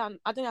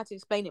know how to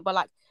explain it, but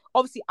like,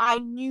 obviously I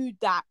knew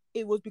that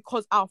it was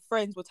because our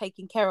friends were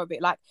taking care of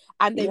it, like,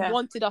 and they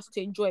wanted us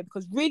to enjoy it,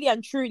 because really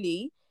and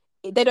truly,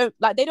 they don't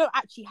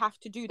actually have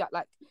to do that.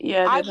 Like,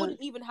 I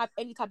wouldn't even have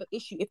any type of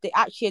issue if they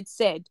actually had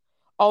said,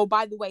 oh,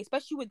 by the way,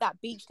 especially with that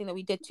beach thing that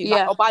we did too,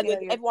 like, oh, by the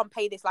way, everyone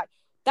pay this. Like,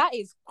 that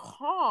is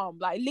calm,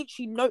 like,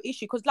 literally no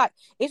issue, because like,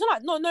 it's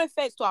not like, no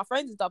offense to our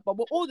friends and stuff, but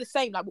we're all the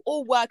same. Like, we're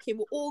all working,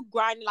 we're all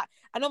grinding, like,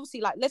 and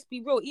obviously, like, let's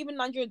be real, even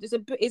Nigeria,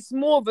 it's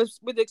more of a,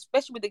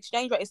 especially with the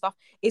exchange rate and stuff,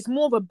 it's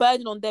more of a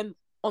burden on them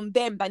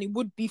than it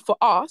would be for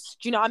us.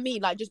 Do you know what I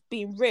mean? Like, just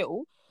being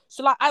real.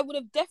 So like, I would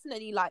have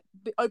definitely like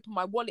opened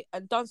my wallet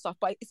and done stuff,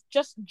 but it's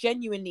just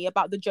genuinely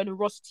about the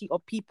generosity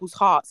of people's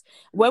hearts.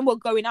 When we're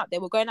going out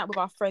there, we're going out with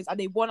our friends, and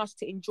they want us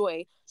to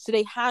enjoy, so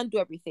they handle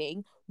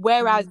everything.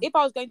 Whereas if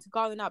I was going to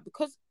Ghana now,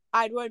 because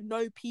I don't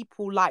know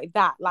people like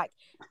that, like,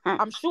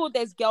 I'm sure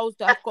there's girls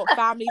that have got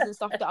families and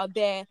stuff that are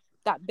there,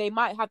 that they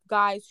might have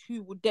guys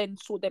who would then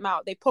sort them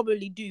out. They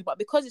probably do, but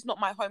because it's not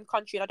my home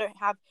country and I don't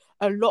have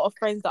a lot of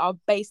friends that are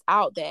based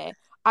out there,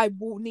 I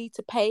will need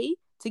to pay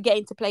to get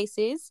into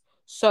places.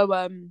 So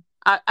and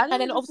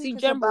then obviously in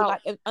general,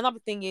 like, another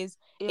thing is,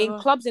 in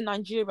clubs in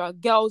Nigeria,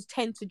 girls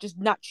tend to just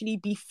naturally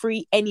be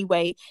free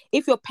anyway.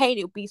 If you're paying,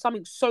 it'll be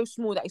something so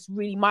small that it's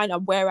really minor.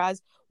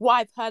 Whereas what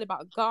I've heard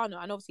about Ghana,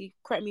 and obviously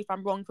correct me if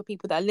I'm wrong for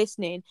people that are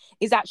listening,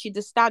 is actually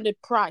the standard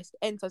price to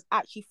enter is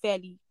actually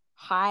fairly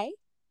high.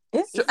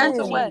 To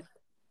enter where?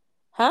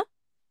 Huh?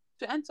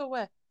 To enter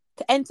where?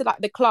 To enter like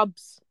the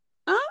clubs.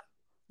 Huh?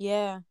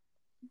 Yeah.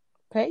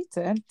 Pay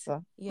to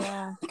enter.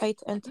 Yeah, pay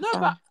to enter. No,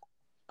 but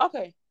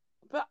okay.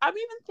 But I'm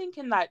even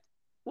thinking, like,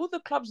 all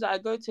the clubs that I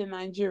go to in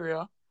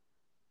Nigeria,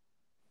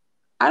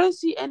 I don't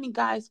see any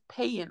guys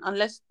paying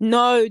unless...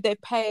 No, they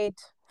paid.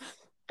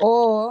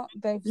 Or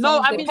they've...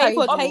 No, I mean, pay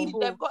for a table.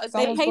 They've got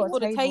they pay for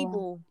the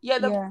table. Yeah,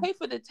 they pay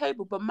for the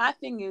table. But my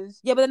thing is...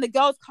 Yeah, but then the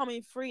girls come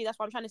in free. That's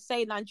what I'm trying to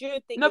say.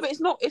 Nigeria thing. No, but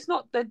it's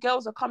not the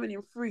girls are coming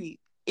in free.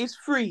 It's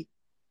free.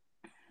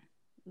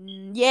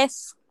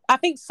 Yes. I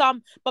think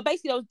some, but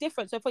basically that was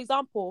different. So for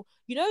example,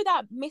 you know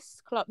that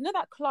Miss Club, you know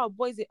that club,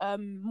 what is it?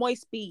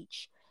 Moist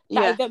Beach.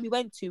 That event we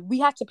went to, we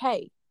had to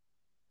pay.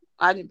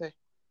 I didn't pay.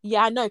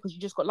 Yeah, I know, because you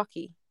just got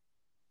lucky.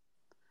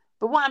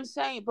 But what I'm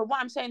saying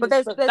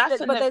there's events.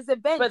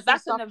 But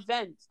that's an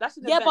event.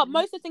 Yeah, but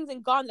most of the things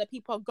in Ghana that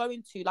people are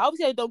going to, like,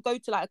 obviously they don't go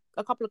to like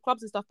a couple of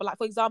clubs and stuff, but like,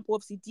 for example,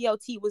 obviously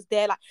DLT was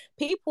there. Like,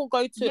 people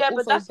go to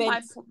but that's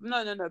events.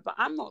 No. But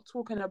I'm not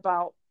talking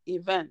about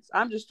events.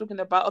 I'm just talking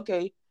about,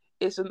 okay,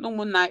 it's a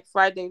normal night,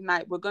 Friday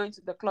night. We're going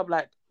to the club,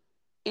 like,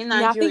 in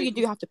Nigeria. Yeah, I think you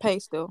do have to pay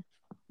still.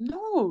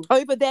 No.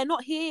 Over there,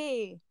 not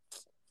here.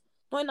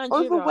 Not in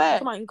Nigeria. Over where? I'm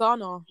talking about in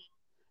Ghana.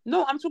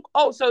 No, I'm talking...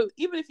 Oh, so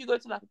even if you go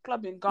to, like, a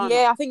club in Ghana...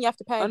 Yeah, I think you have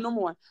to pay. A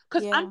normal one.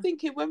 Because I'm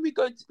thinking, when we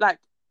go to, like...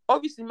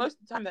 Obviously, most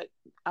of the time that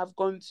I've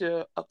gone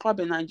to a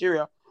club in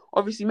Nigeria,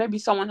 obviously, maybe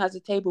someone has a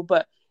table,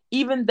 but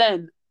even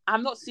then,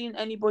 I'm not seeing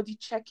anybody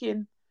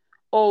checking,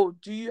 oh,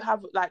 do you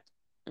have, like...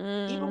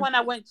 Even when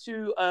I went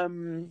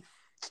to...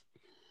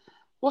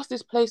 What's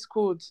this place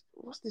called?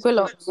 What's this place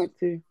I went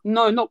to?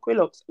 No, not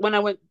Quillox. When I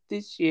went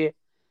this year,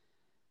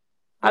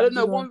 I don't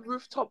know, one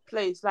rooftop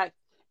place. Like,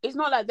 it's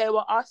not like they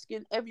were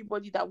asking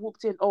everybody that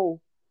walked in,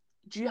 oh,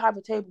 do you have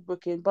a table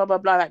booking? Blah blah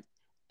blah. Like,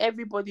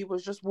 everybody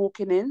was just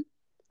walking in.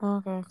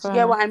 Okay. Do you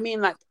get what I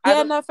mean? Like,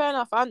 yeah, no, fair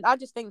enough. I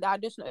just think that I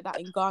just know that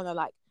in Ghana,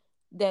 like,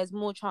 there's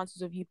more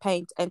chances of you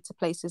paying to enter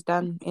places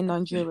than in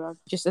Nigeria,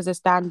 just as a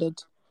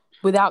standard,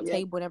 without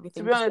table and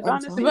everything.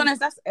 To be honest,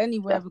 that's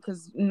anywhere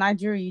because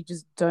Nigeria you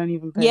just don't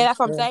even pay. Yeah, that's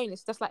what I'm saying.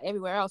 It's just like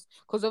everywhere else.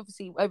 Because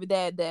obviously over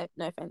there,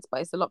 no offense,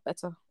 but it's a lot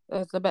better.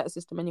 It's a better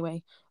system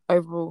anyway,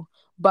 overall.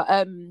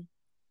 But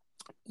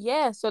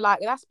yeah, so like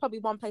that's probably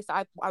one place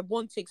that I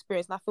want to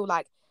experience, and I feel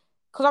like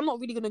because I'm not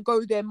really gonna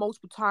go there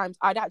multiple times,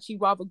 I'd actually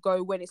rather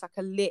go when it's like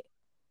a lit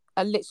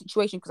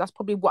situation, because that's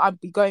probably what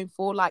I'd be going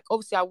for. Like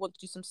obviously I want to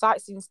do some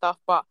sightseeing stuff,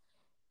 but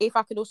if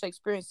I could also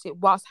experience it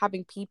whilst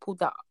having people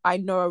that I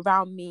know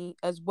around me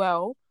as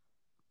well,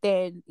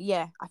 then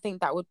yeah, I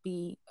think that would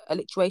be a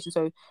lit situation.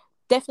 So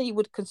definitely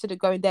would consider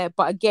going there.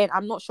 But again,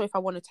 I'm not sure if I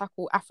want to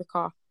tackle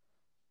Africa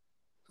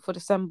for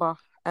December.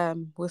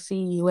 We'll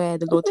see where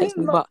the Lord takes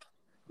me. But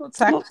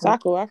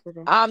tackle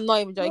Africa. I'm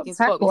not even joking. It's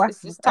tackle.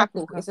 It's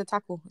tackle. It's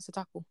a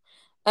tackle.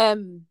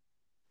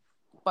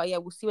 But yeah,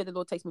 we'll see where the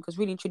Lord takes me, because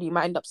really and truly, you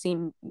might end up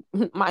seeing me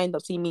in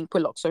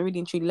Quillock. So really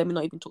and truly, let me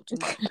not even talk too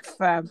much.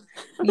 Fam,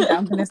 yeah,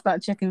 I'm gonna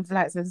start checking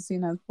flights as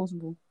soon as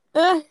possible.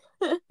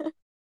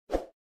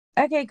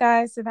 Okay,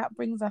 guys, so that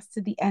brings us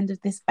to the end of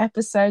this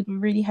episode. We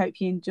really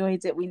hope you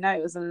enjoyed it. We know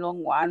it was a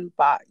long one,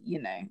 but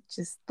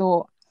just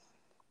thought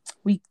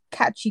we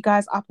catch you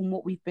guys up on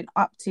what we've been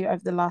up to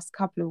over the last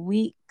couple of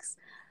weeks.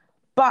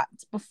 But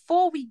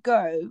before we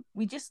go,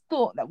 we just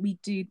thought that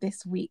we'd do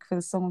this week for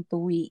the Song of the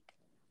Week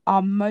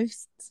our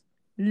most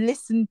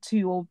listened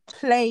to or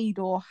played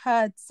or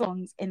heard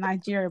songs in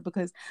Nigeria,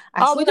 because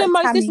we didn't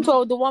most listen to,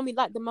 or the one we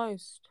like the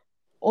most,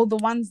 or the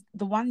one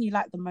you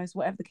like the most,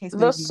 whatever the case may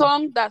be. The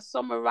song that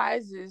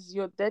summarizes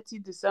your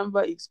Detty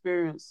December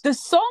experience. The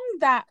song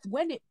that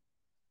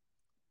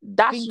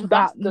that's the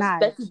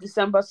Detty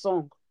December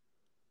song.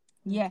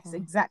 Yes,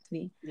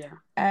 exactly. Yeah.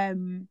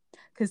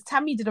 Because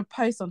Tammy did a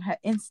post on her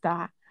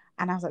Insta,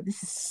 and I was like,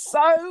 this is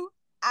so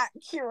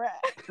accurate.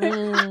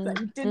 Like,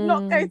 you did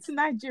not go to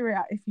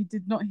Nigeria if you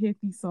did not hear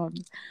these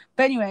songs.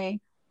 But anyway,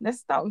 let's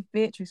start with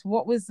Beatrice.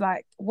 What's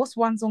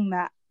one song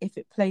that if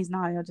it plays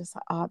now you're just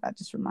like, that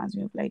just reminds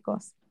me of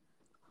Lagos?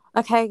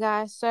 Okay,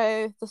 guys,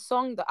 so the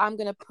song that I'm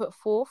gonna put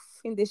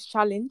forth in this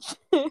challenge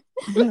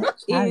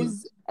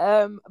is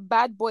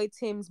Bad Boy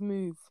Tim's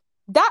Move.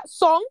 That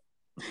song,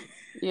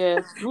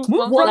 yes,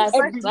 that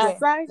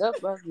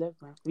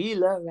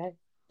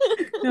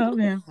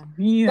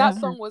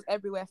song was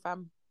everywhere,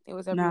 fam. It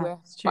was everywhere.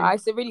 But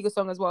it's a really good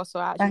song as well, so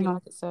I actually really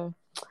like it. So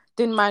I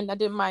didn't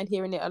mind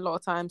hearing it a lot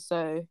of times.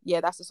 So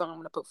yeah, that's the song I'm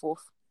gonna put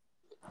forth.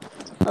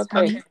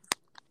 Okay.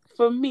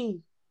 For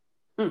me,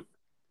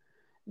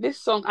 this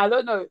song, I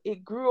don't know,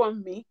 it grew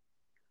on me,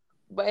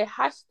 but it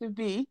has to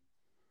be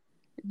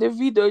the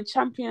video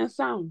Champion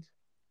Sound.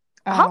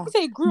 How could you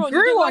say it grew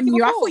on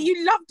you? I thought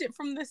you loved it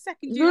from the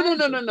second you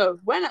heard it. No.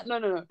 When I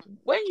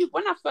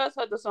first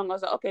heard the song, I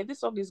was like, okay,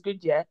 this song is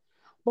good, yeah.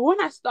 But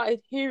when I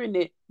started hearing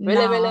it, since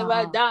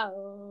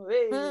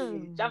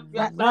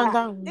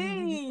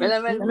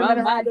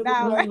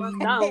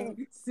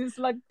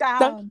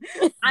lockdown,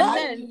 and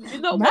then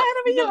you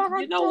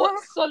know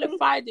what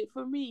solidified it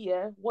for me,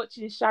 yeah.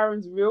 Watching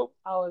Sharon's Reel,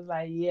 I was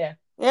like, yeah.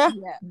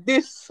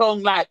 This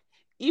song, like,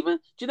 even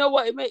do you know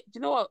what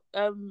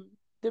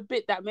the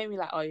bit that made me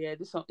like, oh yeah,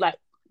 this song, like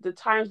the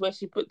times where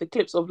she put the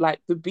clips of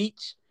like the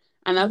beach.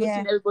 And I've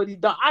seen everybody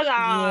done. So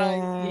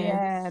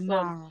yeah,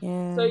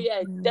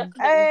 definitely.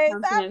 Hey,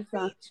 that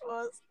beach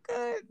was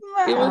good,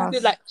 man. It was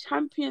good, like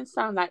Champion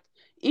Sound. Like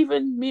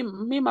even me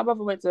and my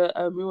brother went to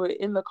we were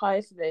in the car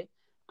yesterday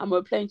and we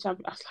were playing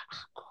Champion. I was like,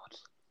 oh God,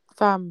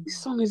 fam, this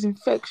song is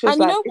infectious. And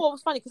you know what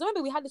was funny? Because I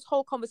remember we had this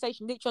whole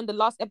conversation literally on the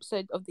last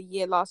episode of the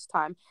year last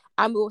time,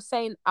 and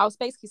I was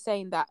basically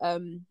saying that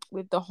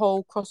with the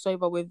whole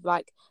crossover with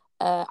like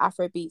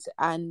Afrobeats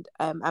and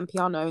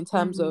piano in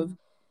terms of.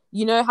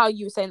 You know how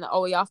you were saying that,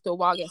 after a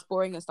while it gets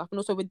boring and stuff. And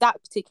also with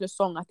that particular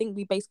song, I think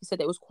we basically said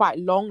it was quite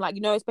long. Like,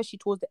 especially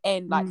towards the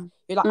end, like,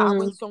 you're like,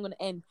 when's the song going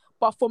to end?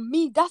 But for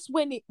me, that's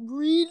when it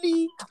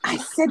really... I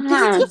said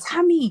this to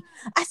Tammy.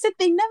 I said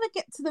they never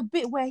get to the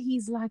bit where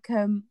he's like,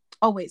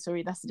 oh, wait,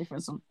 sorry, that's a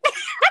different song.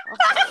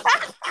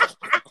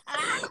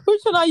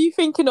 Which one are you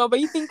thinking of? Are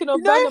you thinking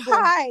of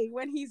Hi,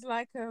 when he's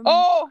like...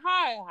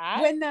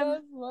 Hi. When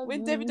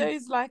Davido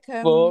is like...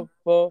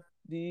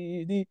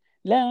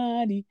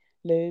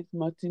 Let's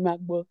Marty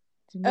Macbo.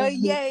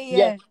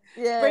 Yeah.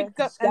 Break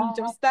up and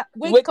jump start.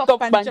 Wake up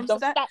and jump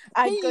start.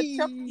 I got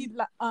chopped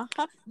like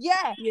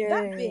Yeah,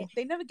 that bit.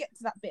 They never get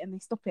to that bit and they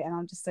stop it, and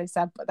I'm just so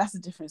sad. But that's a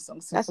different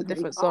song. So that's a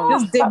different song.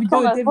 That's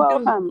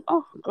Davido.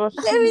 Oh gosh.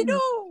 Davido,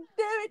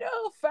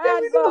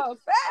 fella.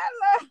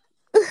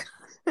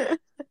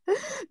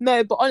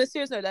 No, but on a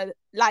serious note,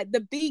 like the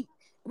beat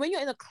when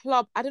you're in a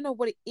club, I don't know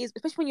what it is,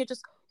 especially when you're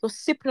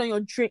sipping on your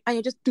drink and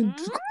you're just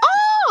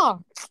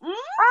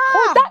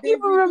that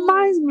even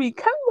reminds me.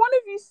 Can one of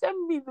you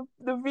send me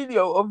the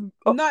video of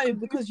No,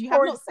 because you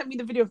have not sent me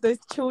the video of those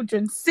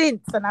children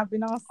since, and I've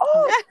been asked.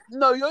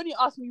 No, you only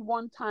asked me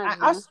one time.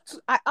 I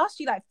asked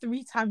you like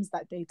 3 times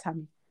that day,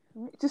 Tammy.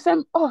 To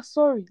send. Oh,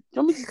 sorry. Do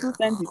you want me to still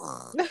send it?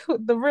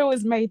 The reel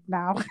is made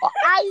now.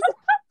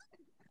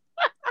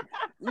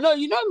 No,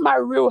 you know my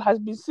reel has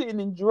been sitting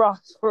in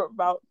drafts for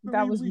about 3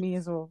 That was weeks. me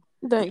as well.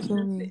 Don't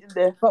kill me. Sitting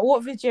there. But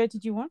what video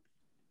did you want?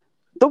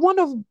 The one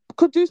of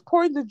Kudus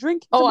pouring the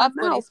drink into my I've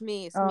got it. mouth. It's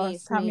me. It's me.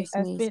 It's me. It's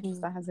me. It's Beatrice me.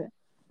 that has it.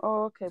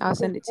 Oh, okay. I'll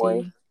send it to Boy,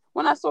 you.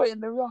 when I saw it in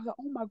the reel, I was like,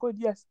 oh my God,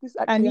 yes, this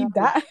I actually need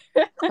happened.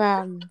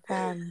 that.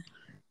 Fam.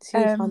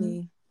 Too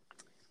funny.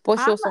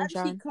 What's I'm your actually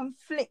sunshine?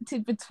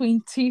 conflicted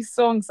between two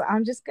songs. So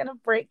I'm just gonna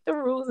break the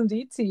rules and do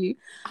it to you.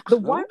 The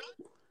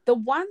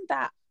one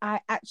that I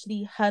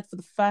actually heard for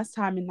the first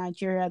time in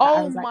Nigeria. That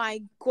I was like,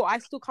 my God. I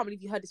still can't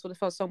believe you heard this for the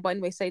first song. But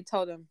anyway,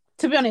 tell them.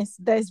 to be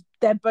honest,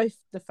 they're both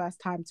the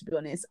first time, to be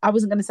honest. I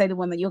wasn't gonna say the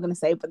one that you're gonna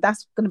say, but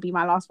that's gonna be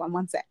my last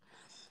one sec.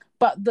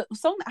 But the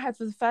song that I heard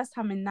for the first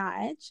time in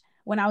Nige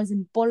when I was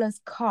in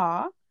Bola's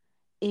car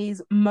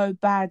is Mo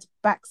Bad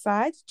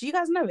Backside. Do you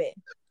guys know it?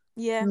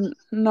 Yeah.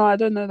 No, I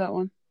don't know that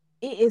one.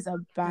 It is a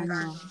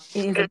banger.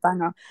 It is a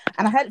banger.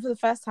 And I heard it for the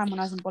first time when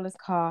I was in Bola's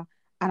car,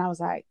 and I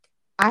was like,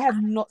 I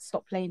have not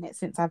stopped playing it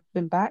since I've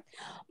been back.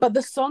 But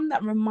the song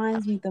that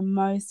reminds me the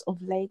most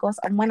of Lagos,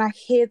 and when I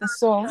hear the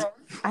song,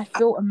 I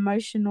feel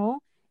emotional,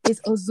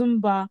 is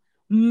Ozumba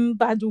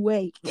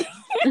Mbadwe.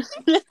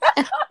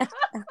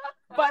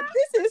 But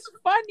this is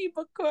funny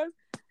because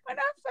when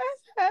I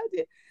first heard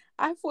it,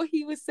 I thought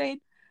he was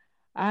saying,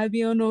 I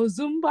be on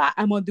Ozumba,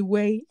 I'm on the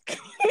way.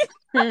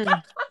 And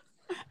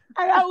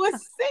I was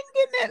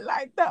singing it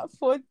like that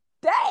for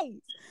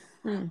days.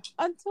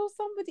 Until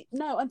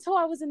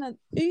I was in an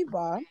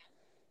Uber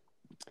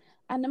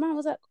and the man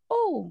was like,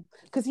 oh,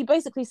 because he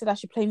basically said I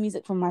should play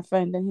music from my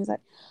phone. Then he was like,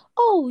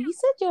 oh, you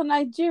said you're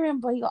Nigerian,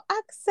 but your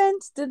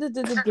accent.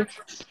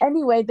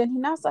 Anyway, then he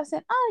now started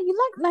saying, oh, you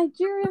like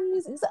Nigerian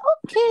music? He's like,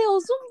 okay,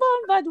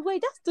 Ozumba, by the way,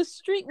 that's the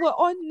street we're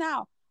on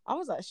now. I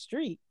was like,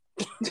 street.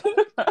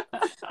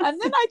 And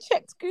then I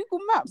checked Google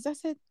Maps. I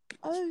said,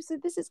 oh, so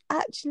this is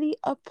actually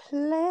a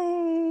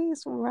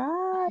place,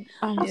 right?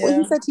 I thought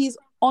he said he's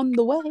on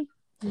the way.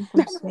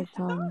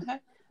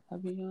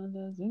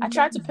 I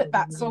tried to put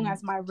that song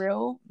as my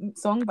real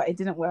song, but it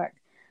didn't work.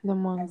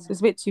 It's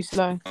a bit too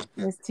slow.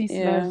 It was too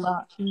slow,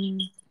 but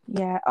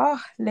yeah.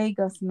 Oh,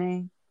 Lagos,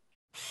 man.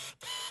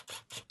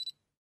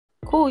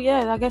 Cool,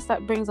 yeah. I guess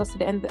that brings us to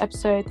the end of the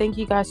episode. Thank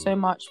you guys so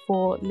much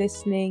for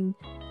listening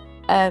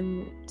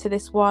to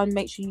this one.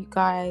 Make sure you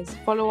guys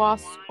follow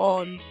us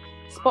on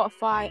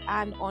Spotify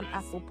and on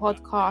Apple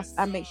Podcasts,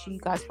 and make sure you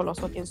guys follow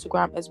us on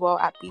Instagram as well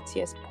at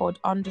btspod_.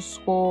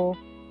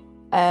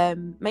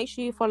 Make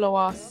sure you follow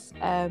us.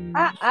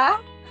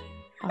 Better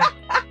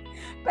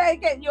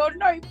get your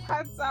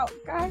notepads out,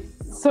 guys.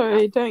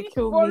 Sorry, don't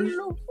kill me.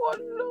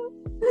 Follow.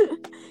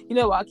 You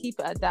know what? I'll keep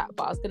it at that.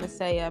 But I was gonna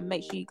say,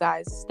 make sure you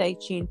guys stay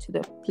tuned to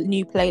the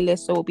new playlist.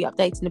 So we'll be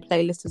updating the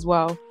playlist as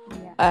well.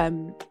 Yeah.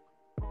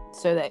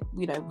 So that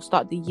we'll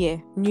start the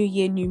year, new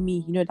year, new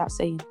me. You know that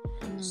saying.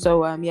 So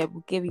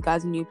we'll give you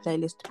guys a new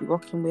playlist to be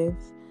rocking with.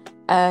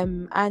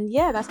 And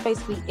yeah, that's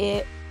basically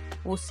it.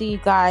 We'll see you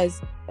guys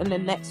in the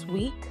next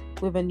week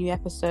with a new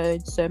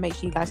episode. So make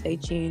sure you guys stay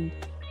tuned.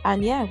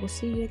 And yeah, we'll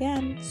see you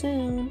again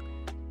soon.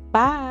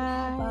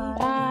 Bye.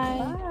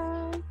 Bye.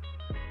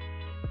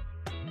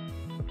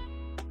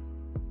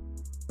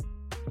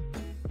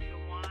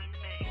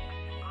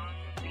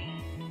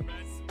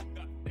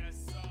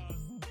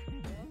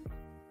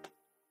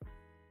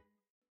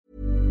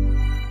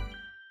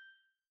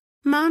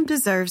 Mom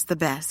deserves the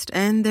best,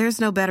 and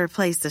there's no better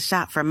place to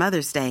shop for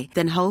Mother's Day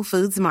than Whole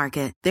Foods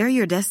Market. They're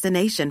your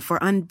destination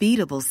for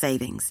unbeatable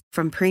savings,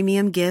 from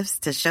premium gifts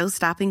to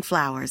show-stopping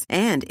flowers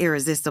and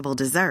irresistible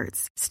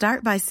desserts.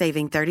 Start by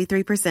saving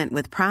 33%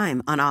 with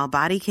Prime on all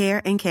body care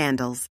and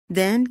candles.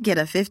 Then get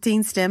a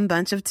 15-stem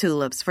bunch of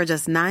tulips for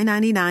just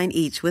 $9.99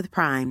 each with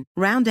Prime.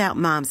 Round out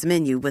Mom's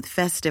menu with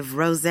festive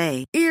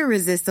rosé,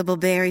 irresistible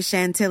berry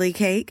chantilly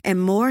cake,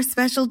 and more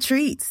special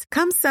treats.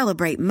 Come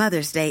celebrate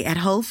Mother's Day at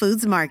Whole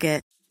Foods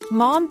Market.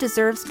 Mom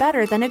deserves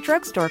better than a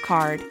drugstore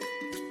card.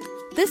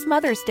 This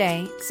Mother's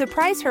Day,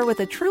 surprise her with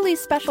a truly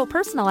special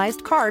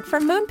personalized card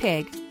from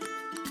Moonpig.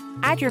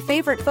 Add your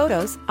favorite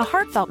photos, a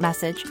heartfelt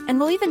message, and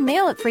we'll even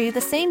mail it for you the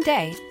same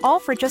day, all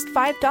for just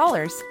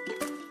 $5.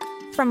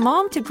 From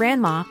mom to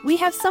grandma, we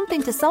have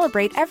something to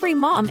celebrate every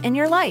mom in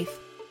your life.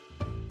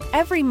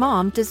 Every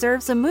mom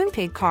deserves a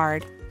Moonpig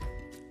card.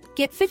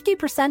 Get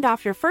 50%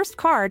 off your first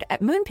card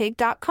at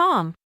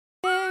moonpig.com.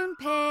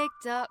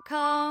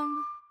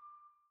 Moonpig.com